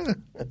Brad Pitt.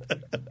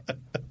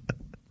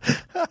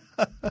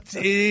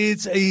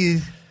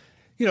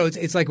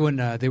 It's like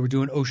when they were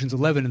doing Ocean's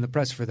 11 in the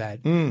press for that,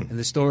 and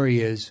the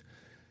story is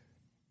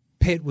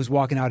Pitt was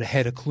walking out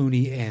ahead of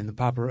Clooney and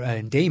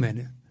and Damon,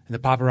 and the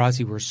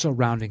paparazzi were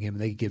surrounding him.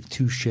 And they give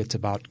two shits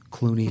about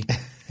Clooney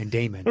and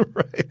Damon,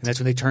 Right. And that's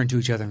when they turned to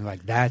each other and they're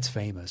like, "That's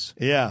famous."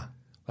 Yeah.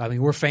 I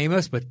mean, we're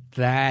famous, but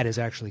that is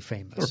actually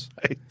famous.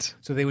 Right.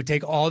 So they would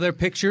take all their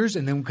pictures,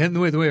 and then when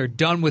they were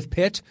done with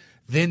Pitt,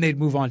 then they'd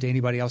move on to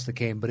anybody else that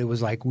came. But it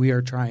was like, we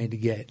are trying to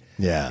get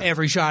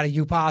every shot of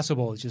you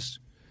possible. It's just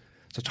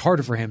so it's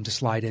harder for him to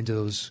slide into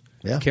those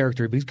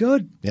characters. But he's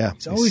good. Yeah.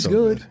 He's always so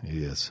good.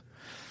 He is.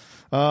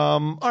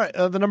 All right.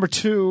 The number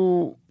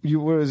two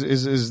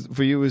is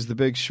for you is The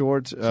Big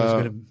Short.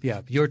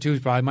 Your two is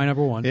probably my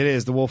number one. It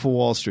is The Wolf of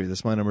Wall Street.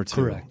 That's my number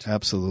two. Correct.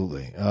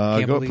 Absolutely.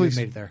 Can't believe please.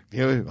 it made it there.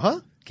 Yeah, huh?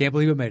 Can't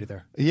believe it made it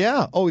there.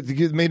 Yeah. Oh,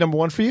 it made number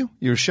one for you?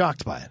 You were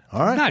shocked by it.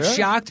 All right. Not All right.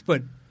 shocked,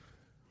 but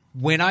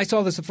when I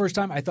saw this the first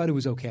time, I thought it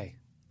was okay.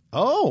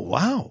 Oh,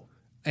 wow.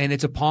 And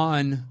it's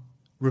upon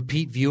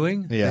repeat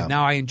viewing that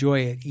now I enjoy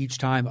it each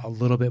time a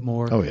little bit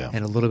more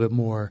and a little bit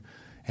more.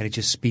 And it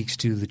just speaks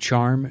to the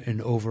charm and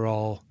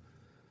overall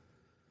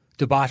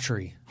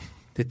debauchery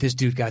that this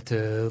dude got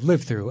to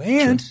live through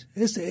and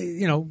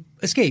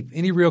escape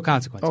any real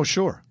consequences. Oh,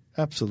 sure.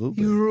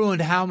 Absolutely. You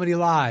ruined how many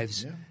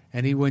lives? Yeah.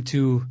 And he went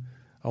to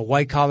a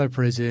white-collar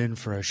prison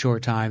for a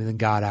short time and then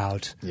got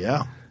out.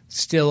 Yeah.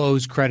 Still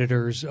owes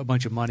creditors a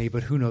bunch of money,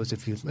 but who knows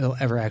if he'll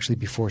ever actually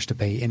be forced to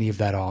pay any of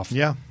that off.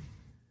 Yeah.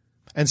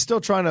 And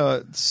still trying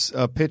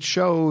to pitch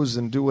shows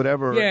and do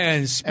whatever. Yeah,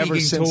 and speaking ever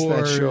since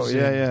that show.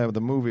 tours.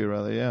 The movie,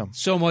 rather, yeah.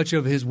 So much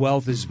of his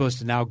wealth is supposed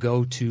to now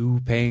go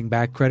to paying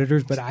back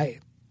creditors, but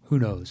who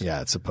knows?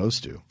 Yeah, it's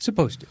supposed to.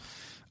 Supposed to.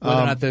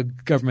 Whether or not the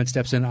government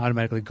steps in and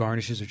automatically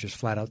garnishes or just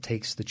flat out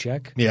takes the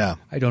check. Yeah.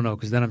 I don't know,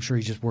 because then I'm sure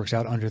he just works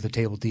out under the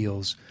table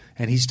deals,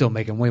 and he's still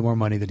making way more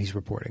money than he's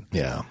reporting.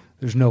 Yeah.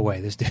 There's no way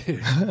this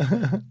dude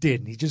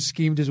didn't. He just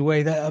schemed his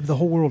way. The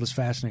whole world is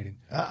fascinating.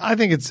 I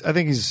think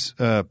he's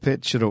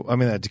Pitt should have. I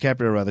mean,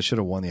 DiCaprio rather should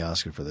have won the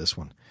Oscar for this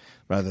one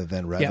rather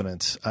than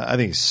Revenant. Yep. I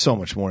think he's so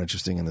much more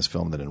interesting in this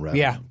film than in Revenant.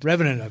 Yeah,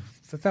 Revenant. I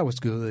thought that was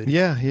good.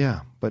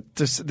 Yeah. But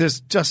there's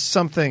just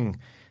something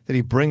that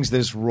he brings to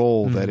this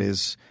role that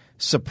is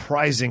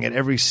surprising at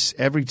every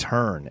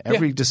turn,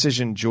 every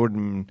decision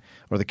Jordan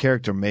or the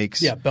character makes.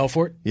 Yeah,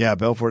 Belfort. Yeah,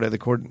 Belfort.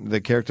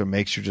 The character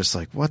makes you just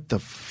like, what the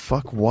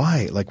fuck?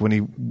 Why? Like when he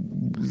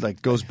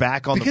goes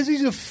back on because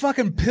he's a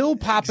fucking pill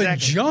popping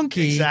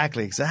junkie.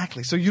 Exactly.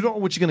 So you don't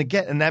know what you're going to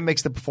get, and that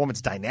makes the performance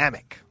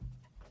dynamic.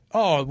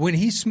 Oh, when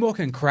he's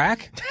smoking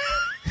crack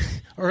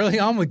early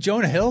on with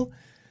Jonah Hill.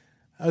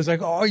 I was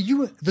like, "Oh,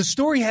 the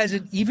story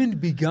hasn't even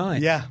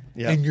begun." Yeah.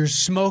 And you're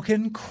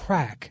smoking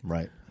crack.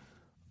 Right.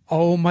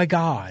 Oh my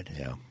God.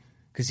 Yeah.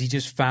 Because he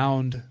just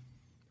found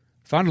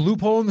a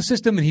loophole in the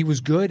system, and he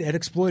was good at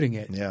exploiting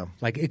it. Yeah.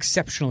 Like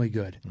exceptionally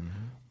good. Mm-hmm.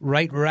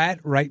 Right rat,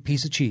 right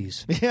piece of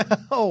cheese. Yeah.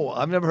 Oh,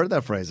 I've never heard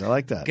that phrase. I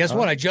like that. Guess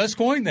what? I just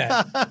coined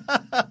that.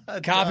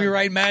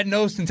 Copyright Mad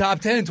Nost in Top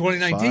 10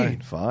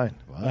 2019. Fine.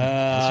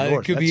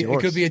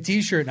 It could be a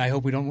T-shirt, and I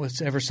hope we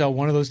don't ever sell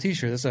one of those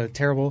T-shirts. That's a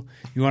terrible.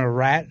 You want a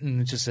rat,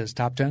 and it just says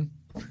Top 10.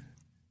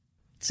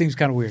 Seems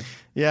kind of weird.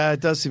 Yeah,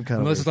 it does seem kind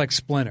of Unless weird. it's like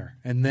Splinter,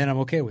 and then I'm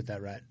okay with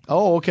that rat.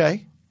 Oh,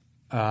 okay.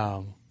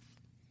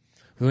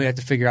 We have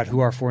to figure out who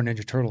our 4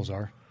 Ninja Turtles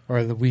are.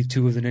 Or we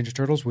 2 of the Ninja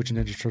Turtles. Which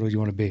Ninja Turtle do you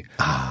want to be?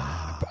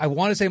 I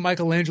want to say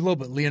Michelangelo,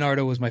 but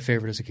Leonardo was my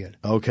favorite as a kid.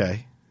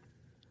 Okay.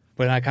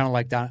 But I kind of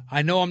like Don.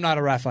 I know I'm not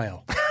a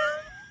Raphael.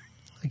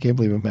 I can't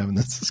believe I'm having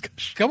this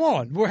discussion. Come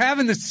on. We're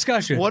having this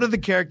discussion. What are the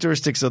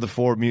characteristics of the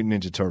 4 Mutant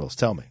Ninja Turtles?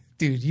 Tell me.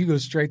 Dude, you go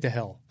straight to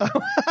hell.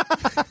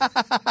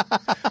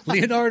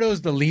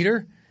 Leonardo's the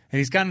leader, And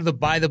he's kind of the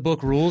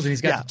by-the-book rules, and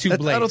he's got the two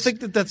blades. I don't think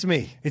that's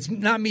me. It's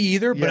not me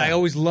either, but I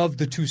always loved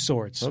the two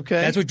swords. Okay.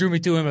 That's what drew me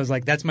to him. I was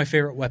like, that's my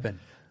favorite weapon.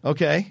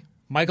 Okay.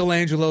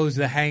 Michelangelo is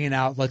the hanging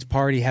out, let's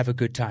party, have a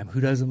good time. Who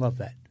doesn't love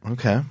that?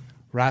 Okay.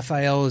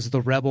 Raphael is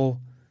the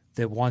rebel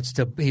that wants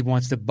to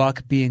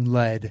buck being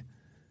led.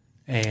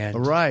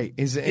 And right.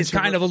 It's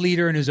kind of a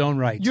leader in his own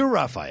right. You're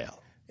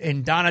Raphael.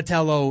 And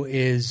Donatello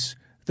is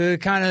the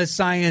kind of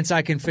science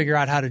I can figure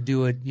out how to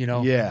do it,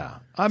 Yeah.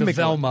 I'm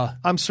Velma.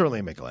 I'm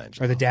certainly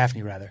Michelangelo. Or the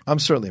Daphne, rather. I'm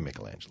certainly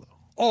Michelangelo.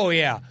 Oh,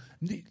 yeah.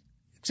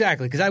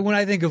 Exactly. Because when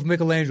I think of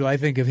Michelangelo, I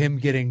think of him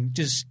getting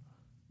just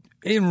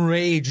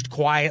enraged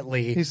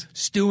quietly,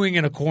 stewing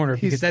in a corner,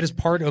 because that is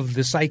part of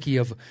the psyche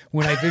of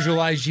when I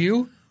visualize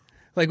you.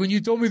 Like when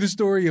you told me the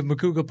story of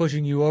Makuga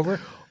pushing you over,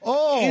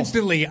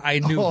 instantly I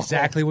knew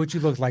exactly what you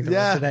looked like the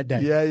rest of that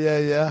day.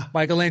 Yeah.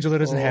 Michelangelo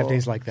doesn't have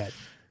days like that.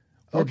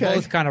 We're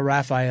both kind of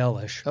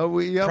Raphael-ish.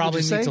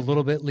 Probably meets a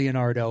little bit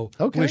Leonardo,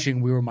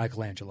 wishing we were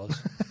Michelangelos.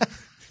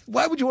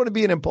 Why would you want to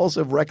be an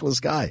impulsive,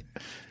 reckless guy?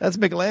 That's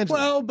Michelangelo.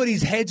 Well, but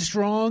he's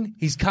headstrong.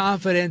 He's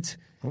confident.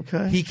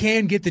 Okay. He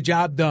can get the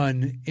job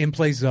done in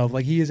place of,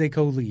 like, he is a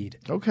co-lead.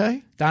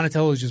 Okay.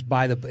 Donatello is just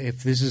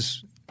if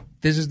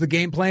this is the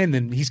game plan,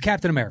 then he's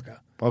Captain America.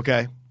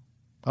 Okay.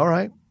 All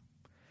right.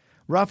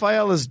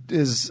 Raphael is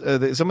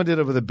someone did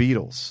it with the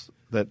Beatles.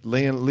 That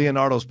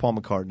Leonardo's Paul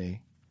McCartney.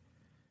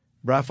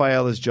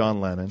 Raphael is John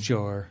Lennon.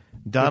 Sure.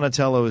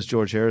 Donatello is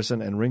George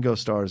Harrison, and Ringo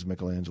Starr is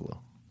Michelangelo.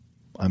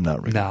 I'm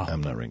not Ringo. No. I'm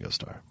not Ringo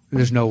Starr.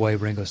 There's no way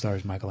Ringo Starr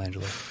is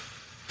Michelangelo.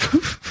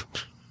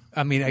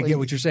 I mean, I get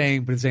what you're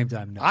saying, but at the same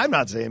time, no. I'm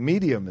not saying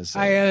medium is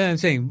saying. I'm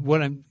saying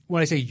when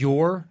I say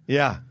you're,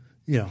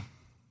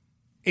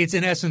 it's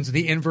in essence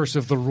the inverse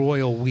of the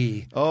royal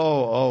we.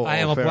 I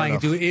am applying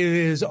it to it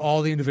is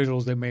all the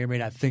individuals that may or may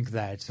not think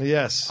that.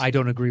 Yes. I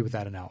don't agree with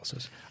that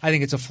analysis. I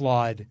think it's a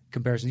flawed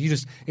comparison.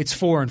 It's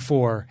 4 and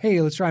 4.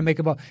 Hey, let's try and make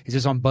a Is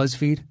this on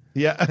BuzzFeed?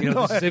 Yeah.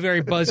 This is a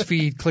very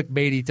BuzzFeed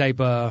clickbaity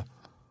type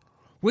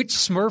which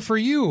Smurf are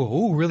you?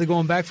 Oh, really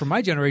going back for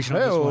my generation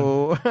on this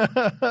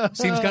one.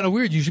 Seems kind of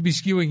weird. You should be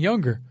skewing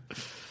younger.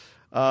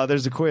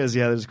 There's a quiz.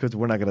 Yeah, there's a quiz.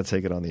 We're not going to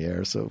take it on the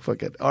air, so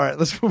fuck it. All right,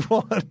 let's move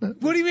on.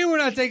 What do you mean we're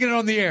not taking it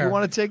on the air? You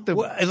want to take the...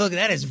 Look,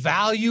 that is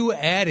value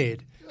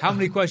added. How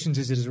many questions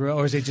is it?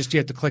 Or is it just you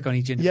have to click on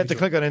each individual? You have to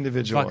click on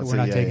individual. Fuck it, we're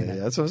not taking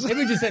that. That's what I'm saying.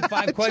 Maybe we just had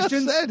 5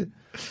 questions.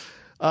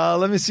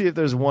 Let me see if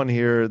there's one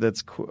here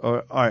that's...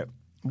 all right.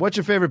 What's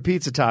your favorite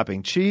pizza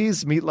topping?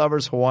 Cheese, meat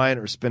lovers, Hawaiian,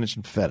 or spinach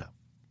and feta?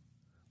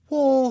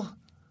 Well,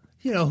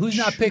 who's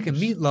not picking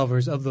meat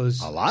lovers of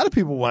those? A lot of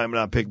people might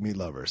not pick meat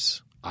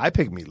lovers. I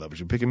pick meat lovers.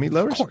 You picking meat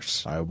lovers? Of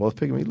course. All right, we're both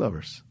picking meat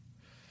lovers.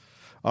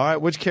 All right,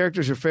 which character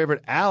is your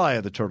favorite ally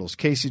of the Turtles?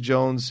 Casey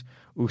Jones,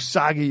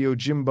 Usagi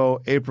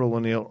Yojimbo, April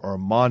O'Neil, or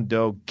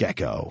Mondo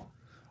Gecko?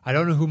 I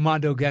don't know who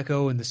Mondo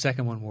Gecko and the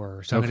second one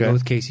were, so I'm going to go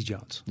with Casey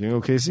Jones. You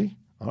going to go Casey?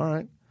 All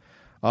right.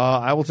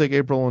 I will take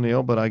April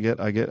O'Neil, but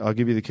I'll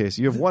give you the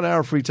Casey. You have 1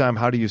 hour free time.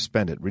 How do you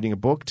spend it? Reading a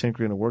book,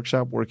 tinkering in a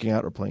workshop, working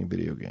out, or playing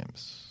video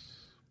games?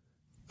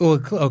 Well,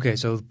 okay,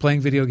 so playing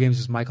video games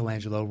is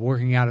Michelangelo.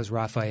 Working out is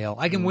Raphael.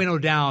 I can winnow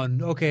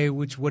down, okay,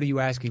 what are you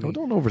asking me? Oh,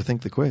 don't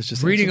overthink the quiz.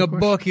 Just reading a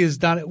book is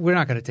done. We're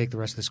not going to take the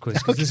rest of this quiz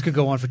because this could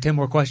go on for 10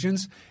 more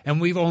questions, and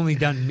we've only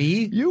done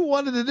me. You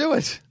wanted to do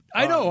it.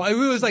 I know. It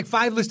was like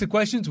 5 listed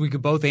questions we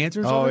could both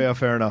answer. Oh, yeah,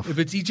 fair enough. If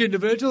it's each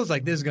individual, it's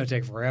like, this is going to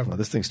take forever. Well,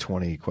 this thing's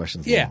 20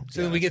 questions long. Yeah,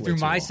 so then we get through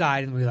my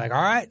side, and we're like,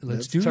 all right,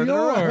 let's do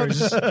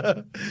yours.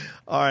 All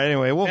right,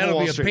 anyway, Wolf That'll of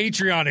Wall be Street. a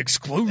Patreon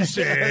exclusive. Let's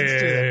do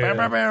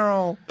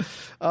that.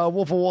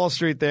 Wolf of Wall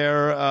Street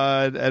there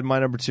at my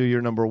number 2.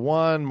 Your number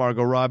 1.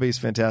 Margot Robbie's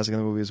fantastic in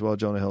the movie as well.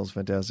 Jonah Hill's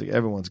fantastic.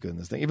 Everyone's good in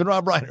this thing. Even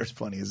Rob Reiner's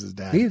funny as his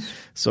dad. He is.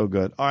 So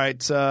good. All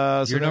right.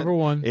 So your number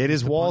 1. It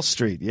is Wall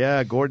Street.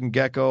 Yeah. Gordon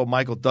Gekko,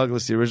 Michael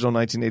Douglas, the original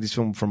 1980s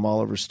film from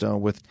Oliver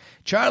Stone with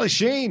Charlie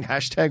Sheen.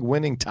 #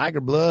 winning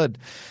Tiger Blood.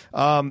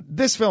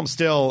 This film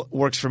still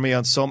works for me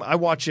on I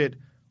watch it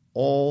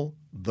all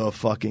the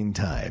fucking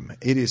time.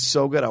 It is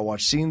so good. I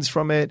watch scenes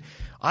from it.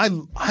 I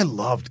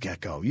loved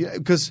Gekko. Yeah,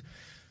 because...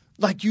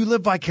 like, you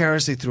live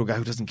vicariously through a guy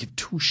who doesn't give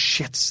 2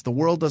 shits. The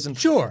world doesn't.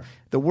 Sure.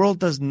 The world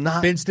does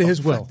not. Bends to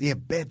his will. Yeah,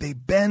 they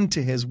bend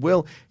to his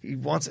will. He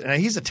wants,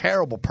 and he's a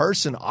terrible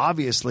person,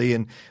 obviously,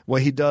 and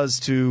what he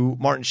does to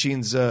Martin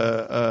Sheen's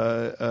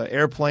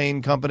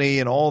airplane company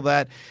and all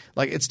that.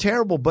 Like, it's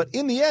terrible. But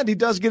in the end, he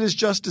does get his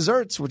just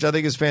desserts, which I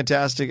think is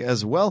fantastic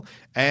as well.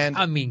 And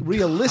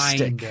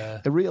realistic.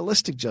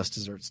 Realistic just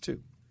desserts,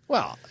 too.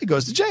 Well, he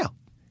goes to jail.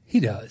 He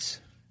does.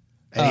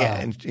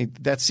 And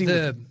that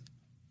scene.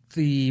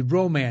 The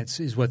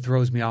romance is what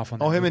throws me off on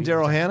that. Oh, him and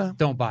Daryl Hannah?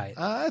 Don't buy it.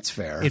 That's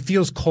fair. It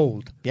feels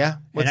cold. Yeah.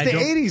 Well, it's the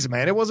 80s,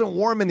 man. It wasn't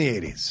warm in the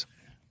 80s.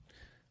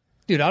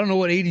 Dude, I don't know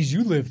what 80s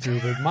you lived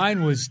through, but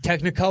mine was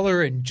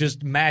Technicolor and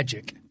just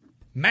magic.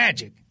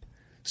 Magic.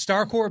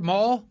 Starcourt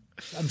Mall?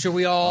 I'm sure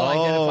we all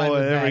identified with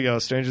that. Oh, there we go.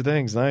 Stranger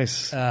Things.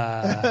 Nice.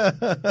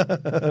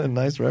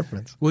 Nice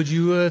reference. What'd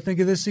you think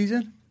of this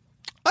season?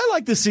 I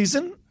like this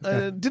season.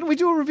 Okay. Didn't we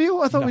do a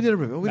review? I thought we did a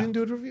review. We didn't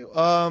do a review.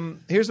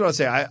 Here's what I'll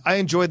say. I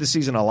enjoyed the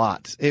season a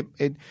lot.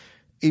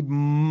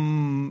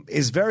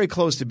 is very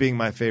close to being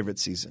my favorite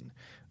season.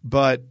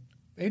 But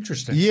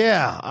Interesting.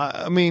 yeah,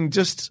 I mean,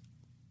 just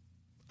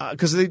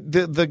because I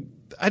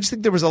just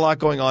think there was a lot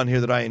going on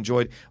here that I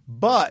enjoyed.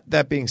 But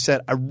that being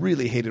said, I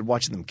really hated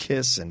watching them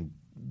kiss and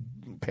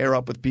pair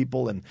up with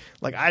people, and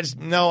like I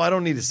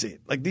don't need to see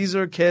it. Like these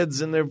are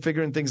kids and they're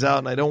figuring things out,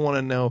 and I don't want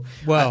to know.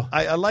 Well,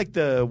 I like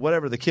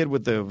the kid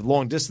with the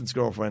long distance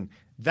girlfriend.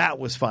 That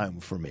was fine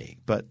for me,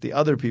 but the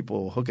other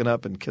people hooking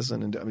up and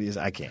kissing and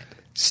I can't.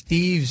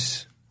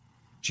 Steve's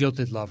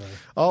jilted lover.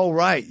 Oh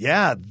right,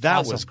 yeah, that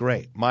Awesome. was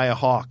great. Maya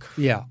Hawke.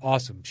 Yeah,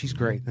 awesome. She's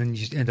great. Then you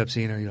just end up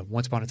seeing her,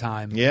 once upon a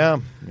time. Yeah.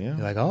 You're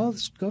like, oh,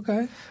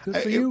 okay, good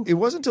for you. It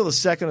wasn't until the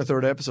second or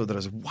third episode that I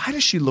was like, why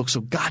does she look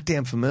so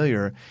goddamn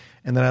familiar?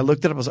 And then I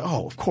looked it up. I was like,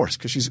 oh, of course,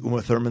 because she's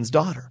Uma Thurman's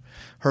daughter.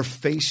 Her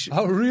face.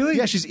 Oh, really?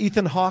 Yeah, she's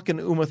Ethan Hawke and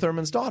Uma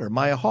Thurman's daughter,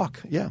 Maya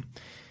Hawke. Yeah.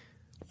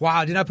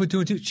 Wow, did not put two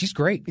and two. She's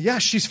great. Yeah,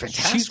 she's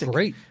fantastic. She's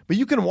great. But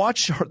you can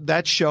watch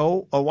that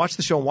show, or watch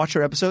the show and watch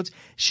her episodes.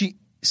 She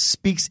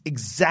speaks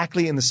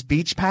exactly in the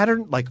speech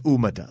pattern like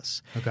Uma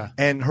does. Okay.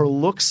 And her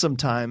looks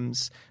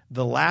sometimes,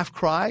 the laugh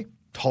cry,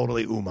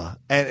 totally Uma.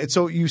 And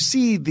so you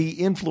see the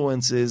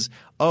influences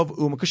of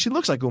Uma, because she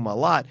looks like Uma a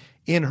lot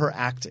in her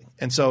acting.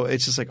 And so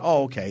it's just like,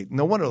 oh, okay,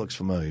 no wonder it looks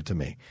familiar to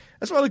me.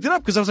 That's why I looked it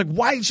up, because I was like,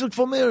 why did she look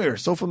familiar?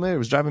 So familiar. It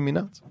was driving me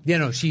nuts. Yeah,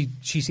 no, she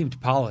seemed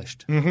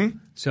polished. Mm-hmm.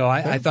 So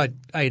I thought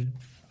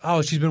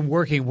she's been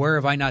working. Where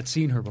have I not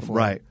seen her before?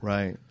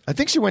 Right. I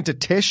think she went to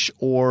Tisch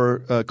or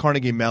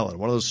Carnegie Mellon,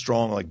 one of those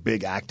strong, like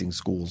big acting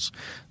schools.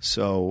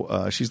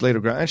 So she's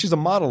later and she's a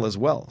model as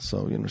well.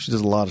 So she does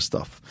a lot of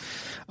stuff.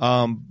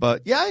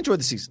 But yeah, I enjoyed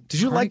the season.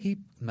 Did you Carnegie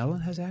Mellon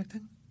has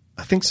acting?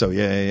 I think so.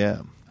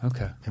 Yeah.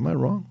 Okay. Am I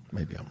wrong?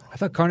 Maybe I'm wrong. I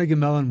thought Carnegie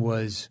Mellon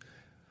was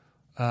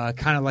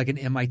kind of like an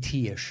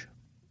MIT-ish.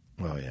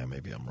 Well, yeah,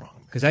 maybe I'm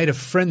wrong. Because I had a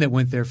friend that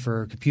went there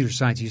for computer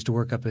science. He used to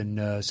work up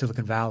in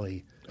Silicon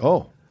Valley.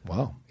 Oh,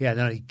 wow. Yeah,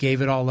 then he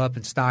gave it all up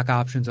in stock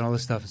options and all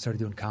this stuff and started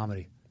doing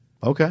comedy.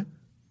 Okay.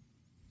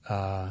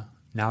 Now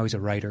he's a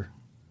writer.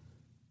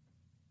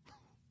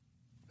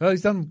 Well,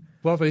 he's done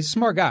well. He's a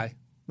smart guy.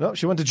 No,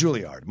 she went to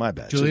Juilliard. My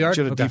bad. Juilliard?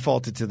 Should have Okay.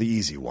 defaulted to the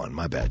easy one.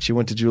 My bad. She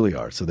went to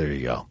Juilliard, so there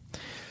you go.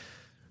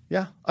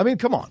 Yeah. I mean,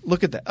 come on.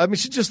 Look at that. I mean,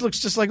 she just looks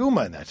just like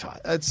Uma in that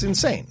shot. It's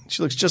insane.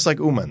 She looks just like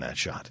Uma in that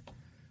shot.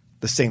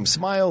 The same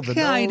smile, the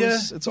Kinda.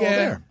 nose. It's all Yeah.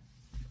 there.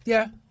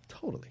 Yeah.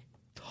 Totally.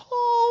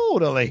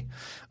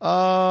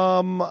 All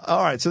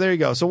right, so there you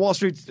go. So Wall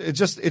Street, it's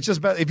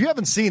just better. If you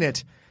haven't seen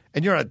it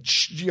and you're a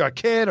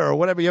kid or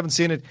whatever, you haven't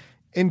seen it,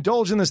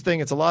 indulge in this thing.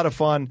 It's a lot of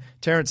fun.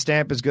 Terrence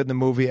Stamp is good in the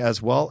movie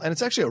as well, and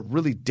it's actually a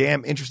really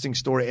damn interesting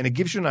story, and it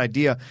gives you an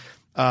idea.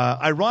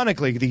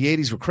 Ironically, the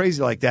 80s were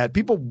crazy like that.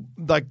 People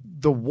like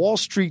the Wall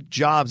Street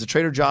jobs, the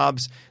trader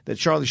jobs that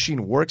Charlie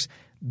Sheen works,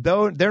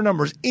 though their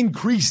numbers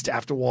increased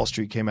after Wall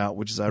Street came out,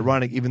 which is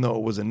ironic. Even though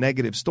it was a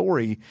negative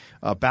story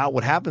about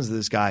what happens to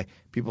this guy,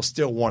 people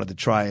still wanted to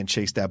try and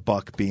chase that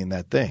buck being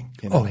that thing.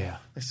 Oh, yeah.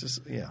 It's just,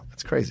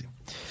 it's crazy.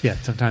 Yeah,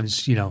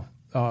 sometimes,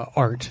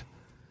 art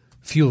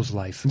fuels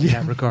life in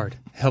that regard.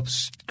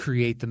 Helps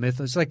create the myth.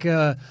 It's like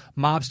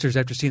mobsters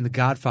after seeing The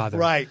Godfather.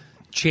 Right.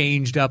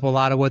 Changed up a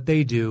lot of what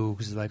they do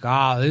because like,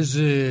 this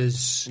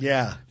is,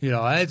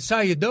 that's how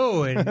you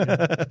do it.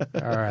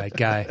 All right,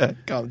 guy.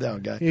 Calm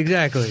down, guy.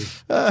 Exactly.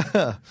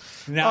 Now,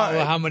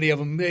 right. how many of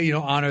them,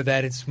 honor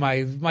that it's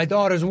my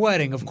daughter's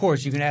wedding? Of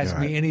course, you can ask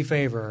Right. me any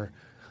favor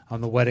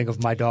on the wedding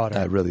of my daughter.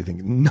 I really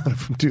think none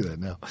of them do that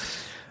now.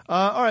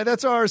 All right,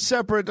 that's our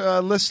separate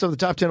list of the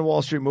top 10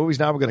 Wall Street movies.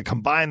 Now we're going to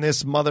combine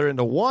this mother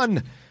into one.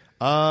 Do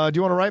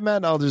you want to write,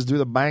 Matt? I'll just do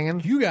the banging.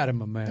 You got him,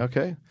 my man.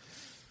 Okay.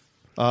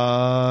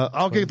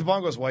 I'll get the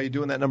bongos while you're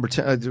doing that number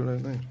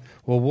 10.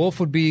 Well, Wolf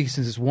would be,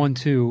 since it's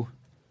 1-2,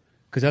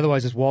 because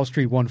otherwise it's Wall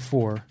Street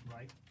 1-4.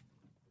 Right.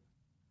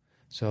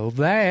 So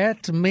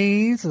that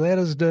means that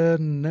is the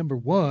number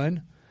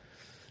one.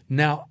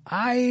 Now,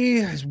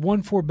 is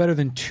 1-4 better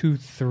than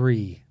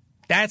 2-3?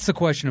 That's the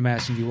question I'm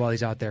asking you while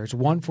he's out there. Is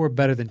 1-4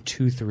 better than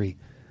 2-3?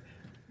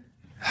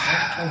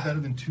 Better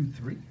than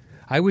 2-3?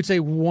 I would say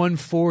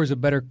 1-4 is a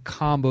better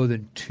combo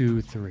than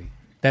 2-3.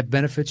 That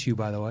benefits you,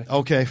 by the way.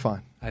 Okay,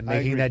 fine. I'm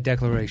making that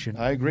declaration.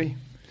 I agree.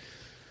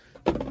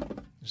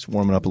 Just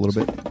warming up a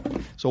little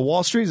bit. So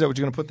Wall Street, is that what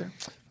you're going to put there?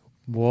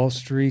 Wall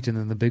Street and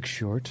then The Big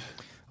Short.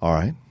 All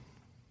right.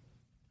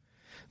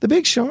 The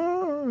Big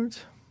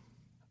Short.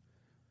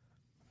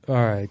 All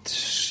right.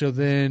 So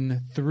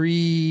then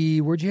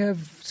 3, where'd you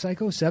have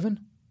Psycho? 7?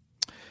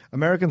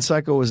 American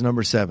Psycho is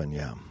number 7,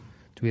 yeah.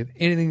 Do we have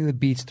anything that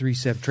beats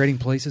 3-7? Trading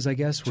Places, I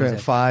guess? What is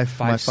that? 5.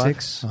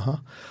 5-6? Uh-huh.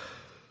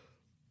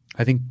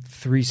 I think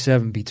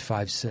 3-7 beats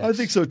 5-6. I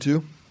think so,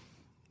 too.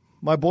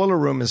 My Boiler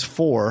Room is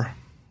 4.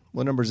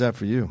 What number is that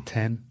for you?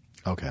 10.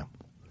 Okay.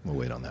 We'll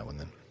wait on that one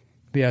then.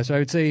 Yeah, so I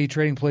would say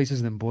Trading Places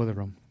and then Boiler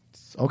Room.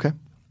 Okay.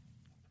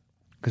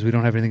 Because we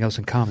don't have anything else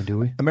in common, do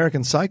we?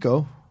 American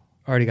Psycho.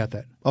 Already got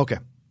that. Okay.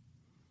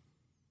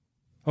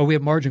 Oh, we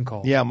have Margin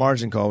Call. Yeah,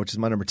 Margin Call, which is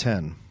my number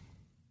 10.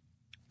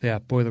 Yeah,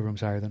 Boiler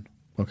Room's higher than.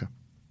 Okay.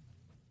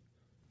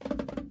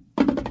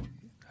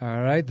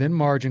 All right, then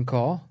Margin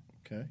Call.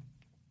 Okay.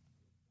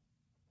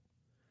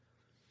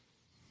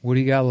 What do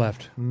you got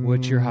left?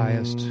 What's your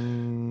highest?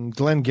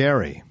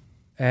 Glengarry.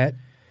 At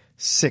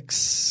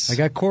 6. I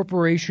got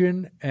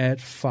Corporation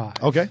at 5.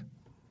 Okay.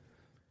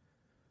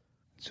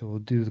 So we'll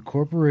do the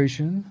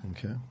Corporation,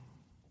 Okay.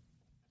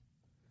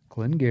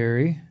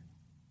 Glengarry,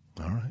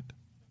 All right.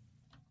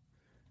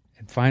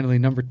 and finally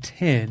number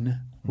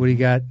 10. What do you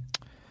got?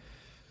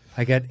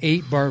 I got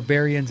 8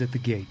 Barbarians at the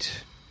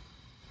Gate.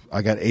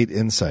 I got 8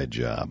 Inside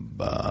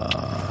Job.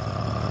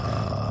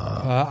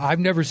 I've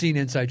never seen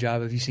Inside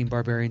Job. Have you seen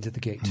Barbarians at the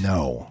Gate?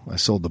 No. I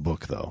sold the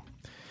book, though.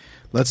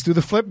 Let's do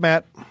the flip,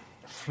 Matt.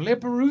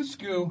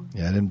 Flipperooskoo.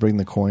 Yeah, I didn't bring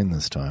the coin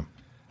this time.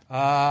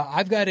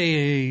 I've got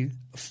a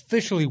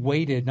officially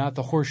weighted, not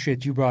the horse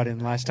shit you brought in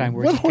last time.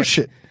 Where What it horse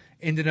shit?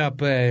 ended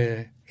up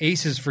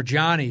aces for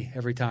Johnny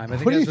every time. I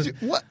think What, that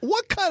do you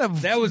what kind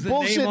of that was the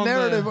bullshit name on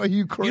narrative are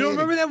you creating? You don't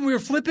remember that when we were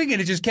flipping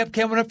and it just kept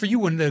coming up for you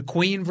when the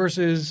Queen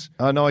versus...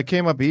 Oh, no, I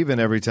came up even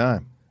every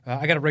time.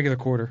 I got a regular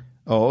quarter.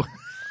 Oh.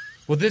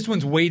 Well, this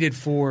one's weighted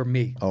for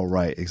me. Oh,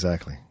 right,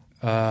 exactly.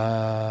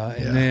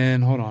 And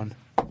then, hold on.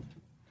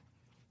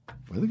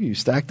 Well, look at you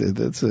stacked it.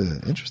 That's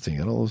interesting. You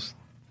got all those.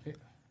 You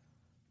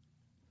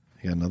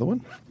got another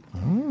one?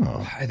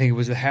 Oh. I think it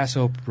was the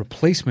Hasso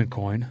replacement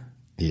coin.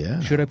 Yeah.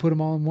 Should I put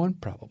them all in one?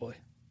 Probably.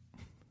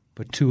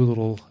 But 2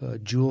 little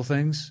jewel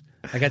things.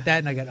 I got that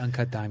and I got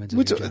uncut diamonds.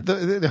 Which, I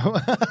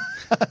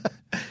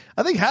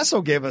think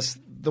Hasso gave us,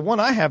 the one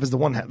I have is the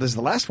one, this is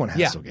the last one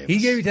Hasso gave us. He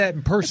gave you that in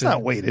It's person.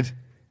 not weighted.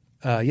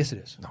 Yes, it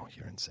is. No,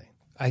 you're insane.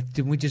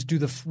 Didn't we just do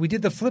we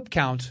did the flip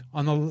count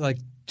on the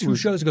 2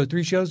 shows ago,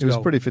 3 shows It ago.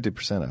 was pretty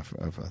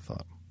 50%, I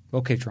thought.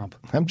 Okay, Trump.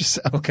 I'm just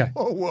Okay.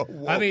 Whoa.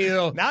 I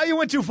mean, now you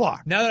went too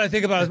far. now that I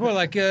think about it, it's more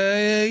like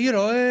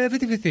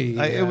 50-50.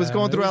 It was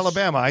going through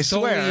Alabama. I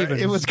totally swear, even.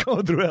 it was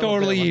going through Alabama.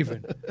 Totally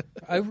even.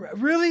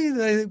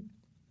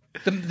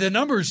 The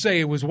numbers say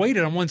it was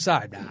weighted on one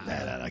side.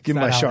 Nah. Give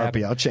me my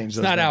Sharpie. I'll change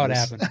those. It's not how it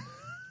numbers. happened.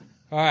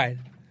 All right.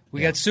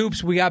 We got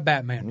Soups. We got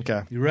Batman.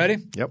 Okay. You ready?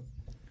 Yep.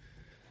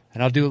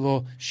 And I'll do a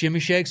little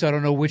shimmy shake so I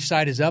don't know which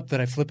side is up that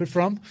I flip it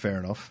from. Fair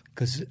enough.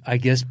 Because I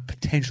guess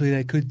potentially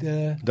that could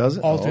Does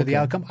it? alter Oh, the okay.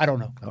 outcome. I don't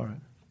know. All right.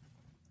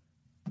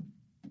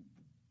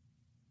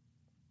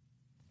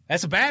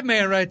 That's a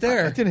Batman right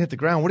there. I didn't hit the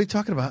ground. What are you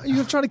talking about? Are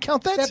you trying to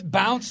count that? That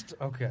bounced.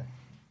 Okay.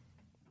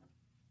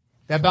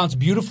 That bounced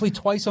beautifully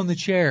twice on the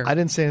chair. I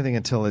didn't say anything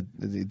until it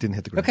didn't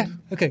hit the ground.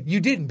 Okay. You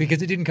didn't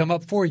because it didn't come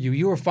up for you.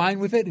 You were fine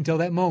with it until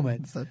that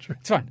moment. That's not true.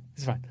 It's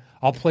fine.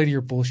 I'll play to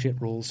your bullshit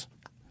rules.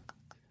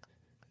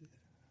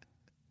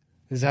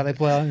 This is how they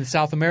play in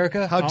South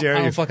America. How dare you?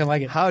 I don't fucking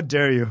like it. How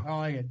dare you? I don't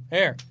like it.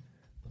 Here.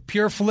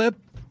 Pure flip.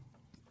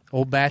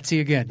 Old Batsy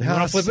again. You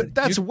want to flip it?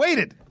 That's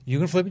weighted. You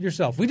can flip it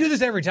yourself. We do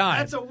this every time.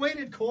 That's a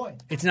weighted coin.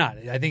 It's not.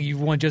 I think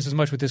you've won just as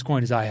much with this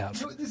coin as I have.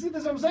 See,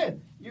 that's what I'm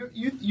saying.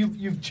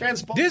 You've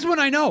transposed. This one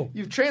I know.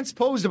 You've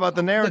transposed about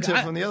the narrative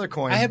from the other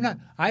coin. I have not.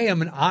 I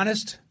am an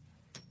honest.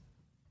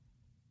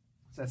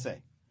 What's that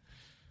say?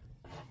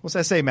 What's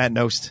that say, Matt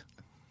Nost?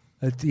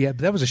 Yeah,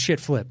 but that was a shit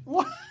flip.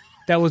 What?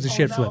 That was a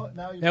shit now- flip.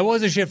 now you- That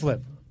was a shit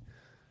flip.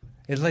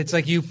 It's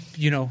like you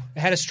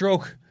had a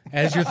stroke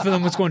as your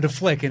film was going to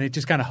flick, and it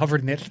just kind of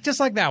hovered in it, just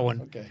like that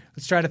one. Okay.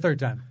 Let's try it a third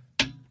time.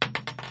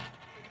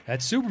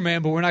 That's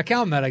Superman, but we're not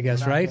counting that, I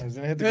guess, right? It's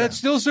gonna hit the That's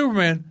still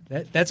Superman.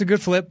 That's a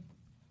good flip.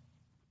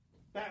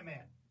 Batman.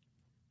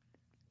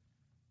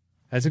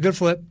 That's a good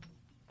flip.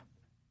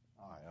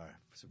 All right.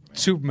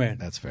 Superman.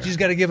 That's fair. You just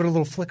got to give it a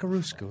little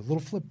flickaroosko, a little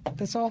flip.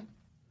 That's all.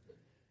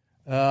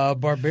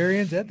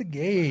 Barbarians at the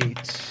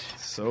Gate.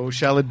 So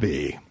shall it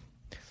be.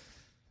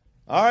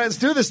 All right, let's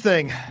do this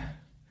thing.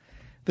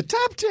 The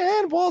top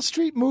 10 Wall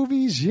Street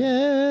movies,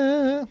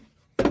 yeah.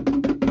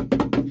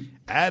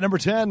 At number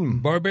 10.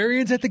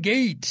 Barbarians at the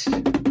Gate.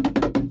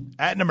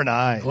 At number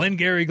 9.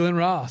 Glengarry Glen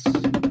Ross.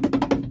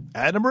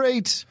 At number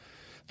 8.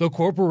 The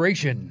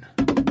Corporation.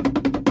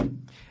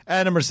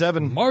 At number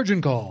 7.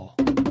 Margin Call.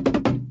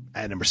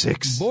 At number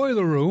 6.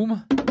 Boiler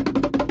Room.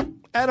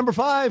 At number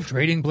 5.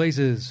 Trading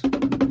Places.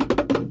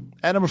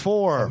 At number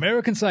 4.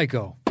 American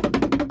Psycho.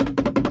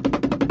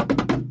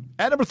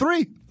 At number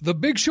 3. The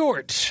Big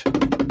Short.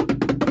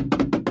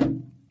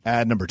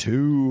 At number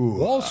 2.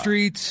 Wall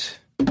Street.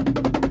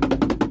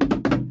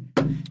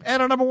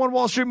 And our number 1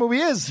 Wall Street movie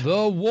is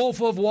The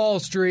Wolf of Wall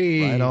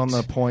Street. right on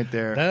the point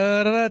there.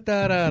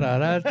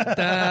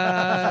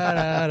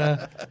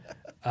 Da-da-da-da-da-da-da-da.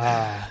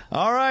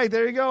 All right,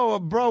 there you go.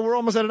 Bro, we're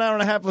almost at an hour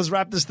and a half. Let's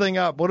wrap this thing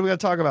up. What do we got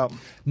to talk about?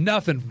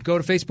 Nothing. Go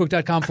to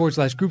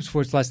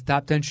facebook.com/groups/the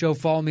Top 10 Show.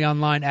 Follow me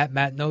online at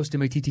Matt Nost,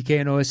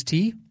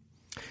 MATTKNOST.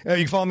 You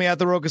can follow me at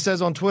The Roca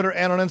Says on Twitter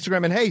and on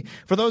Instagram. And hey,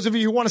 for those of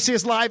you who want to see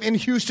us live in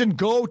Houston,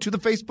 go to the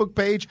Facebook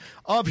page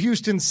of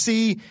Houston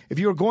C. If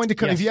you are going to,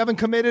 Yes. if you haven't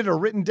committed or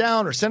written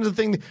down or sent us a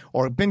thing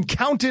or been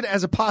counted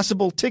as a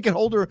possible ticket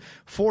holder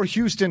for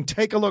Houston,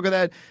 take a look at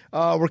that.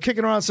 We're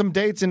kicking around some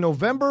dates in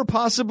November,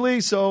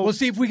 possibly. So We'll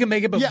see if we can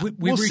make it, but Yeah, we've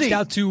we'll reached see.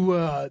 out to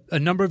a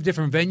number of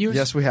different venues.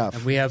 Yes, we have.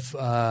 And we have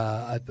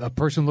a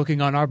person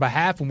looking on our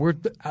behalf, and we're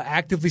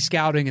actively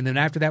scouting, and then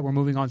after that, we're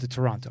moving on to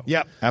Toronto.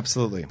 Yep,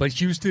 absolutely. But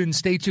Houston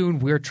stay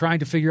tuned. We're trying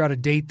to figure out a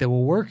date that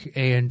will work,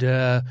 and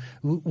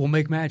we'll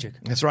make magic.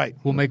 That's right.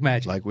 We'll make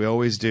magic. Like we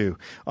always do.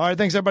 All right,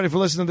 thanks everybody for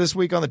listening this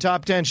week on the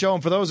Top 10 Show.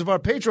 And for those of our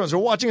patrons who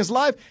are watching us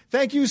live,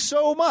 thank you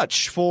so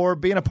much for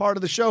being a part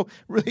of the show.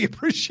 Really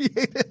appreciate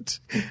it.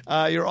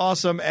 You're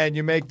awesome, and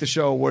you make the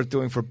show worth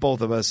doing for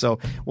both of us. So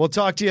we'll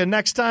talk to you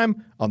next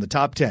time on the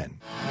Top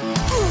 10.